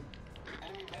we did.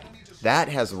 That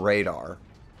has radar.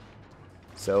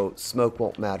 So smoke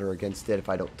won't matter against it if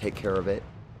I don't take care of it.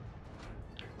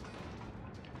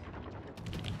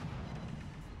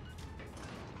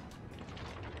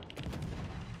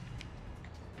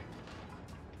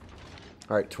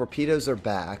 Alright, torpedoes are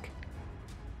back.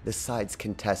 This side's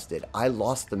contested. I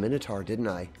lost the Minotaur, didn't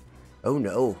I? Oh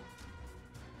no.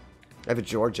 I have a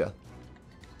Georgia.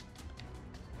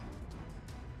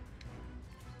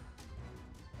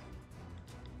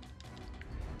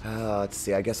 Let's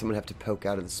see. I guess I'm going to have to poke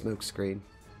out of the smoke screen.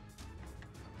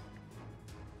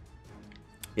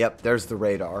 Yep, there's the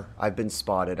radar. I've been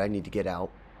spotted. I need to get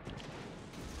out.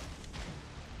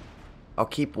 I'll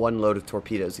keep one load of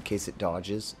torpedoes in case it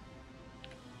dodges.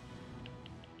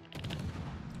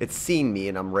 It's seen me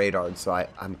and I'm radared, so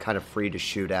I'm kind of free to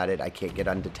shoot at it. I can't get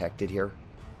undetected here.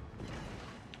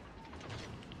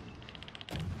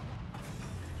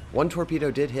 One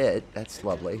torpedo did hit. That's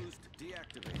lovely.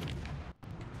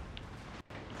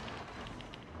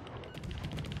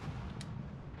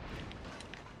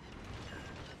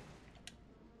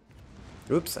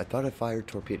 Oops, I thought I fired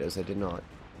torpedoes. I did not.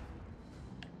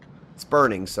 It's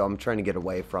burning, so I'm trying to get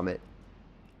away from it.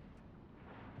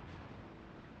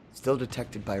 Still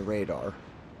detected by radar.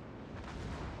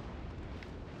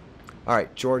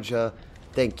 Alright, Georgia,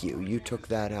 thank you. You took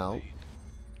that out.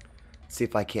 See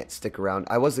if I can't stick around.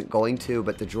 I wasn't going to,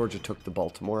 but the Georgia took the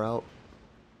Baltimore out.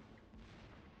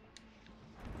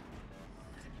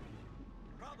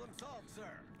 Problem solved, sir.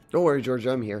 Don't worry,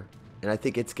 Georgia, I'm here. And I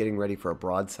think it's getting ready for a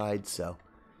broadside, so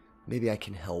maybe I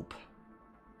can help.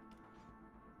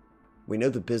 We know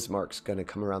the Bismarck's going to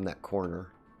come around that corner.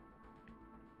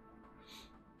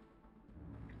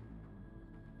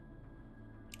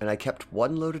 And I kept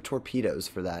one load of torpedoes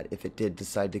for that if it did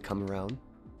decide to come around.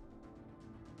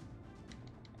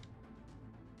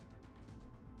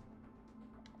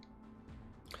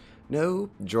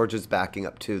 No, Georgia's backing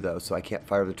up too, though, so I can't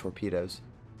fire the torpedoes.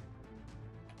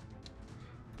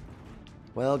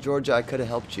 Well, Georgia, I could have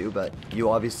helped you, but you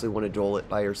obviously want to duel it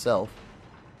by yourself.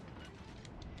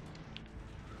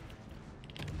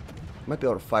 Might be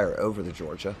able to fire over the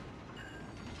Georgia.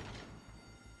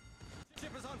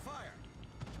 Ship is on fire.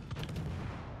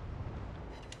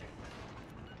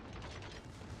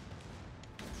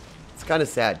 It's kind of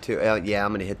sad, too. Yeah,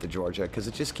 I'm going to hit the Georgia, because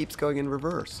it just keeps going in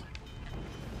reverse.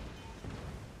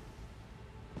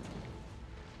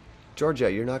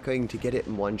 Georgia, you're not going to get it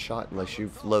in one shot unless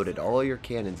you've loaded all your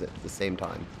cannons at the same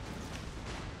time.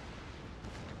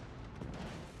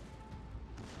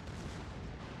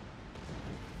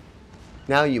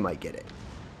 Now you might get it.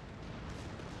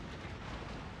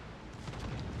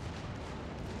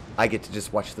 I get to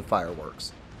just watch the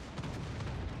fireworks.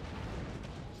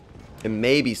 And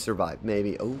maybe survive.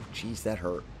 Maybe. Oh, jeez, that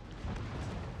hurt.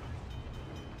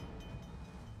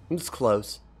 It's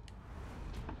close.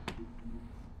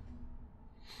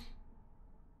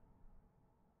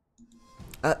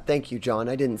 Thank you, John.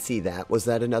 I didn't see that. Was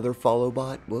that another follow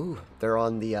bot? Whoa, they're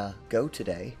on the go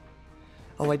today.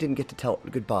 Oh, I didn't get to tell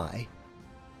it goodbye.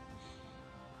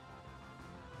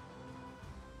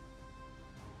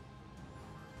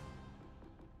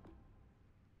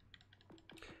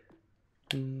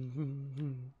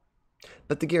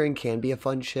 But the Gearing can be a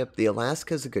fun ship. The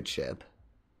Alaska's a good ship.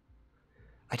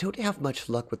 I don't have much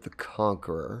luck with the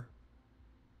Conqueror.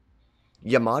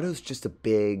 Yamato's just a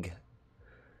big...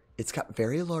 It's got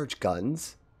very large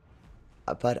guns,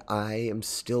 but I am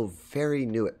still very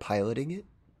new at piloting it.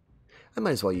 I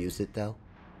might as well use it, though.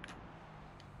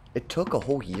 It took a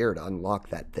whole year to unlock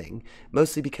that thing,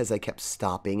 mostly because I kept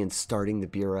stopping and starting the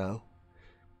Bureau.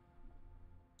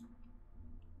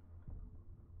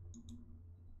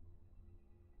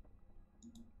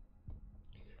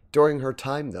 During her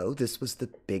time, though, this was the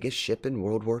biggest ship in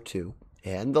World War II,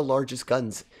 and the largest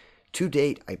guns to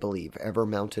date, I believe, ever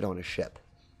mounted on a ship.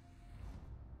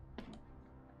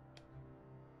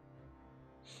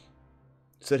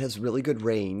 So it has really good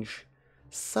range,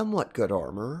 somewhat good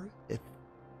armor, if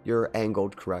you're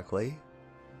angled correctly.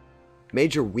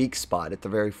 Major weak spot at the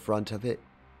very front of it,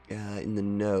 in the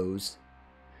nose.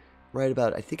 Right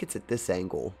about, I think it's at this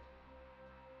angle.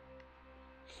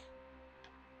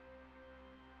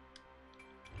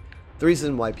 The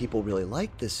reason why people really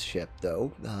like this ship,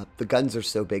 though, the guns are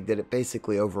so big that it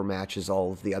basically overmatches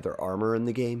all of the other armor in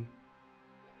the game.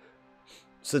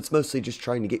 So it's mostly just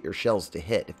trying to get your shells to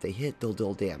hit. If they hit, they'll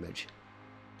deal damage.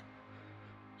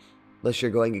 Unless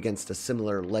you're going against a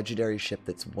similar legendary ship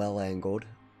that's well angled.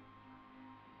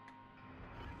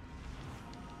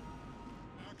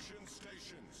 Action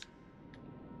stations.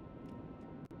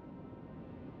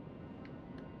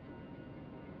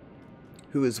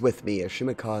 Who is with me? A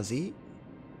Shimikaze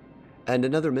and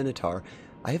another Minotaur.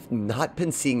 I have not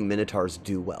been seeing Minotaurs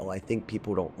do well. I think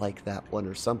people don't like that one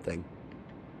or something.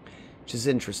 Which is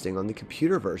interesting. On the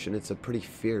computer version, it's a pretty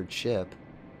feared ship.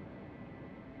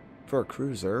 For a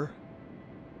cruiser.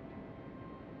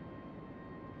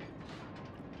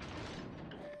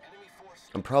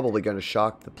 I'm probably going to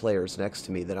shock the players next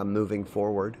to me that I'm moving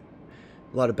forward.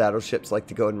 A lot of battleships like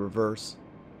to go in reverse.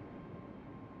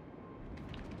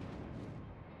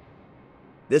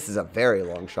 This is a very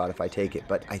long shot if I take it,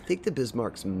 but I think the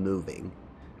Bismarck's moving.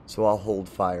 So I'll hold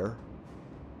fire.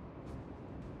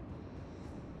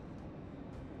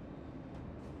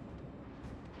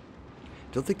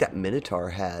 Don't think that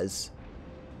Minotaur has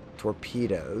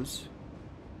torpedoes.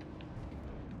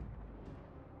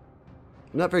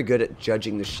 I'm not very good at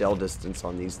judging the shell distance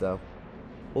on these, though.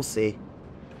 We'll see.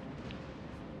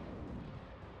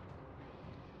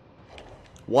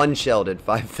 One shell did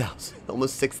 5,000,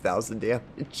 almost 6,000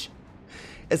 damage.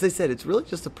 As I said, it's really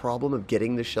just a problem of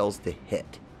getting the shells to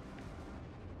hit.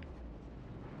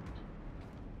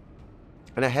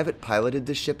 And I haven't piloted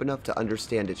this ship enough to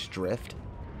understand its drift.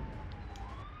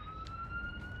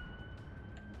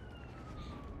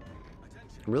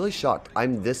 I'm really shocked.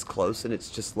 I'm this close and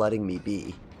it's just letting me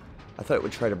be. I thought it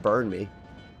would try to burn me.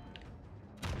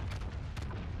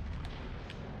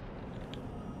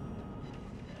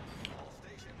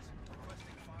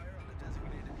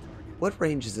 What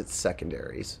range is its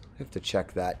secondaries? I have to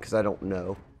check that because I don't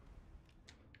know.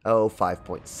 Oh,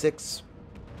 5.6.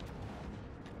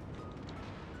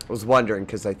 I was wondering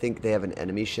because I think they have an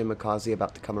enemy Shimakaze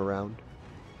about to come around.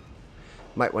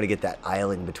 Might want to get that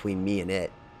island between me and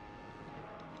it.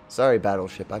 Sorry,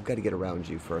 battleship. I've got to get around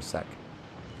you for a sec.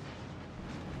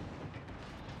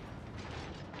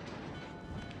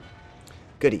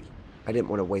 Goody. I didn't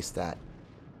want to waste that.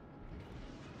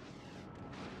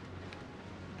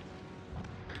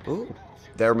 Ooh,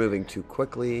 they're moving too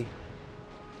quickly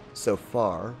so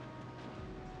far.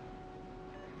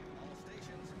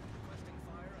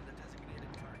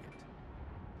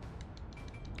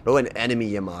 Oh, an enemy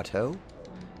Yamato.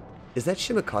 Is that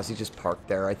Shimakaze just parked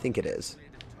there? I think it is.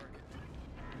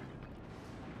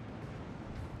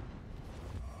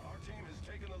 Our team has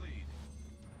taken the lead.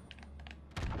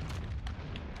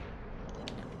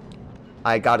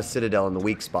 I got a citadel in the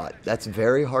weak spot. That's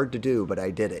very hard to do, but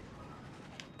I did it.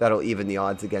 That'll even the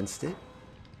odds against it.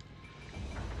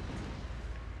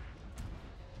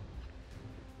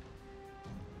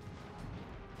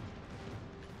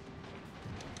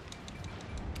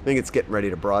 I think it's getting ready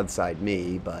to broadside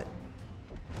me, but...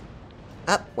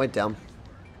 Ah, went down.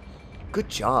 Good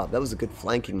job. That was a good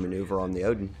flanking maneuver on the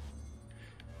Odin.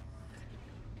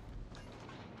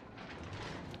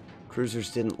 Cruisers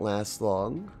didn't last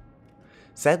long.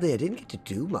 Sadly, I didn't get to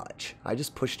do much. I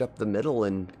just pushed up the middle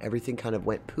and everything kind of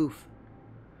went poof.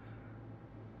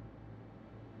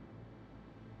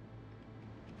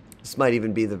 This might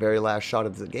even be the very last shot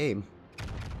of the game.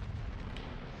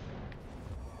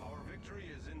 Our victory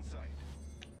is in sight.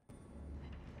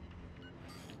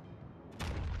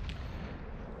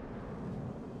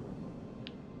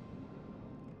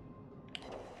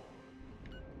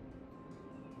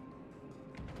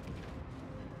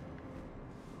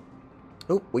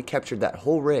 Oh, we captured that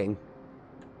whole ring.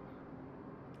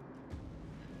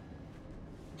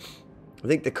 I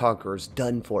think the Conqueror's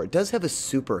done for. It does have a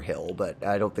super hill, but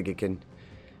I don't think it can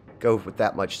go with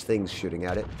that much things shooting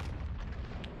at it.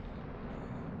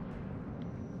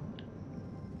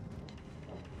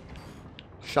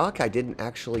 Shock I didn't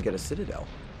actually get a citadel.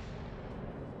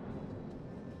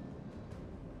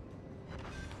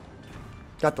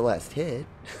 Got the last hit.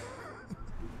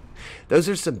 Those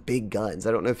are some big guns.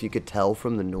 I don't know if you could tell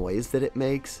from the noise that it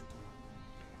makes.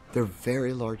 They're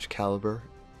very large caliber.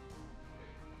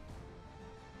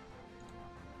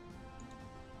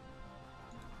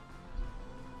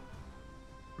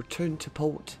 Return to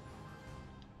port.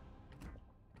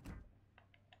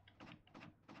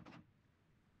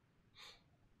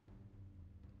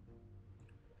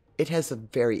 It has a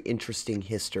very interesting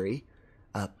history.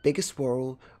 Biggest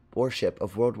world warship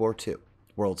of World War II.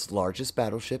 World's largest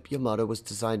battleship, Yamato was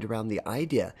designed around the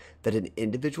idea that an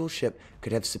individual ship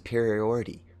could have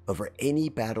superiority over any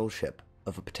battleship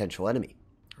of a potential enemy.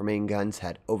 Her main guns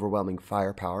had overwhelming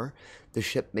firepower. The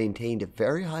ship maintained a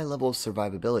very high level of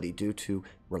survivability due to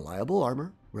reliable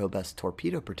armor, robust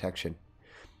torpedo protection.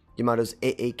 Yamato's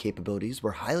AA capabilities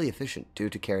were highly efficient due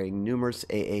to carrying numerous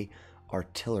AA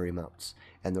artillery mounts.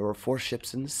 And there were 4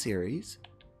 ships in the series.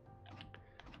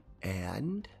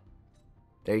 And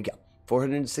there you go.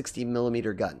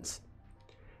 460mm guns.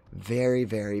 Very,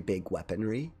 very big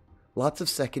weaponry. Lots of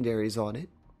secondaries on it.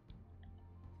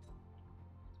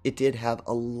 It did have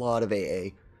a lot of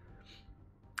AA.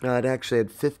 It actually had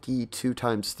 52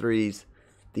 times 3s,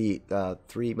 the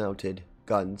 3-mounted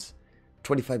guns,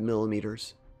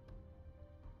 25mm.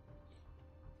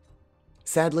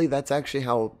 Sadly, that's actually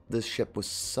how this ship was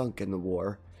sunk in the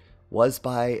war, was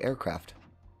by aircraft.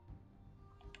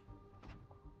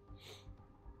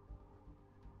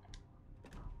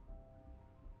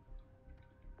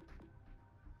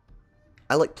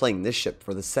 I like playing this ship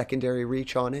for the secondary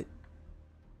reach on it.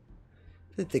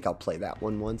 I think I'll play that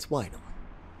one once. Why not?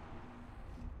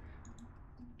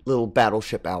 Little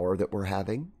battleship hour that we're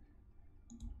having.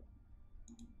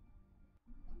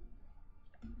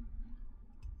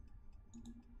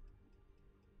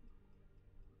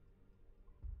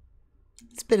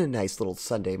 It's been a nice little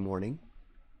Sunday morning.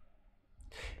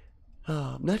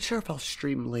 I'm not sure if I'll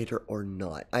stream later or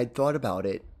not. I thought about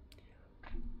it.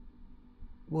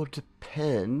 Will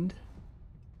depend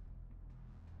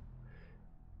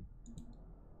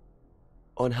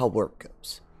on how work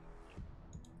goes.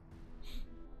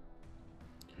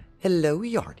 Hello,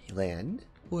 Yardyland.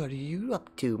 What are you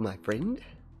up to, my friend?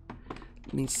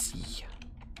 Let me see.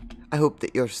 I hope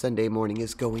that your Sunday morning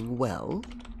is going well.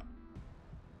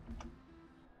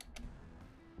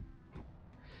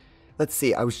 Let's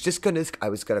see. I was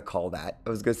gonna call that.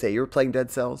 I was gonna say you were playing Dead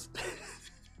Cells.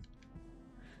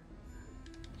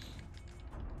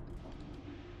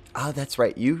 Ah, that's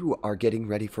right. You are getting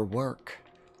ready for work.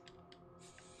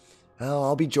 Oh,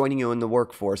 I'll be joining you in the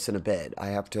workforce in a bit. I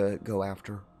have to go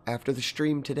after the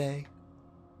stream today.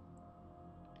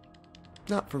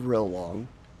 Not for real long.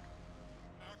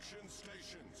 Action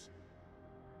stations.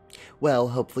 Well,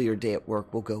 hopefully your day at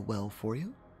work will go well for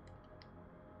you.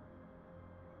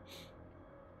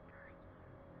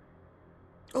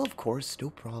 Oh, of course, no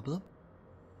problem.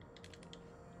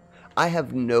 I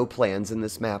have no plans in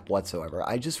this map whatsoever.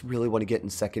 I just really want to get in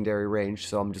secondary range,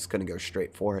 so I'm just going to go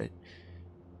straight for it.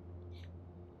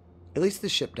 At least the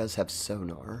ship does have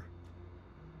sonar.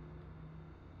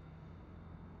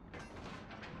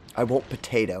 I won't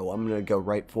potato. I'm going to go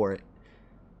right for it.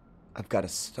 I've got a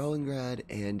Stalingrad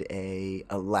and a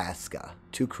Alaska.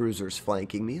 2 cruisers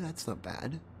flanking me. That's not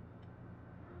bad.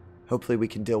 Hopefully we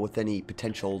can deal with any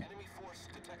potential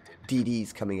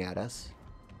DDs coming at us.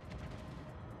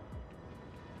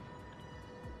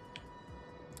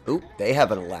 Oop, they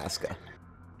have an Alaska.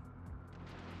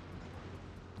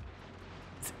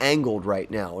 It's angled right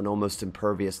now and almost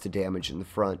impervious to damage in the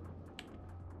front.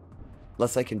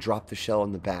 Unless I can drop the shell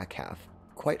in the back half.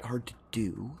 Quite hard to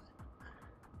do.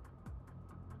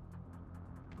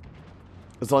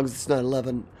 As long as it's not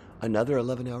another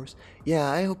 11 hours. Yeah,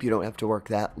 I hope you don't have to work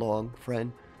that long,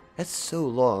 friend. That's so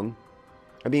long.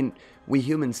 I mean, we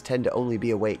humans tend to only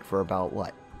be awake for about,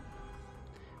 what?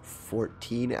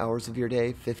 14 hours of your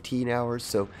day? 15 hours?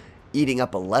 So eating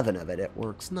up 11 of it at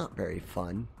work's not very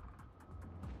fun.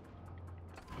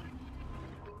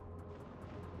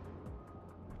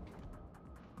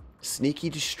 Sneaky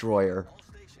destroyer.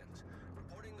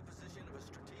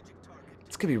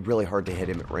 It's going to be really hard to hit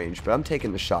him at range, but I'm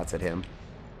taking the shots at him.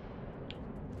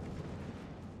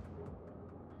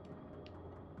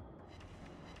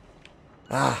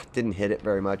 Ah, didn't hit it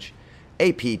very much.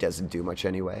 AP doesn't do much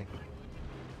anyway.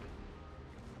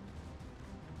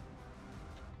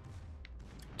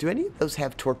 Do any of those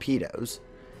have torpedoes?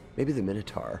 Maybe the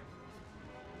Minotaur.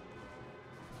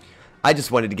 I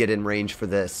just wanted to get in range for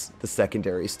this. The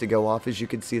secondaries to go off as you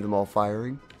can see them all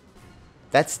firing.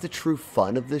 That's the true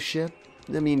fun of this ship.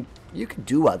 I mean, you can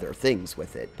do other things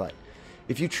with it, but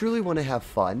if you truly want to have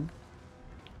fun...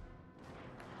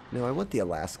 No, I want the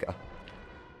Alaska.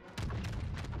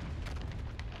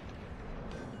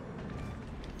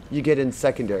 You get in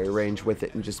secondary range with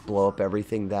it and just blow up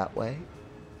everything that way.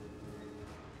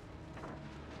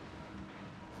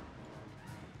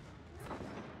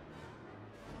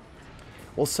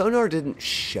 Well, sonar didn't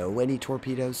show any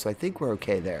torpedoes, so I think we're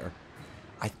okay there.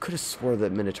 I could have swore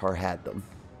that Minotaur had them.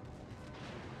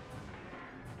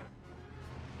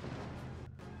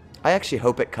 I actually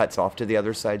hope it cuts off to the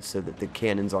other side so that the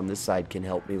cannons on this side can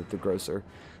help me with the grosser,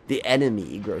 the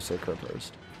enemy grosser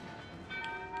Kerberos.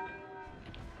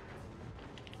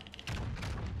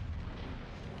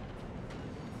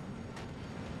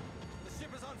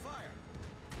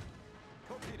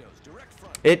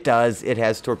 It does. It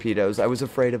has torpedoes. I was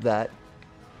afraid of that.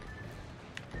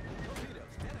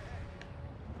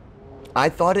 I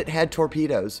thought it had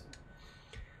torpedoes.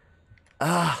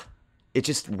 Ah, it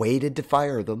just waited to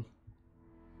fire them.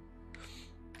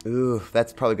 Ooh,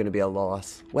 that's probably going to be a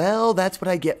loss. Well, that's what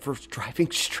I get for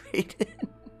driving straight in.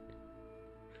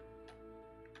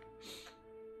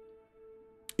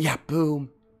 Yeah,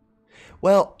 boom.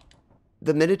 Well...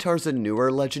 The Minotaur's a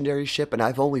newer legendary ship, and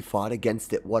I've only fought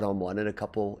against it one-on-one in a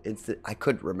couple instances. I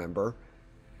couldn't remember.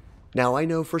 Now I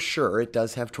know for sure it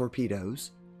does have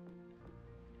torpedoes.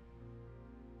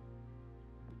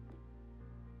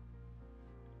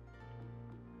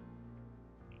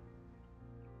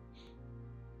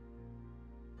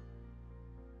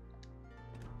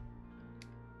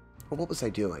 Well, what was I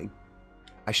doing?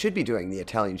 I should be doing the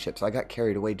Italian ships. I got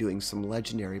carried away doing some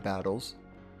legendary battles.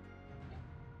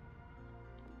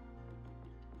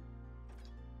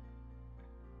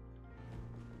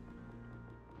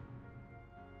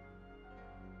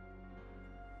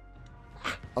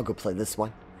 I'll go play this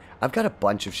one. I've got a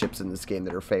bunch of ships in this game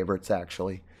that are favorites,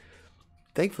 actually.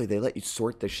 Thankfully, they let you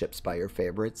sort the ships by your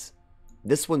favorites.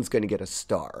 This one's going to get a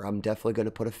star. I'm definitely going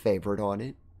to put a favorite on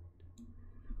it.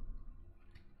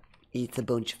 It's a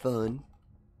bunch of fun.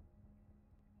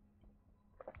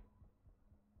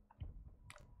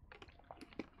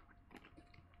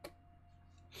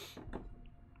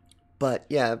 But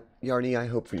yeah, Yarny, I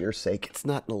hope for your sake it's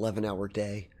not an 11-hour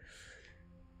day.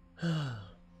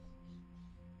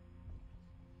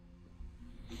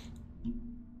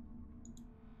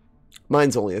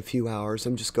 Mine's only a few hours.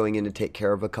 I'm just going in to take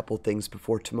care of a couple things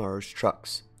before tomorrow's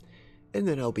trucks. And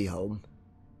then I'll be home.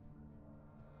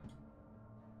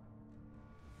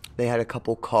 They had a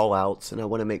couple call-outs, and I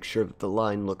want to make sure that the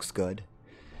line looks good.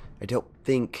 I don't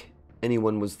think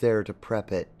anyone was there to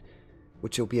prep it,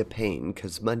 which will be a pain,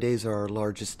 because Mondays are our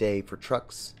largest day for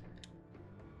trucks.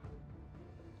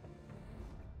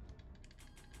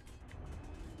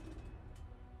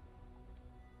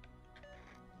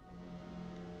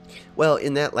 Well,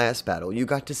 in that last battle, you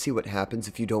got to see what happens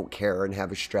if you don't care and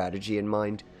have a strategy in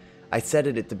mind. I said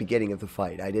it at the beginning of the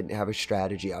fight. I didn't have a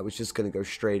strategy. I was just going to go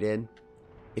straight in.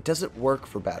 It doesn't work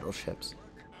for battleships.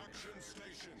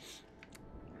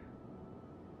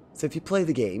 So if you play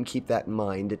the game, keep that in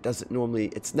mind.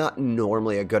 It's not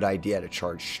normally a good idea to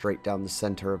charge straight down the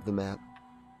center of the map.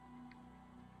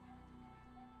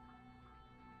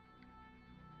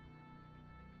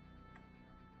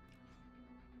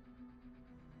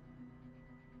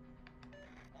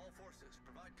 All forces,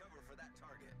 provide cover for that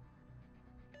target.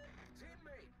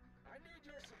 Teammate, I need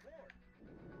your support.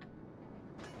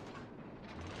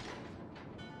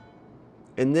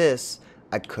 In this,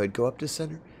 I could go up to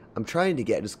center. I'm trying to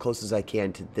get as close as I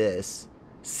can to this,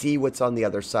 see what's on the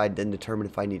other side, then determine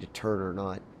if I need to turn or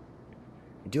not.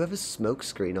 I do have a smoke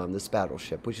screen on this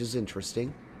battleship, which is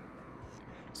interesting.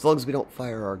 As long as we don't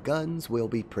fire our guns, we'll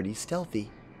be pretty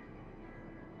stealthy.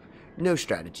 No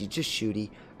strategy, just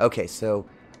shooty. Okay, so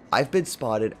I've been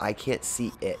spotted. I can't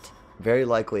see it. Very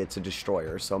likely it's a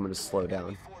destroyer, so I'm going to slow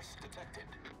down. Force detected.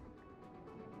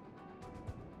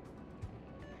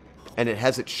 And it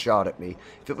hasn't shot at me.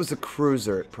 If it was a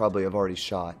cruiser, it probably have already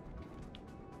shot.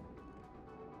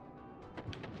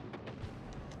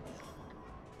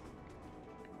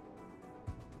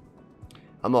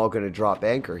 I'm all going to drop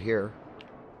anchor here.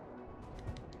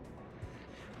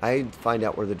 I find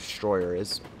out where the destroyer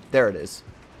is. There it is.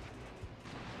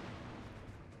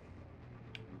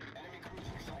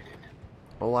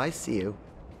 Oh, I see you.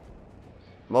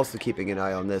 I'm also keeping an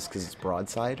eye on this because it's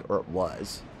broadside, or it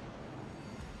was.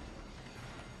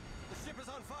 The ship is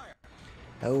on fire.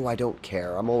 Oh, I don't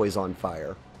care. I'm always on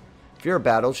fire. If you're a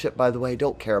battleship, by the way,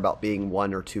 don't care about being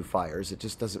 1 or 2 fires. It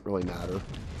just doesn't really matter.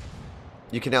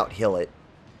 You can out-heal it.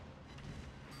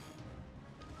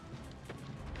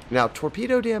 Now,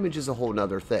 torpedo damage is a whole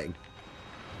nother thing.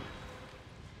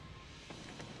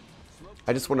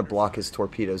 I just want to block his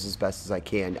torpedoes as best as I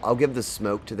can. I'll give the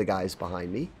smoke to the guys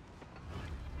behind me.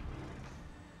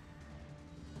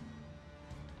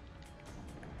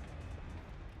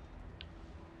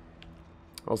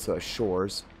 Also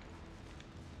shores.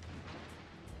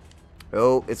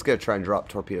 Oh, it's going to try and drop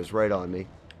torpedoes right on me.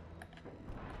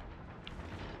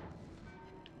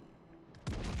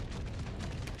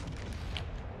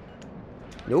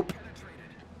 Nope.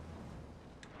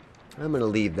 I'm going to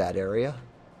leave that area.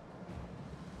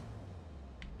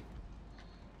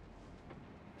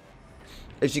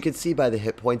 As you can see by the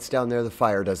hit points down there, the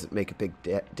fire doesn't make a big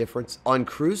difference. On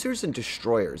cruisers and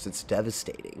destroyers, it's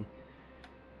devastating.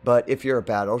 But if you're a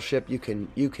battleship, you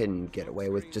can get away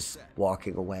with just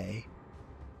walking away.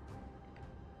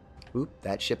 Oop,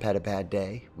 that ship had a bad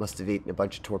day. Must have eaten a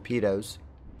bunch of torpedoes.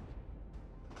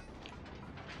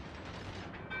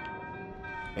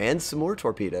 And some more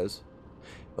torpedoes.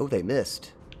 Oh, they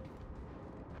missed.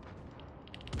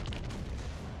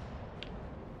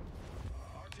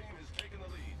 Our team has taken the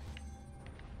lead.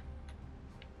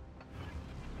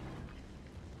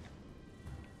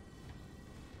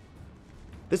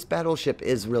 This battleship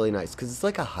is really nice because it's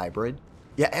like a hybrid.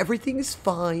 Yeah, everything is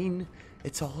fine.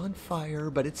 It's all on fire,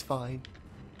 but it's fine.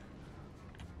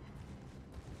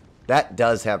 That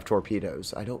does have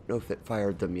torpedoes. I don't know if it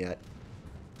fired them yet.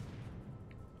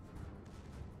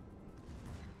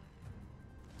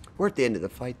 We're at the end of the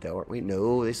fight, though, aren't we?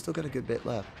 No, they still got a good bit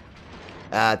left.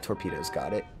 Ah, torpedoes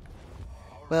got it.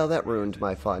 Well, that ruined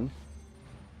my fun.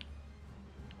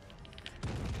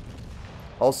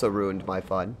 Also ruined my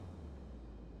fun.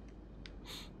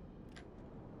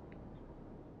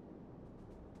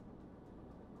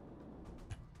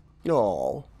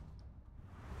 Oh.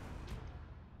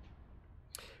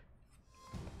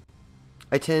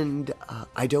 I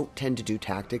don't tend to do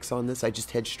tactics on this. I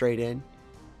just head straight in.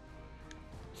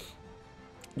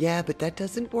 Yeah, but that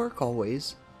doesn't work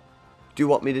always. Do you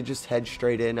want me to just head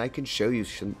straight in? I can show you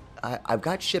some... I've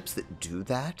got ships that do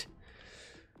that.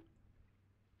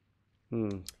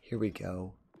 Here we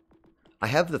go. I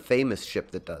have the famous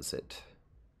ship that does it.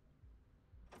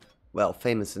 Well,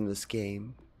 famous in this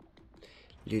game.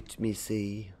 Let me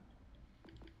see.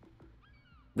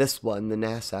 This one, the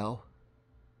Nassau.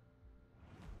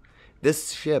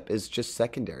 This ship is just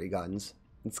secondary guns.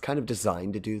 It's kind of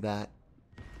designed to do that.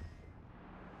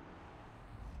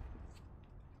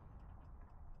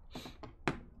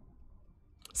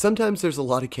 Sometimes there's a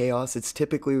lot of chaos. It's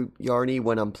typically Yarny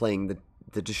when I'm playing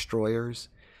the destroyers.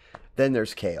 Then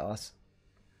there's chaos.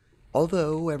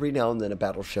 Although, every now and then a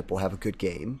battleship will have a good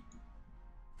game.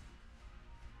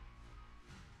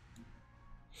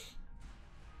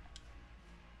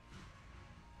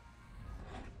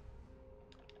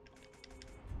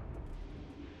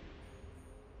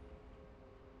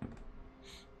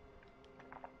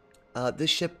 This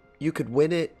ship, you could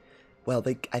win it. Well,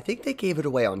 I think they gave it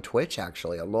away on Twitch,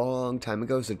 actually, a long time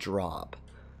ago as a drop.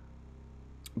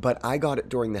 But I got it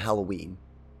during the Halloween.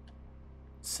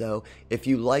 So, if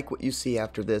you like what you see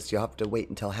after this, you'll have to wait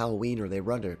until Halloween or they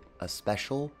run a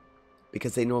special.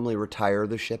 Because they normally retire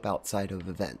the ship outside of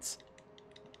events.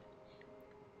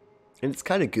 And it's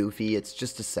kind of goofy, it's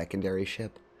just a secondary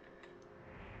ship.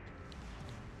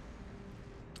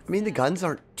 I mean, the guns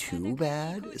aren't too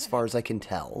bad, as far as I can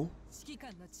tell.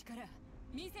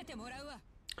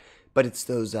 But it's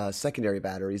those secondary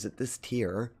batteries at this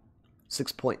tier.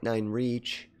 6.9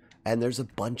 reach, and there's a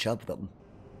bunch of them.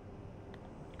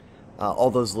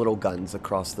 All those little guns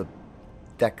across the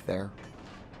deck there.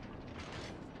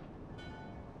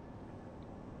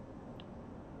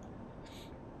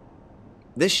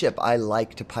 This ship, I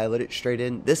like to pilot it straight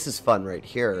in. This is fun right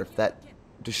here. If that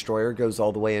destroyer goes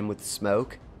all the way in with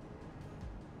smoke.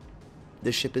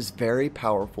 This ship is very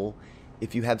powerful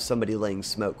if you have somebody laying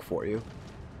smoke for you.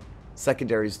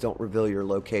 Secondaries don't reveal your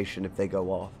location if they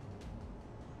go off.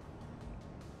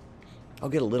 I'll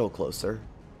get a little closer.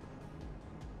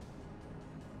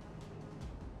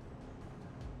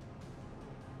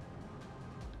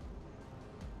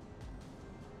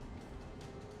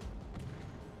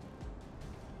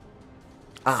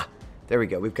 Ah, there we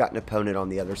go. We've got an opponent on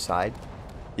the other side.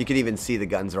 You can even see the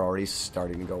guns are already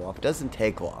starting to go off. It doesn't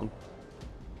take long.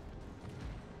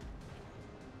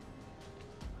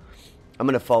 I'm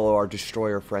going to follow our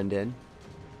destroyer friend in.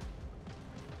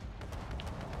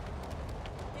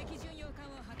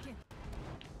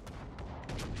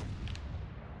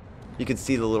 You can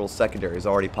see the little secondaries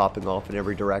already popping off in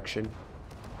every direction.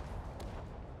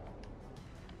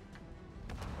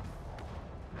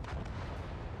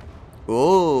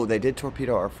 Oh, they did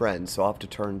torpedo our friend, so I'll have to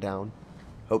turn down.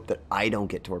 Hope that I don't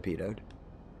get torpedoed.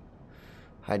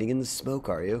 Hiding in the smoke,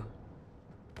 are you?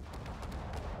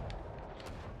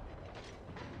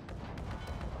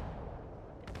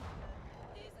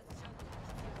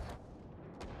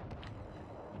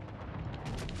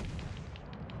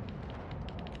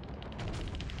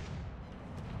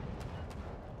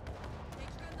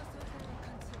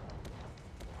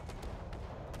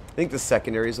 I think the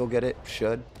secondaries will get it.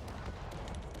 Should.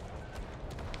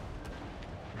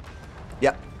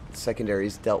 Yep.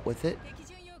 Secondaries dealt with it.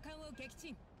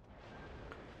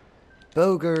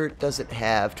 Bogart doesn't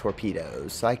have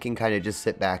torpedoes, so I can kind of just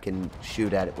sit back and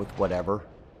shoot at it with whatever.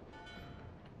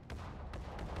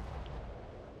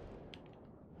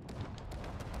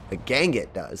 The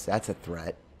Ganget does. That's a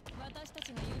threat.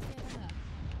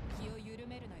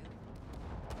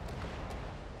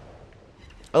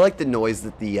 I like the noise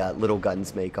that the little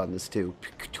guns make on this too.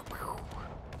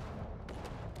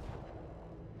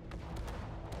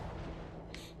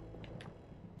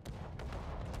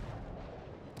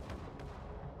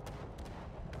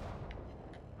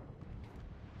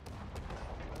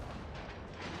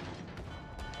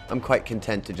 I'm quite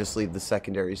content to just leave the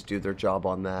secondaries do their job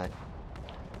on that.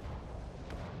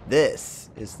 This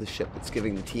is the ship that's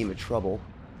giving the team a trouble.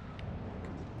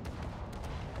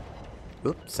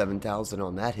 Oops, 7,000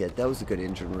 on that hit. That was a good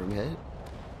engine room hit.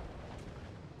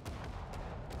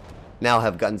 Now I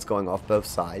have guns going off both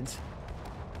sides.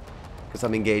 Because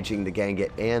I'm engaging the Ganget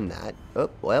and that.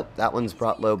 Oh, well, that one's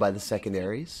brought low by the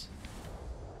secondaries.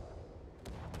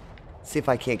 See if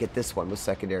I can't get this one with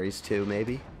secondaries too,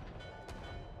 maybe.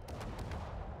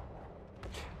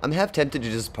 I'm half tempted to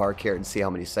just park here and see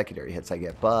how many secondary hits I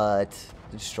get, but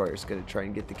the destroyer's going to try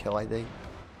and get the kill, I think.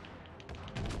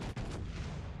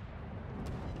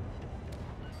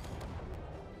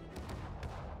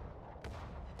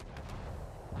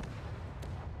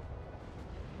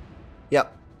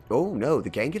 Yep. Oh no, the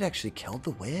Ganget actually killed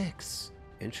the Wicks.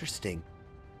 Interesting.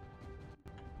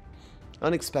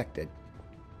 Unexpected.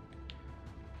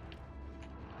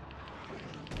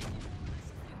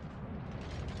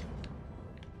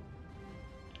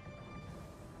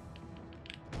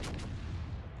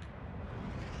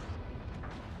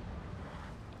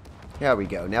 There we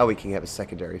go. Now we can have a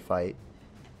secondary fight.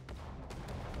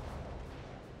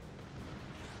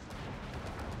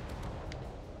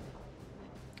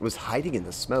 It was hiding in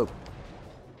the smoke.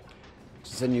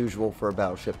 Which is unusual for a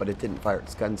battleship, but it didn't fire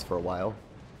its guns for a while.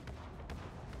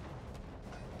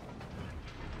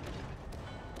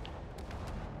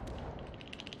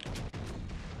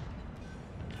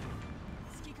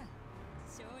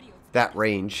 That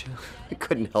range. I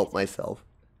couldn't help myself.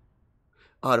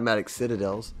 Automatic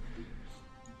citadels.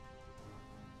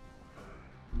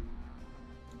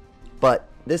 But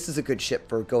this is a good ship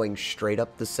for going straight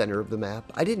up the center of the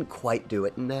map. I didn't quite do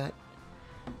it in that.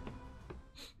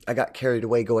 I got carried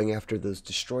away going after those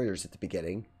destroyers at the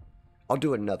beginning. I'll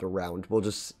do another round. We'll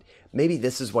just... Maybe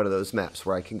this is one of those maps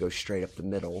where I can go straight up the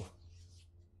middle.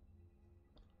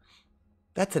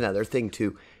 That's another thing,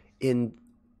 too.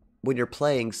 When you're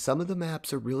playing, some of the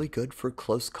maps are really good for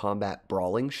close combat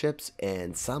brawling ships,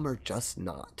 and some are just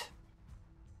not.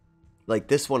 Like,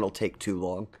 this one will take too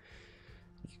long.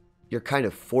 You're kind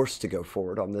of forced to go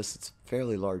forward on this. It's a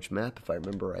fairly large map, if I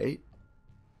remember right.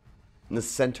 And the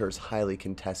center is highly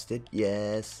contested.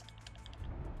 Yes.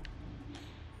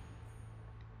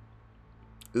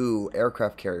 Ooh,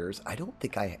 aircraft carriers. I don't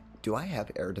think do I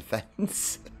have air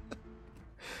defense?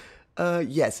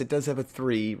 Yes, it does have a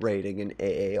 3 rating in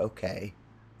AA. Okay.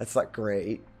 That's not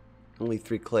great. Only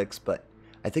 3 clicks, but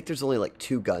I think there's only like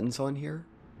 2 guns on here.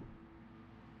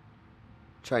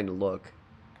 Trying to look.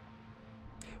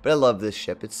 But I love this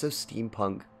ship. It's so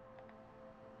steampunk.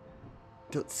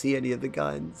 Don't see any of the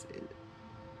guns.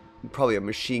 Probably a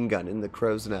machine gun in the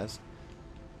crow's nest.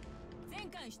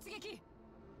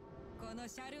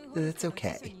 That's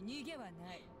okay.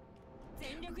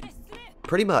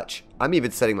 Pretty much. I'm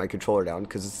even setting my controller down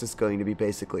because it's just going to be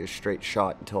basically a straight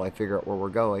shot until I figure out where we're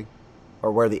going.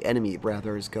 Or where the enemy,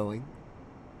 rather, is going.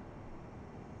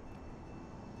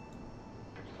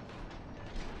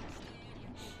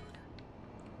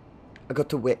 I got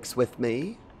to Wix with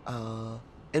me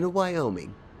in a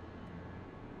Wyoming.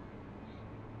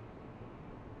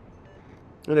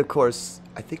 And of course,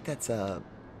 I think that's not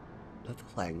the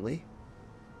Langley.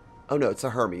 Oh no, it's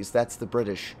a Hermes. That's the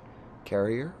British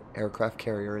carrier, aircraft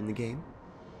carrier in the game.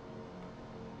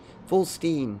 Full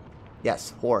steam.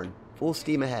 Yes, horn. Full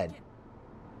steam ahead.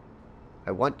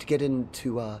 I want to get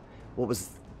into, what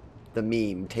was the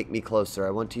meme? Take me closer.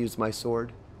 I want to use my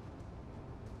sword.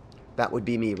 That would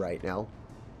be me right now.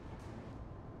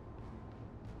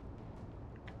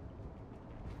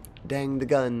 Dang the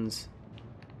guns.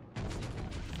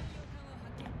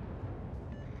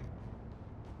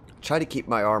 Try to keep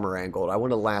my armor angled. I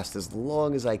want to last as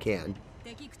long as I can.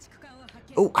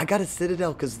 Oh, I got a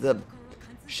citadel because the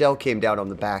shell came down on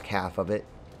the back half of it.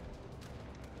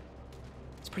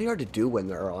 It's pretty hard to do when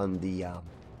they're on the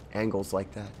angles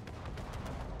like that.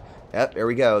 Yep, there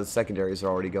we go. The secondaries are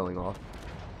already going off.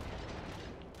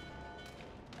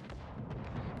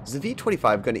 Is the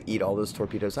V-25 going to eat all those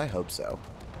torpedoes? I hope so.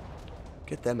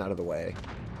 Get them out of the way.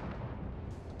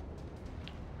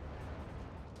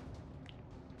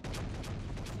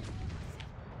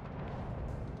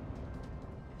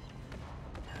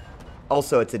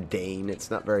 Also, it's a Dane.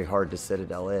 It's not very hard to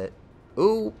citadel it.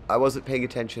 Ooh, I wasn't paying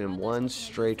attention in one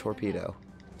stray torpedo.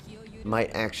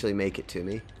 Might actually make it to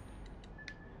me.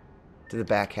 To the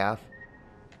back half.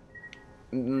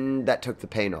 That took the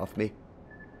pain off me.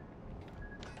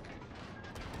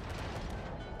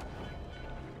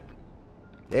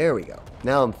 There we go.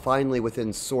 Now I'm finally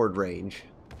within sword range.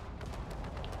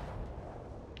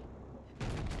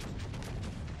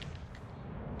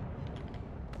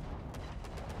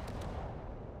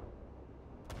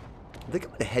 I think I'm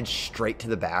going to head straight to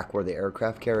the back where the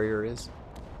aircraft carrier is.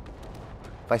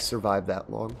 If I survive that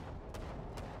long.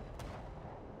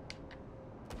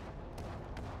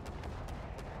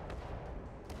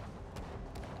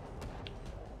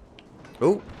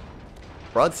 Oh,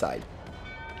 broadside.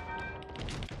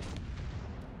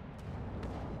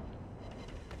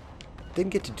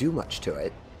 Didn't get to do much to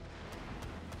it.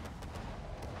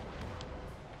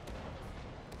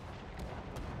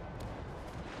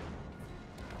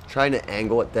 Trying to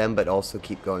angle at them, but also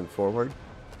keep going forward.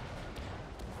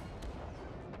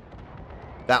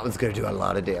 That one's going to do a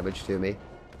lot of damage to me.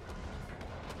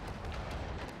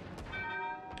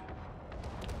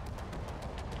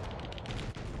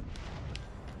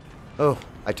 Oh,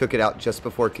 I took it out just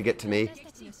before it could get to me.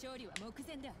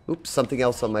 Oops, something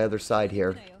else on my other side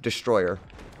here. Destroyer.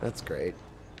 That's great.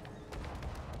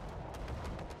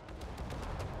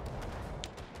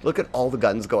 Look at all the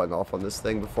guns going off on this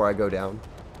thing before I go down.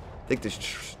 I think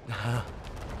this... I'm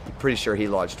pretty sure he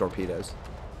launched torpedoes.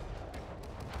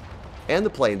 And the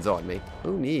plane's on me.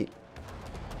 Oh, neat.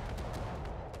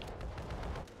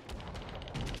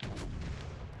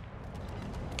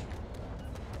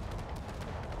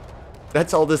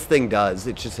 That's all this thing does.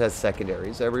 It just has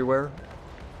secondaries everywhere.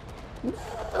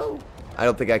 No. I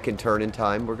don't think I can turn in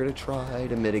time. We're going to try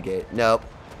to mitigate. Nope.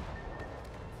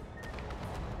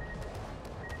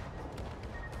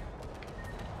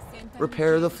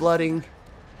 Repair the flooding.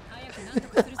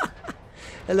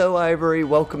 Hello, Ivory.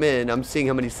 Welcome in. I'm seeing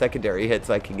how many secondary hits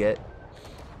I can get.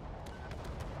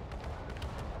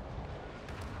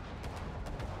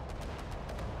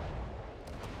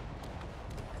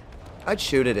 I'd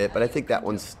shoot at it, but I think that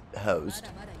one's hosed.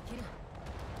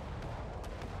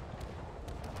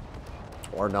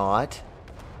 Or not.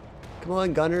 Come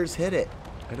on, gunners, hit it.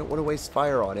 I don't want to waste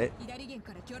fire on it.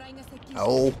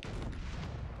 Oh.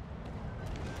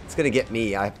 It's going to get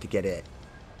me. I have to get it.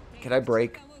 Can I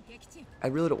break? I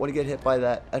really don't want to get hit by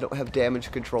that. I don't have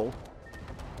damage control.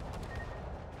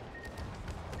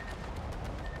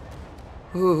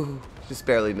 Ooh, just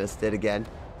barely missed it again.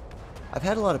 I've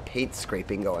had a lot of paint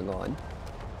scraping going on.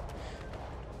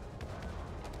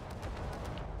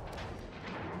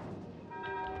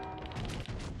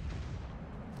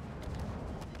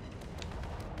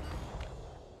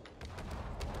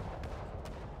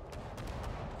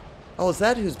 Oh, is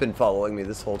that who's been following me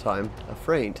this whole time? A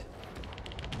friend.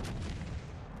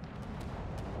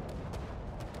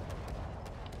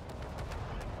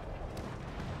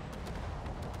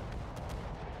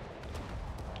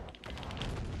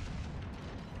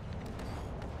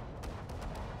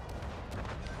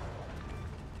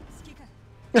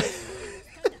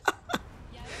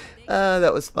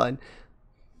 That was fun.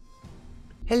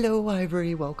 Hello,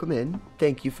 Ivory. Welcome in.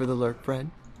 Thank you for the lurk,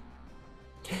 friend.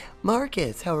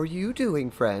 Marcus, how are you doing,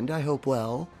 friend? I hope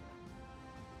well.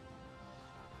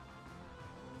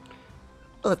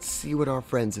 Let's see what our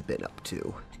friends have been up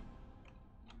to.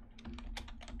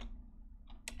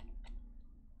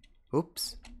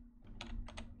 Oops.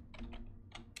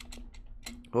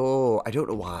 Oh, I don't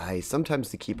know why. Sometimes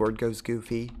the keyboard goes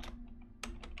goofy.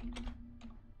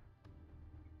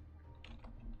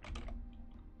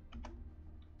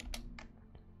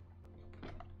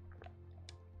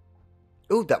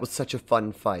 Oh, that was such a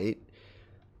fun fight.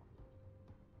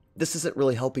 This isn't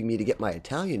really helping me to get my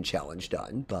Italian challenge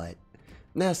done, but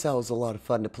Nassau was a lot of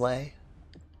fun to play.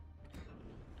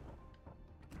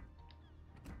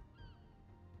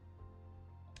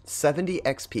 $70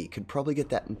 XP. Could probably get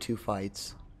that in 2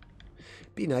 fights.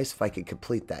 Be nice if I could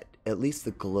complete that, at least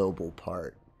the global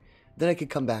part. Then I could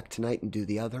come back tonight and do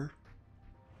the other.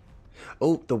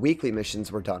 Oh, the weekly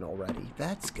missions were done already.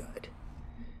 That's good.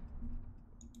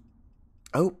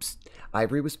 Oops,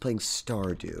 Ivory was playing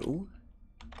Stardew.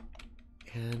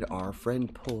 And our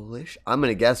friend Polish. I'm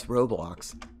going to guess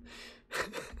Roblox.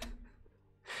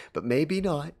 But maybe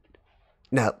not.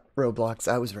 No, Roblox,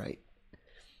 I was right.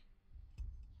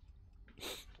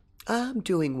 I'm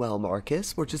doing well,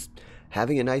 Marcus. We're just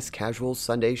having a nice casual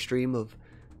Sunday stream of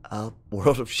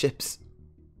World of Ships.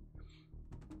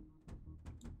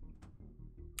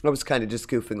 I was kind of just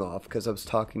goofing off because I was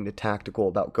talking to Tactical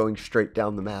about going straight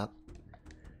down the map.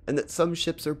 And that some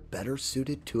ships are better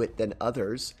suited to it than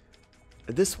others.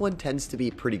 This one tends to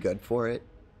be pretty good for it.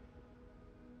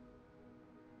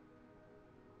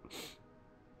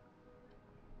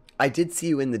 I did see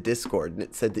you in the Discord and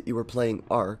it said that you were playing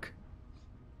Ark.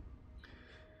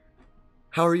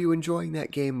 How are you enjoying that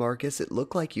game, Marcus? It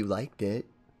looked like you liked it.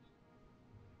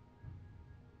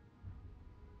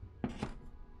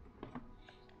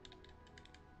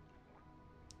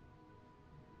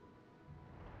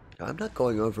 I'm not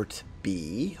going over to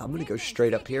B. I'm going to go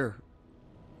straight up here.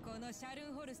 I'm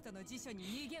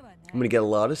going to get a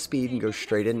lot of speed and go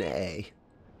straight into A.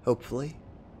 Hopefully.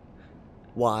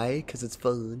 Why? Because it's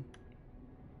fun.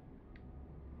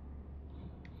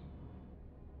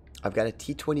 I've got a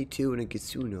T-22 and a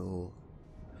Gisuno.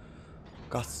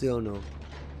 Gassiono.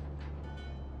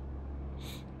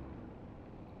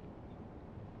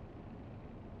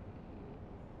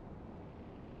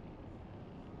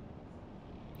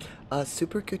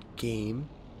 Super good game.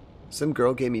 Some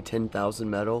girl gave me 10,000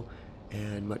 metal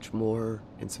and much more,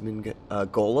 and some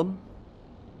golem.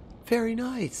 Very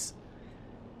nice.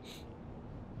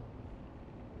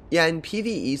 Yeah, in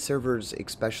PvE servers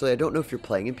especially, I don't know if you're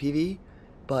playing in PvE,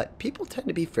 but people tend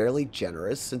to be fairly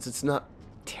generous since it's not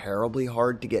terribly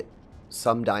hard to get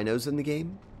some dinos in the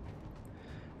game.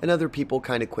 And other people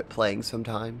kind of quit playing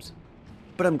sometimes.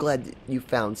 But I'm glad that you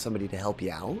found somebody to help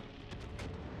you out.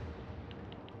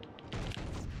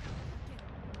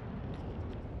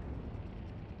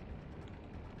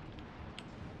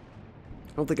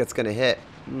 I don't think that's going to hit.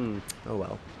 Oh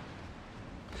well.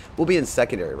 We'll be in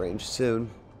secondary range soon.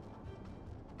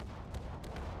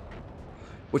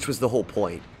 Which was the whole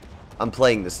point. I'm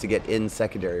playing this to get in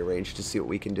secondary range to see what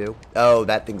we can do. Oh,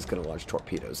 that thing's going to launch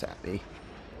torpedoes at me.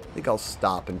 I think I'll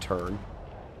stop and turn.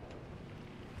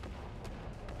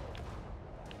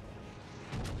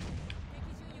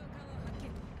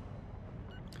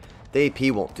 The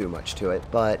AP won't do much to it,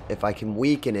 but if I can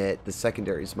weaken it, the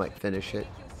secondaries might finish it.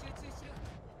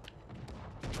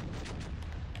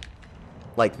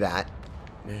 Like that.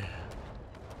 You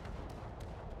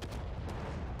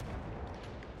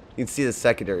can see the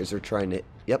secondaries are trying to...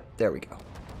 Yep, there we go.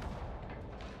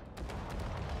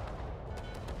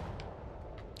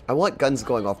 I want guns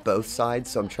going off both sides,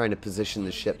 so I'm trying to position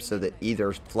the ship so that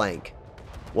either flank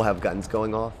will have guns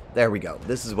going off. There we go.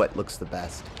 This is what looks the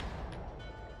best.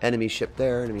 Enemy ship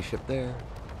there, enemy ship there.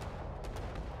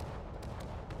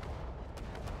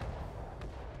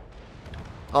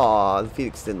 Aw, the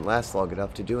Phoenix didn't last long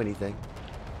enough to do anything.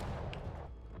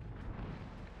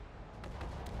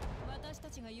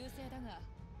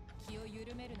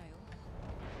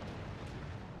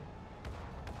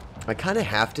 I kind of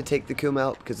have to take the Kum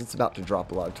out because it's about to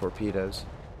drop a lot of torpedoes.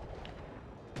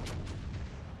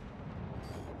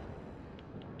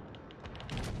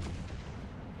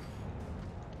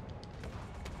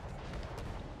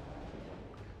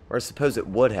 Or I suppose it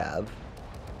would have.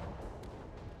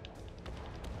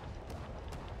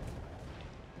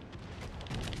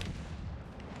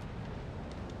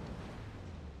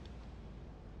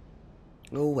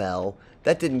 Oh well,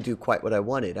 that didn't do quite what I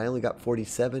wanted. I only got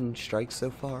 47 strikes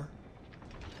so far.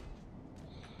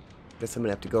 Guess I'm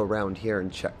gonna have to go around here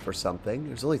and check for something.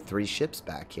 There's only 3 ships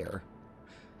back here.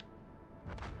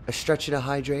 A stretch and a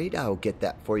hydrate? I'll get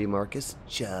that for you, Marcus.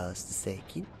 Just a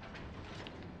second.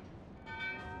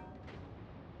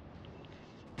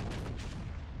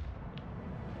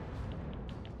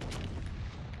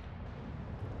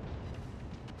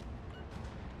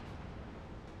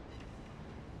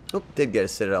 Oh, did get a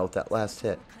Citadel with that last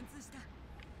hit.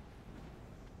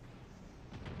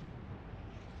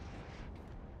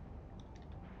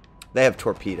 They have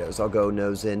torpedoes. I'll go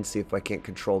nose in, see if I can't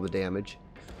control the damage.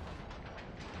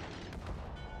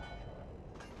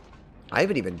 I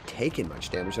haven't even taken much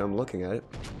damage and I'm looking at it.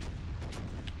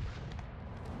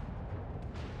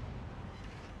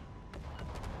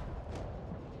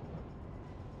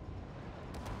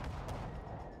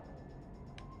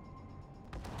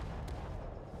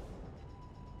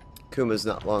 Kuma's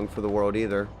not long for the world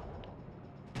either.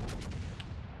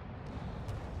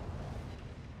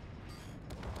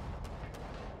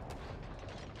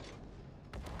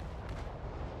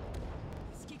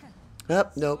 Oh,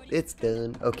 nope, it's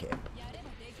done. Okay.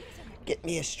 Get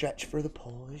me a stretch for the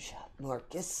Polish,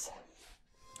 Marcus.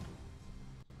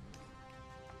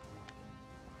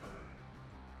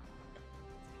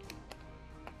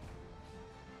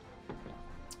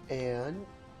 And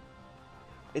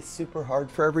it's super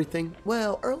hard for everything.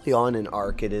 Well, early on in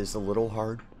Ark, it is a little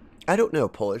hard. I don't know,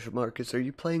 Polish Marcus. Are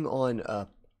you playing on a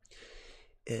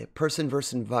person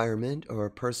versus environment or a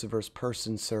person versus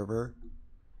person server?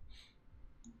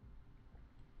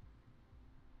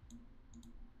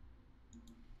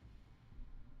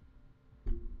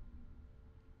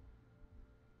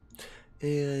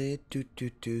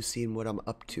 Seeing what I'm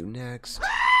up to next.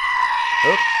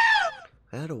 Oh,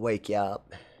 that'll wake you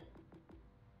up.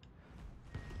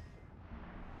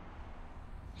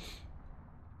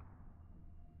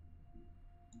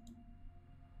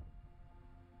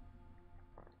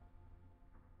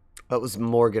 That was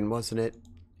Morgan, wasn't it?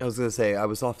 I was gonna say, I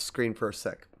was off screen for a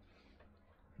sec.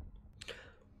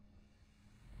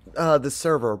 The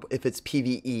server, if it's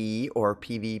PvE or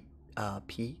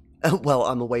PvP. Well,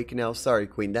 I'm awake now. Sorry,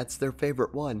 Queen. That's their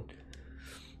favorite one.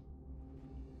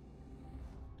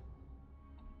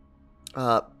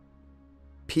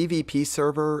 PvP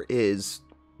server is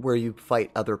where you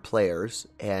fight other players,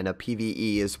 and a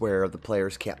PvE is where the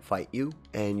players can't fight you,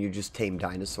 and you just tame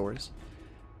dinosaurs.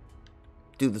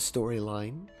 Do the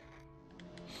storyline.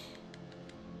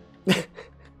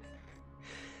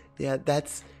 Yeah,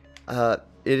 that's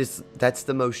that's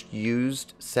the most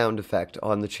used sound effect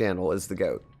on the channel is the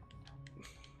goat.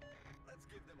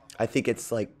 I think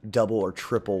it's like double or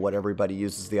triple what everybody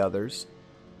uses the others.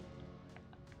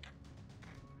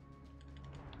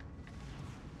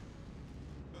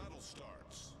 Battle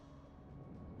starts.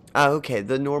 Okay,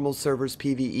 the normal servers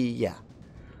PvE, yeah.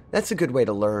 That's a good way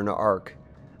to learn Ark.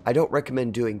 I don't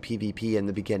recommend doing PvP in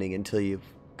the beginning until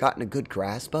you've gotten a good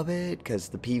grasp of it, because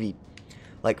the PvP,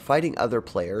 like fighting other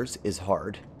players, is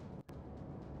hard.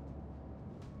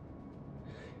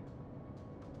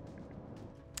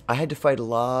 I had to fight a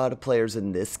lot of players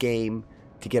in this game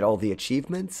to get all the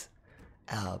achievements,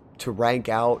 to rank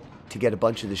out to get a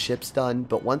bunch of the ships done.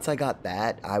 But once I got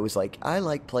that, I was like, I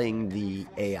like playing the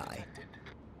AI.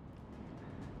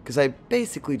 Because I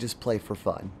basically just play for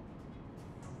fun.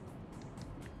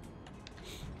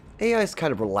 AI is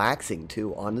kind of relaxing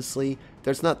too, honestly.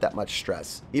 There's not that much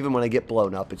stress. Even when I get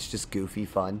blown up, it's just goofy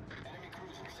fun.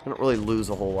 I don't really lose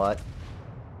a whole lot.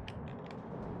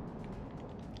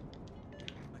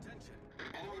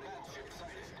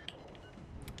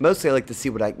 Mostly I like to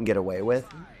see what I can get away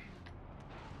with.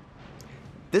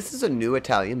 This is a new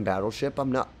Italian battleship.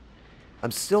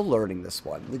 I'm still learning this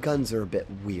one. The guns are a bit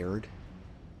weird.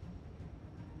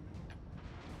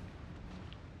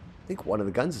 I think one of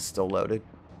the guns is still loaded.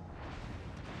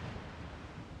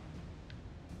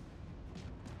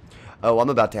 Oh, I'm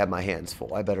about to have my hands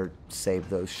full. I better save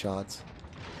those shots.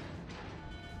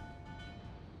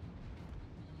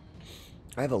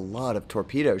 I have a lot of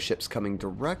torpedo ships coming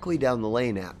directly down the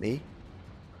lane at me.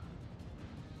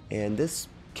 And this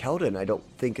Keldon, I don't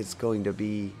think is going to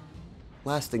be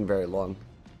lasting very long.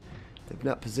 They've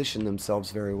not positioned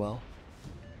themselves very well.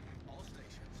 All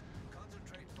stations,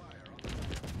 concentrate fire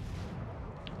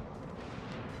on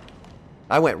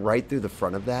I went right through the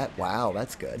front of that. Wow,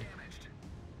 that's good.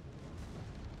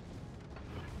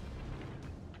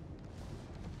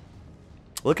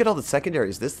 Look at all the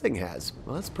secondaries this thing has.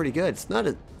 Well, that's pretty good. It's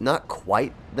not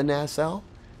quite the Nassau.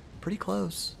 Pretty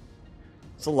close.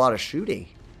 It's a lot of shooting.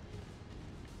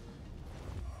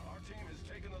 Our team has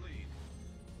taken the lead.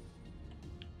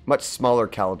 Much smaller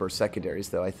caliber secondaries,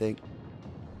 though, I think.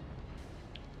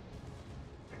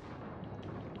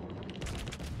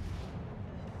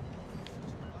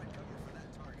 Provide cover for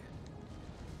that target.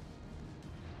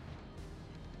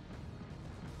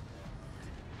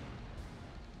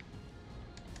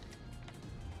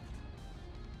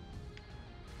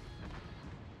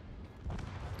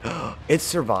 It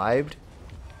survived.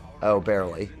 Oh,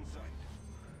 barely.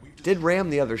 Did ram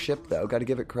the other ship, though. Got to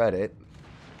give it credit.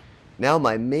 Now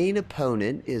my main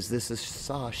opponent is this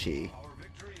Sashi. Our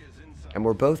victory is in sight. And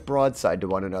we're both broadside to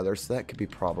one another, so that could be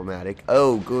problematic.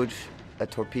 Oh, good. A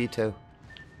torpedo.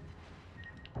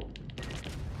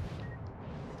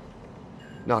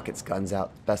 Knock its guns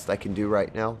out. Best I can do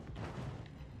right now.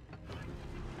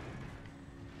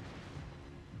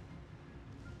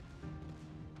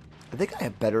 I think I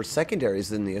have better secondaries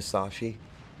than the Asashi.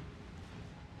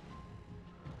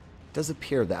 Does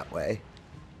appear that way.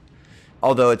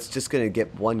 Although it's just going to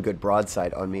get one good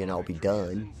broadside on me and I'll be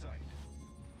done.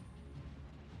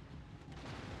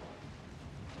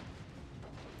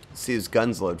 See whose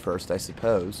guns load first, I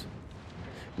suppose.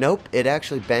 Nope, it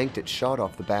actually banked its shot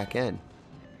off the back end.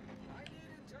 I need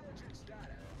intelligence data.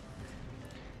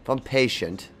 If I'm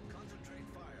patient. Concentrate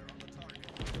fire on the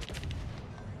target.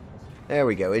 There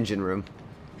we go, engine room.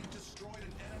 We destroyed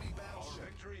an enemy Our battleship.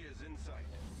 victory is in sight.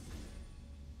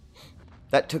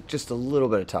 That took just a little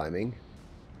bit of timing.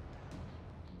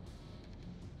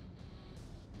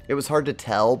 It was hard to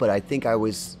tell, but I think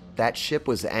that ship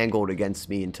was angled against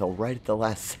me until right at the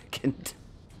last second.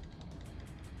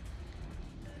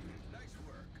 Nice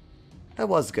work. That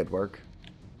was good work.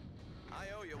 I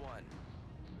owe you one.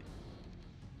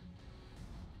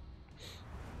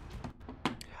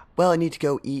 Well, I need to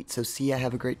go eat, so see ya,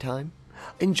 have a great time.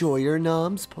 Enjoy your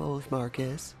noms, Paul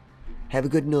Marcus. Have a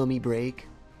good nummy break.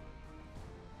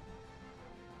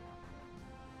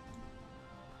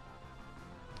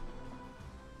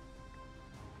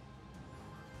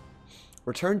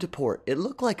 Return to port. It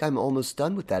looked like I'm almost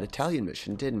done with that Italian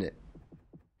mission, didn't it?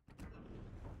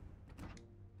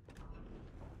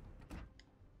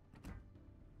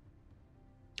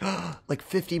 Like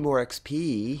 50 more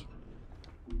XP.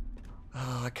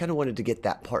 Oh, I kind of wanted to get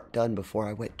that part done before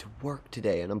I went to work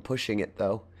today, and I'm pushing it,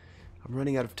 though. I'm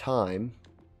running out of time.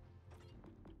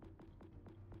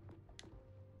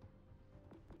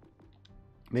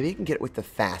 Maybe I can get it with the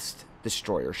fast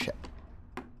destroyer ship.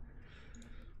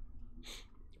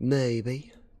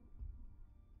 Maybe.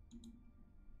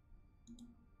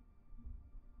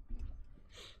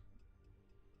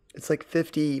 It's like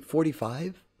 50,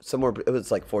 45? Somewhere, it was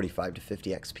like 45 to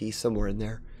 50 XP, somewhere in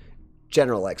there.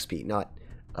 General XP, not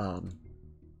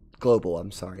global, I'm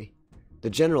sorry.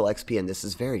 The general XP in this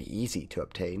is very easy to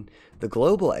obtain. The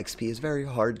global XP is very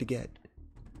hard to get.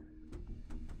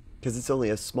 Because it's only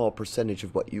a small percentage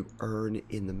of what you earn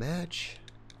in the match.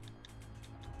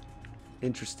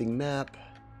 Interesting map.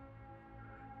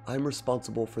 I'm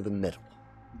responsible for the middle.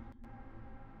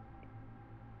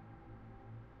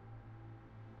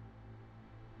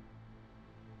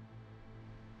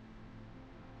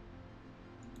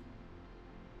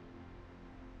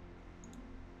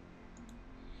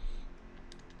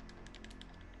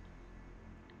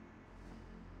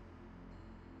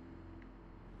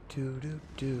 Do do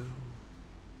do.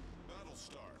 Battle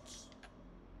starts.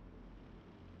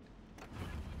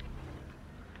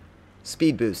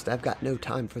 Speed boost. I've got no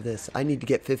time for this. I need to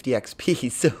get 50 XP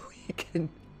so we can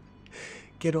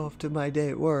get off to my day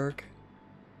at work.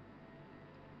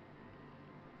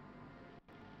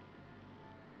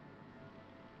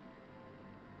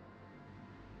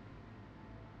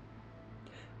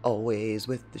 Always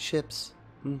with the ships.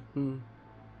 Mm-hmm.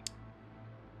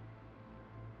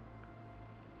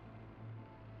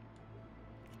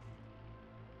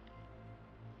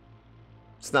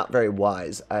 It's not very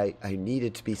wise. I need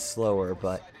it to be slower,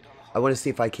 but I want to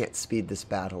see if I can't speed this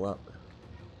battle up.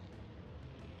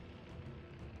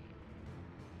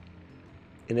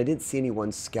 And I didn't see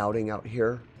anyone scouting out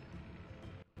here.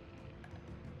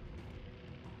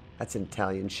 That's an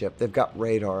Italian ship. They've got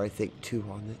radar, I think, 2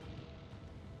 on it.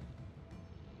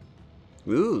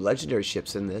 Ooh, legendary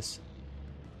ships in this.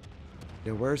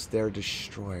 Now, where's their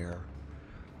destroyer?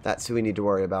 That's who we need to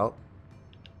worry about.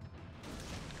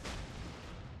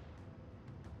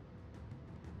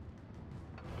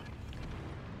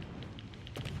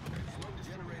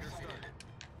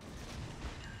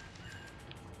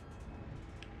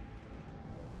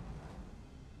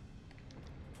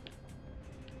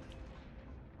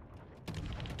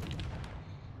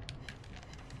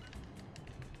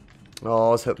 Oh,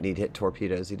 I was hoping he'd hit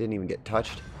torpedoes. He didn't even get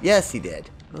touched. Yes, he did.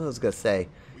 I was going to say,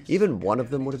 even one of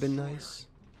them would have been nice.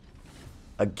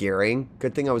 A gearing.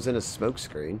 Good thing I was in a smoke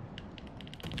screen.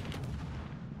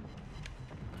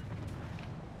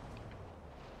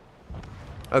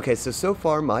 Okay, so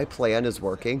far my plan is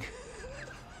working.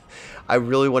 I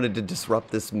really wanted to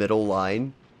disrupt this middle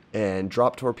line and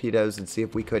drop torpedoes and see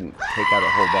if we couldn't take out a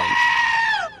whole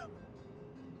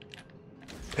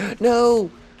bunch.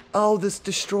 No! Oh, this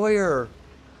destroyer.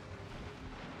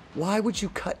 Why would you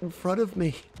cut in front of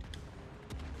me?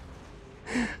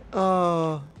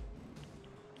 Oh.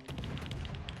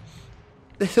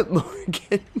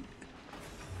 Morgan.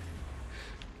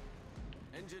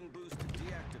 Engine boost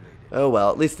deactivated. Oh well,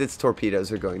 at least its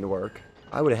torpedoes are going to work.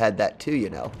 I would have had that too, you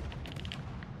know.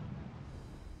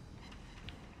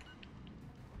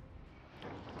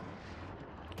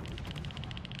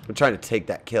 I'm trying to take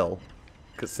that kill.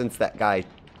 Because since that guy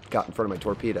got in front of my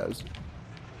torpedoes.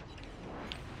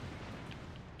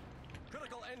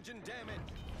 Critical engine damage.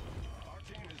 Our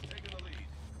team has taken the lead.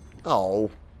 Oh.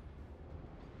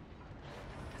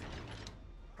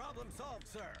 Problem solved,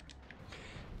 sir.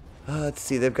 Let's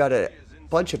see, they've got a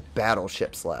bunch of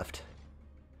battleships left.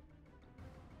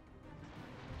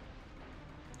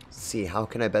 Let's see, how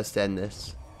can I best end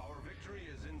this? Our victory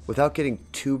is in Without getting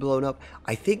too blown up.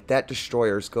 I think that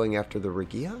destroyer's going after the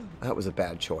Regia. That was a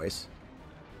bad choice.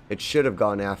 It should have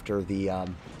gone after the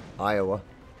Iowa.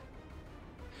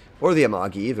 Or the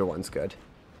Amagi. Either one's good.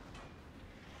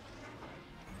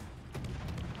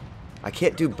 I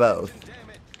can't do both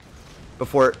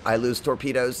before I lose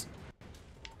torpedoes.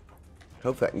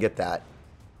 Hopefully I can get that.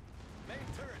 Main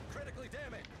turret critically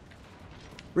damaged.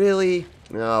 Really?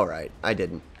 Alright, I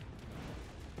didn't.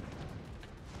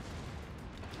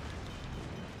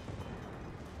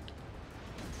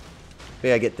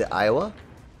 May I get the Iowa?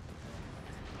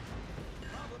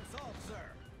 Problem solved, sir.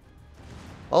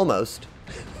 Almost.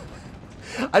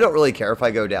 I don't really care if I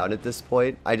go down at this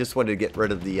point. I just wanted to get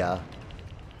rid of the,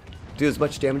 do as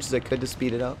much damage as I could to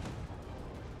speed it up.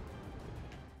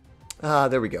 Ah,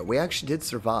 there we go. We actually did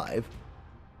survive.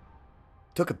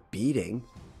 Took a beating.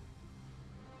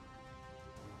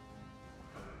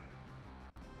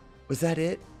 Was that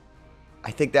it? I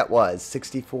think that was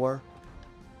 64.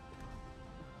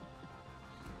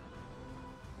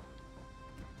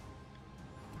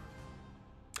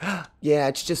 Yeah,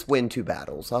 it's just win 2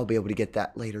 battles. I'll be able to get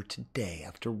that later today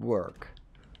after work.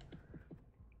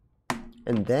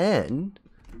 And then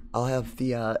I'll have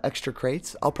the extra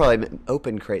crates. I'll probably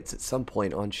open crates at some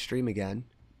point on stream again.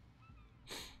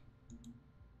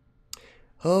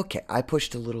 Okay, I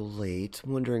pushed a little late.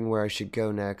 I'm wondering where I should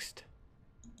go next.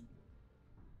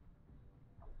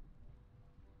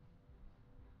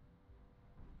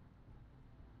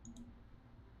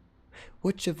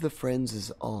 Which of the friends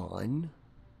is on?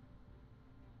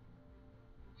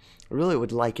 I really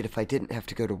would like it if I didn't have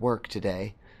to go to work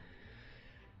today.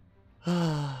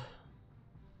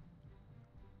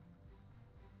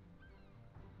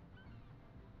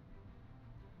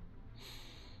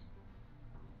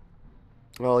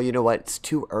 Well, you know what? It's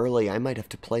too early. I might have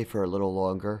to play for a little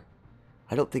longer.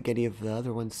 I don't think any of the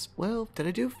other ones... Well, did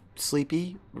I do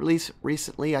Sleepy release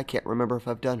recently? I can't remember if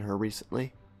I've done her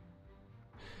recently.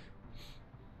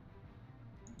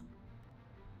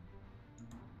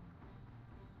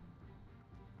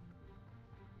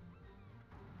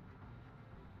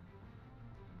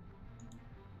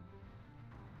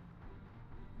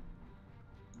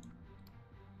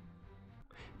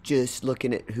 Just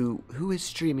looking at who is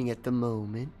streaming at the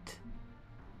moment.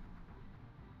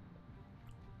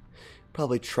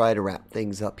 Probably try to wrap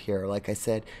things up here. Like I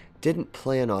said, didn't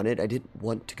plan on it. I didn't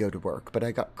want to go to work, but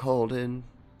I got called in.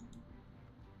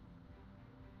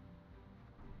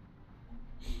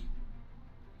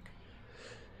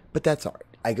 But that's alright.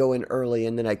 I go in early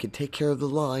and then I can take care of the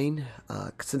line.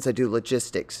 Since I do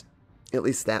logistics, at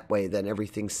least that way, then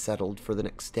everything's settled for the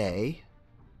next day.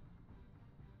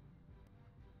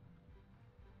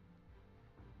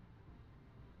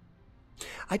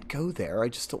 I'd go there. I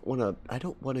just don't want to. I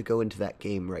don't want to go into that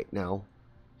game right now.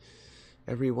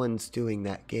 Everyone's doing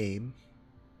that game.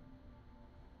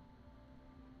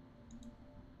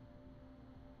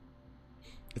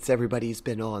 It's everybody's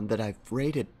been on that I've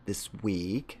rated this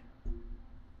week.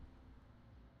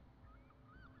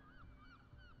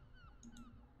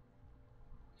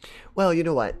 Well, you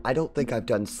know what? I don't think I've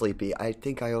done Sleepy. I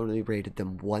think I only rated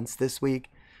them once this week.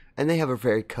 And they have a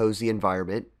very cozy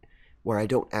environment where I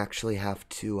don't actually have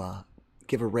to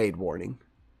give a raid warning.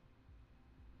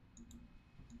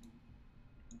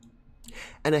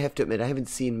 And I have to admit, I haven't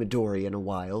seen Midori in a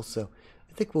while, so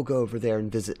I think we'll go over there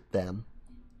and visit them.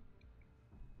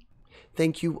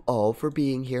 Thank you all for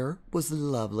being here. It was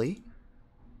lovely.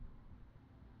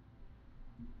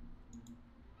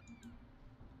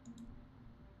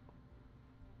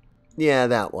 Yeah,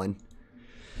 that one.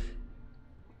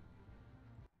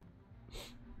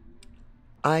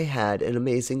 I had an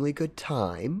amazingly good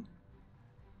time.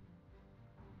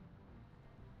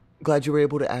 Glad you were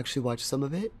able to actually watch some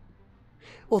of it.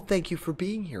 Well, thank you for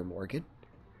being here, Morgan.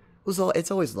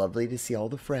 It's always lovely to see all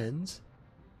the friends.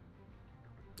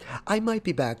 I might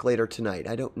be back later tonight.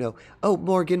 I don't know. Oh,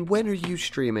 Morgan, when are you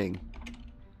streaming?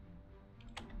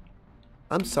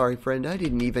 I'm sorry, friend. I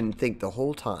didn't even think the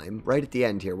whole time. Right at the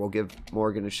end here, we'll give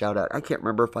Morgan a shout out. I can't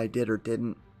remember if I did or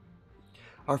didn't.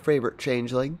 Our favorite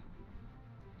changeling.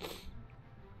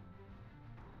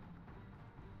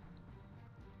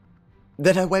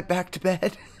 Then I went back to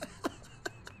bed.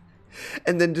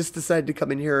 And then just decided to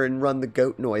come in here and run the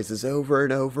goat noises over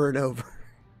and over and over.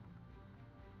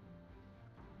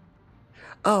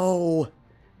 Oh.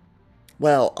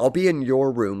 Well, I'll be in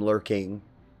your room lurking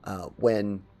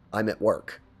when I'm at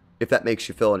work, if that makes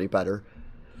you feel any better.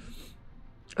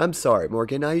 I'm sorry,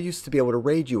 Morgan. I used to be able to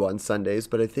raid you on Sundays,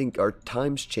 but I think our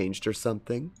times changed or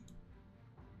something.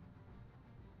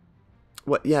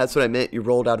 What? Yeah, that's what I meant. You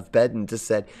rolled out of bed and just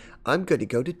said, I'm going to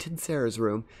go to Tinsara's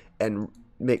room and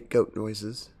make goat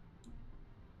noises.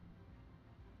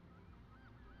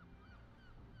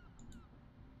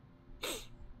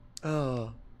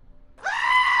 Oh.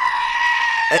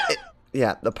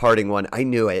 Yeah, the parting one. I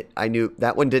knew it. I knew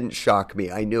that one didn't shock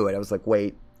me. I knew it. I was like,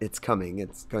 wait, it's coming.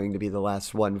 It's going to be the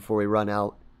last one before we run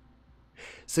out.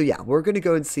 So yeah, we're going to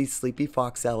go and see Sleepy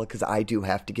Foxella because I do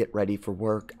have to get ready for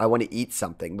work. I want to eat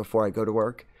something before I go to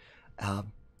work.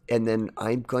 And then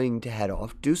I'm going to head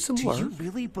off, do some work. Do you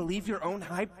really believe your own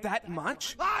hype that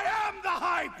much? I am the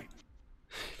hype!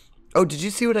 Oh, did you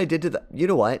see what I did to the... You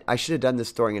know what? I should have done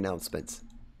this during announcements.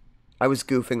 I was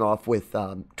goofing off with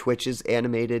Twitch's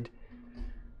animated...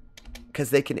 Because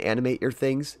they can animate your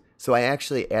things. So I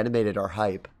actually animated our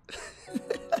hype.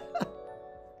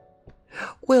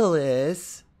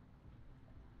 Willis.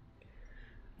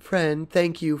 Friend,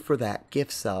 thank you for that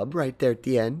gift sub right there at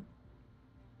the end.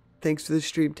 Thanks for the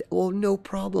stream. Well, no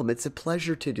problem. It's a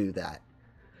pleasure to do that.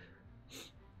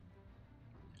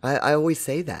 I always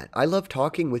say that. I love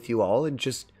talking with you all and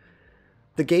just...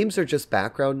 The games are just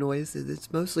background noise.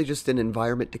 It's mostly just an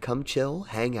environment to come chill,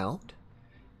 hang out,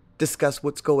 discuss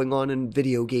what's going on in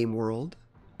video game world.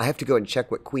 I have to go and check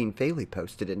what Queen Faylee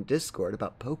posted in Discord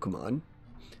about Pokemon.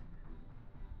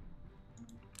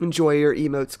 Enjoy your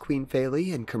emotes, Queen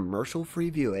Faylee, and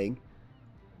commercial-free viewing.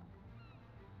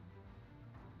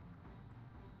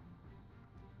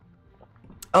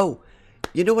 Oh,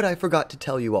 you know what I forgot to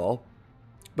tell you all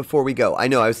before we go? I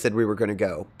know I said we were going to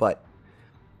go, but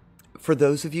for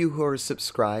those of you who are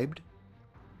subscribed,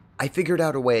 I figured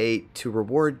out a way to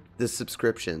reward the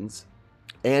subscriptions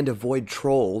and avoid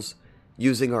trolls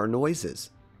using our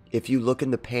noises. If you look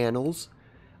in the panels,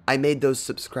 I made those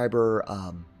subscriber,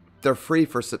 they're free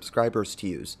for subscribers to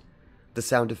use, the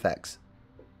sound effects.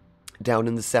 Down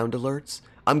in the sound alerts,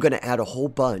 I'm going to add a whole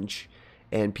bunch,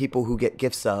 and people who get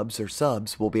gift subs or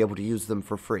subs will be able to use them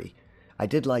for free. I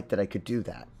did like that I could do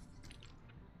that.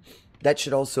 That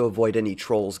should also avoid any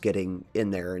trolls getting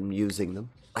in there and using them.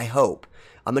 I hope.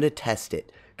 I'm going to test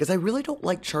it, because I really don't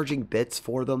like charging bits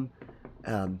for them.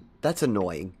 That's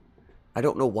annoying. I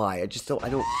don't know why. Doesn't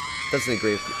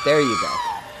agree with me. There you go.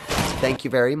 Thank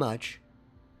you very much.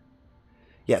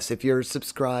 Yes, if you're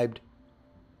subscribed,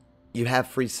 You have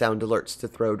free sound alerts to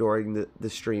throw during the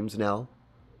streams now.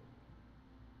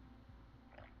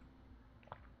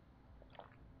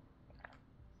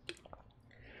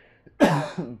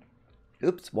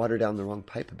 Oops, water down the wrong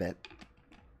pipe a bit.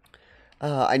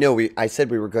 I know I said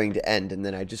we were going to end, and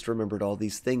then I just remembered all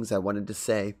these things I wanted to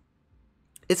say.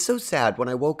 It's so sad. When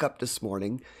I woke up this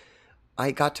morning,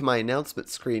 I got to my announcement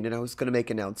screen, and I was going to make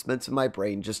announcements, and my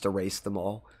brain just erased them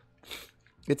all.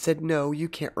 It said, no, you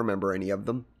can't remember any of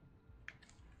them.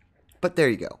 But there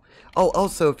you go. Oh,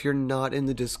 also, if you're not in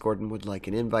the Discord and would like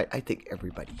an invite, I think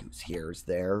everybody who's here is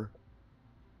there.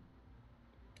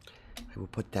 I will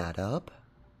put that up.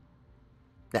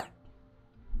 There.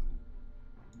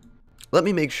 Let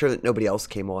me make sure that nobody else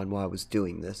came on while I was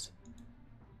doing this.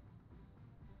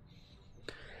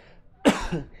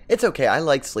 It's okay. I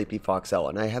like Sleepy Foxelle,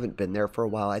 and I haven't been there for a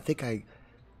while. I think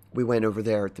we went over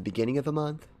there at the beginning of the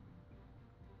month.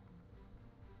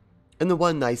 And the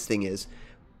one nice thing is,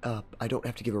 I don't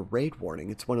have to give a raid warning.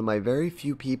 It's one of my very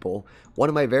few people, one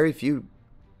of my very few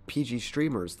PG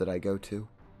streamers that I go to.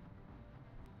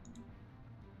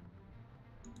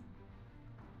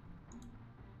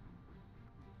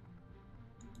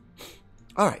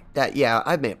 Alright, yeah,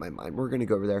 I've made up my mind. We're going to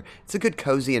go over there. It's a good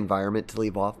cozy environment to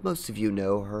leave off. Most of you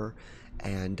know her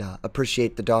and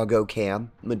appreciate the doggo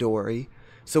cam, Midori.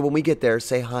 So when we get there,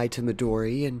 say hi to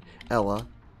Midori and Ella.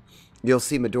 You'll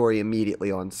see Midori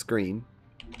immediately on screen.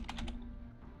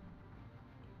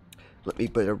 Let me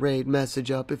put a raid message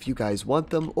up if you guys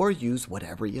want them, or use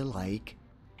whatever you like.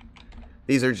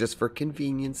 These are just for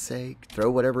convenience sake. Throw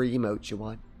whatever emote you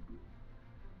want.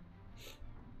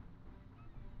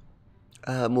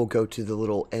 We'll go to the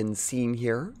little end scene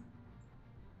here.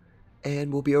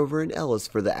 And we'll be over in Ella's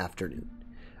for the afternoon.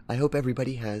 I hope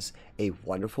everybody has a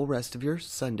wonderful rest of your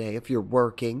Sunday. If you're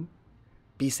working,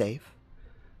 be safe.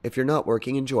 If you're not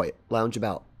working, enjoy it. Lounge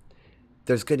about.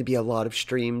 There's going to be a lot of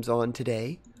streams on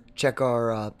today. Check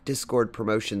our Discord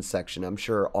promotion section. I'm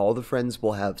sure all the friends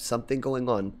will have something going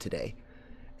on today.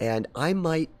 And I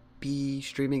might be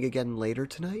streaming again later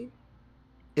tonight.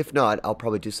 If not, I'll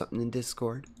probably do something in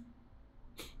Discord.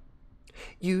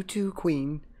 You too,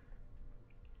 Queen.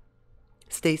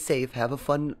 Stay safe. Have a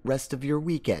fun rest of your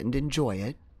weekend. Enjoy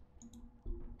it.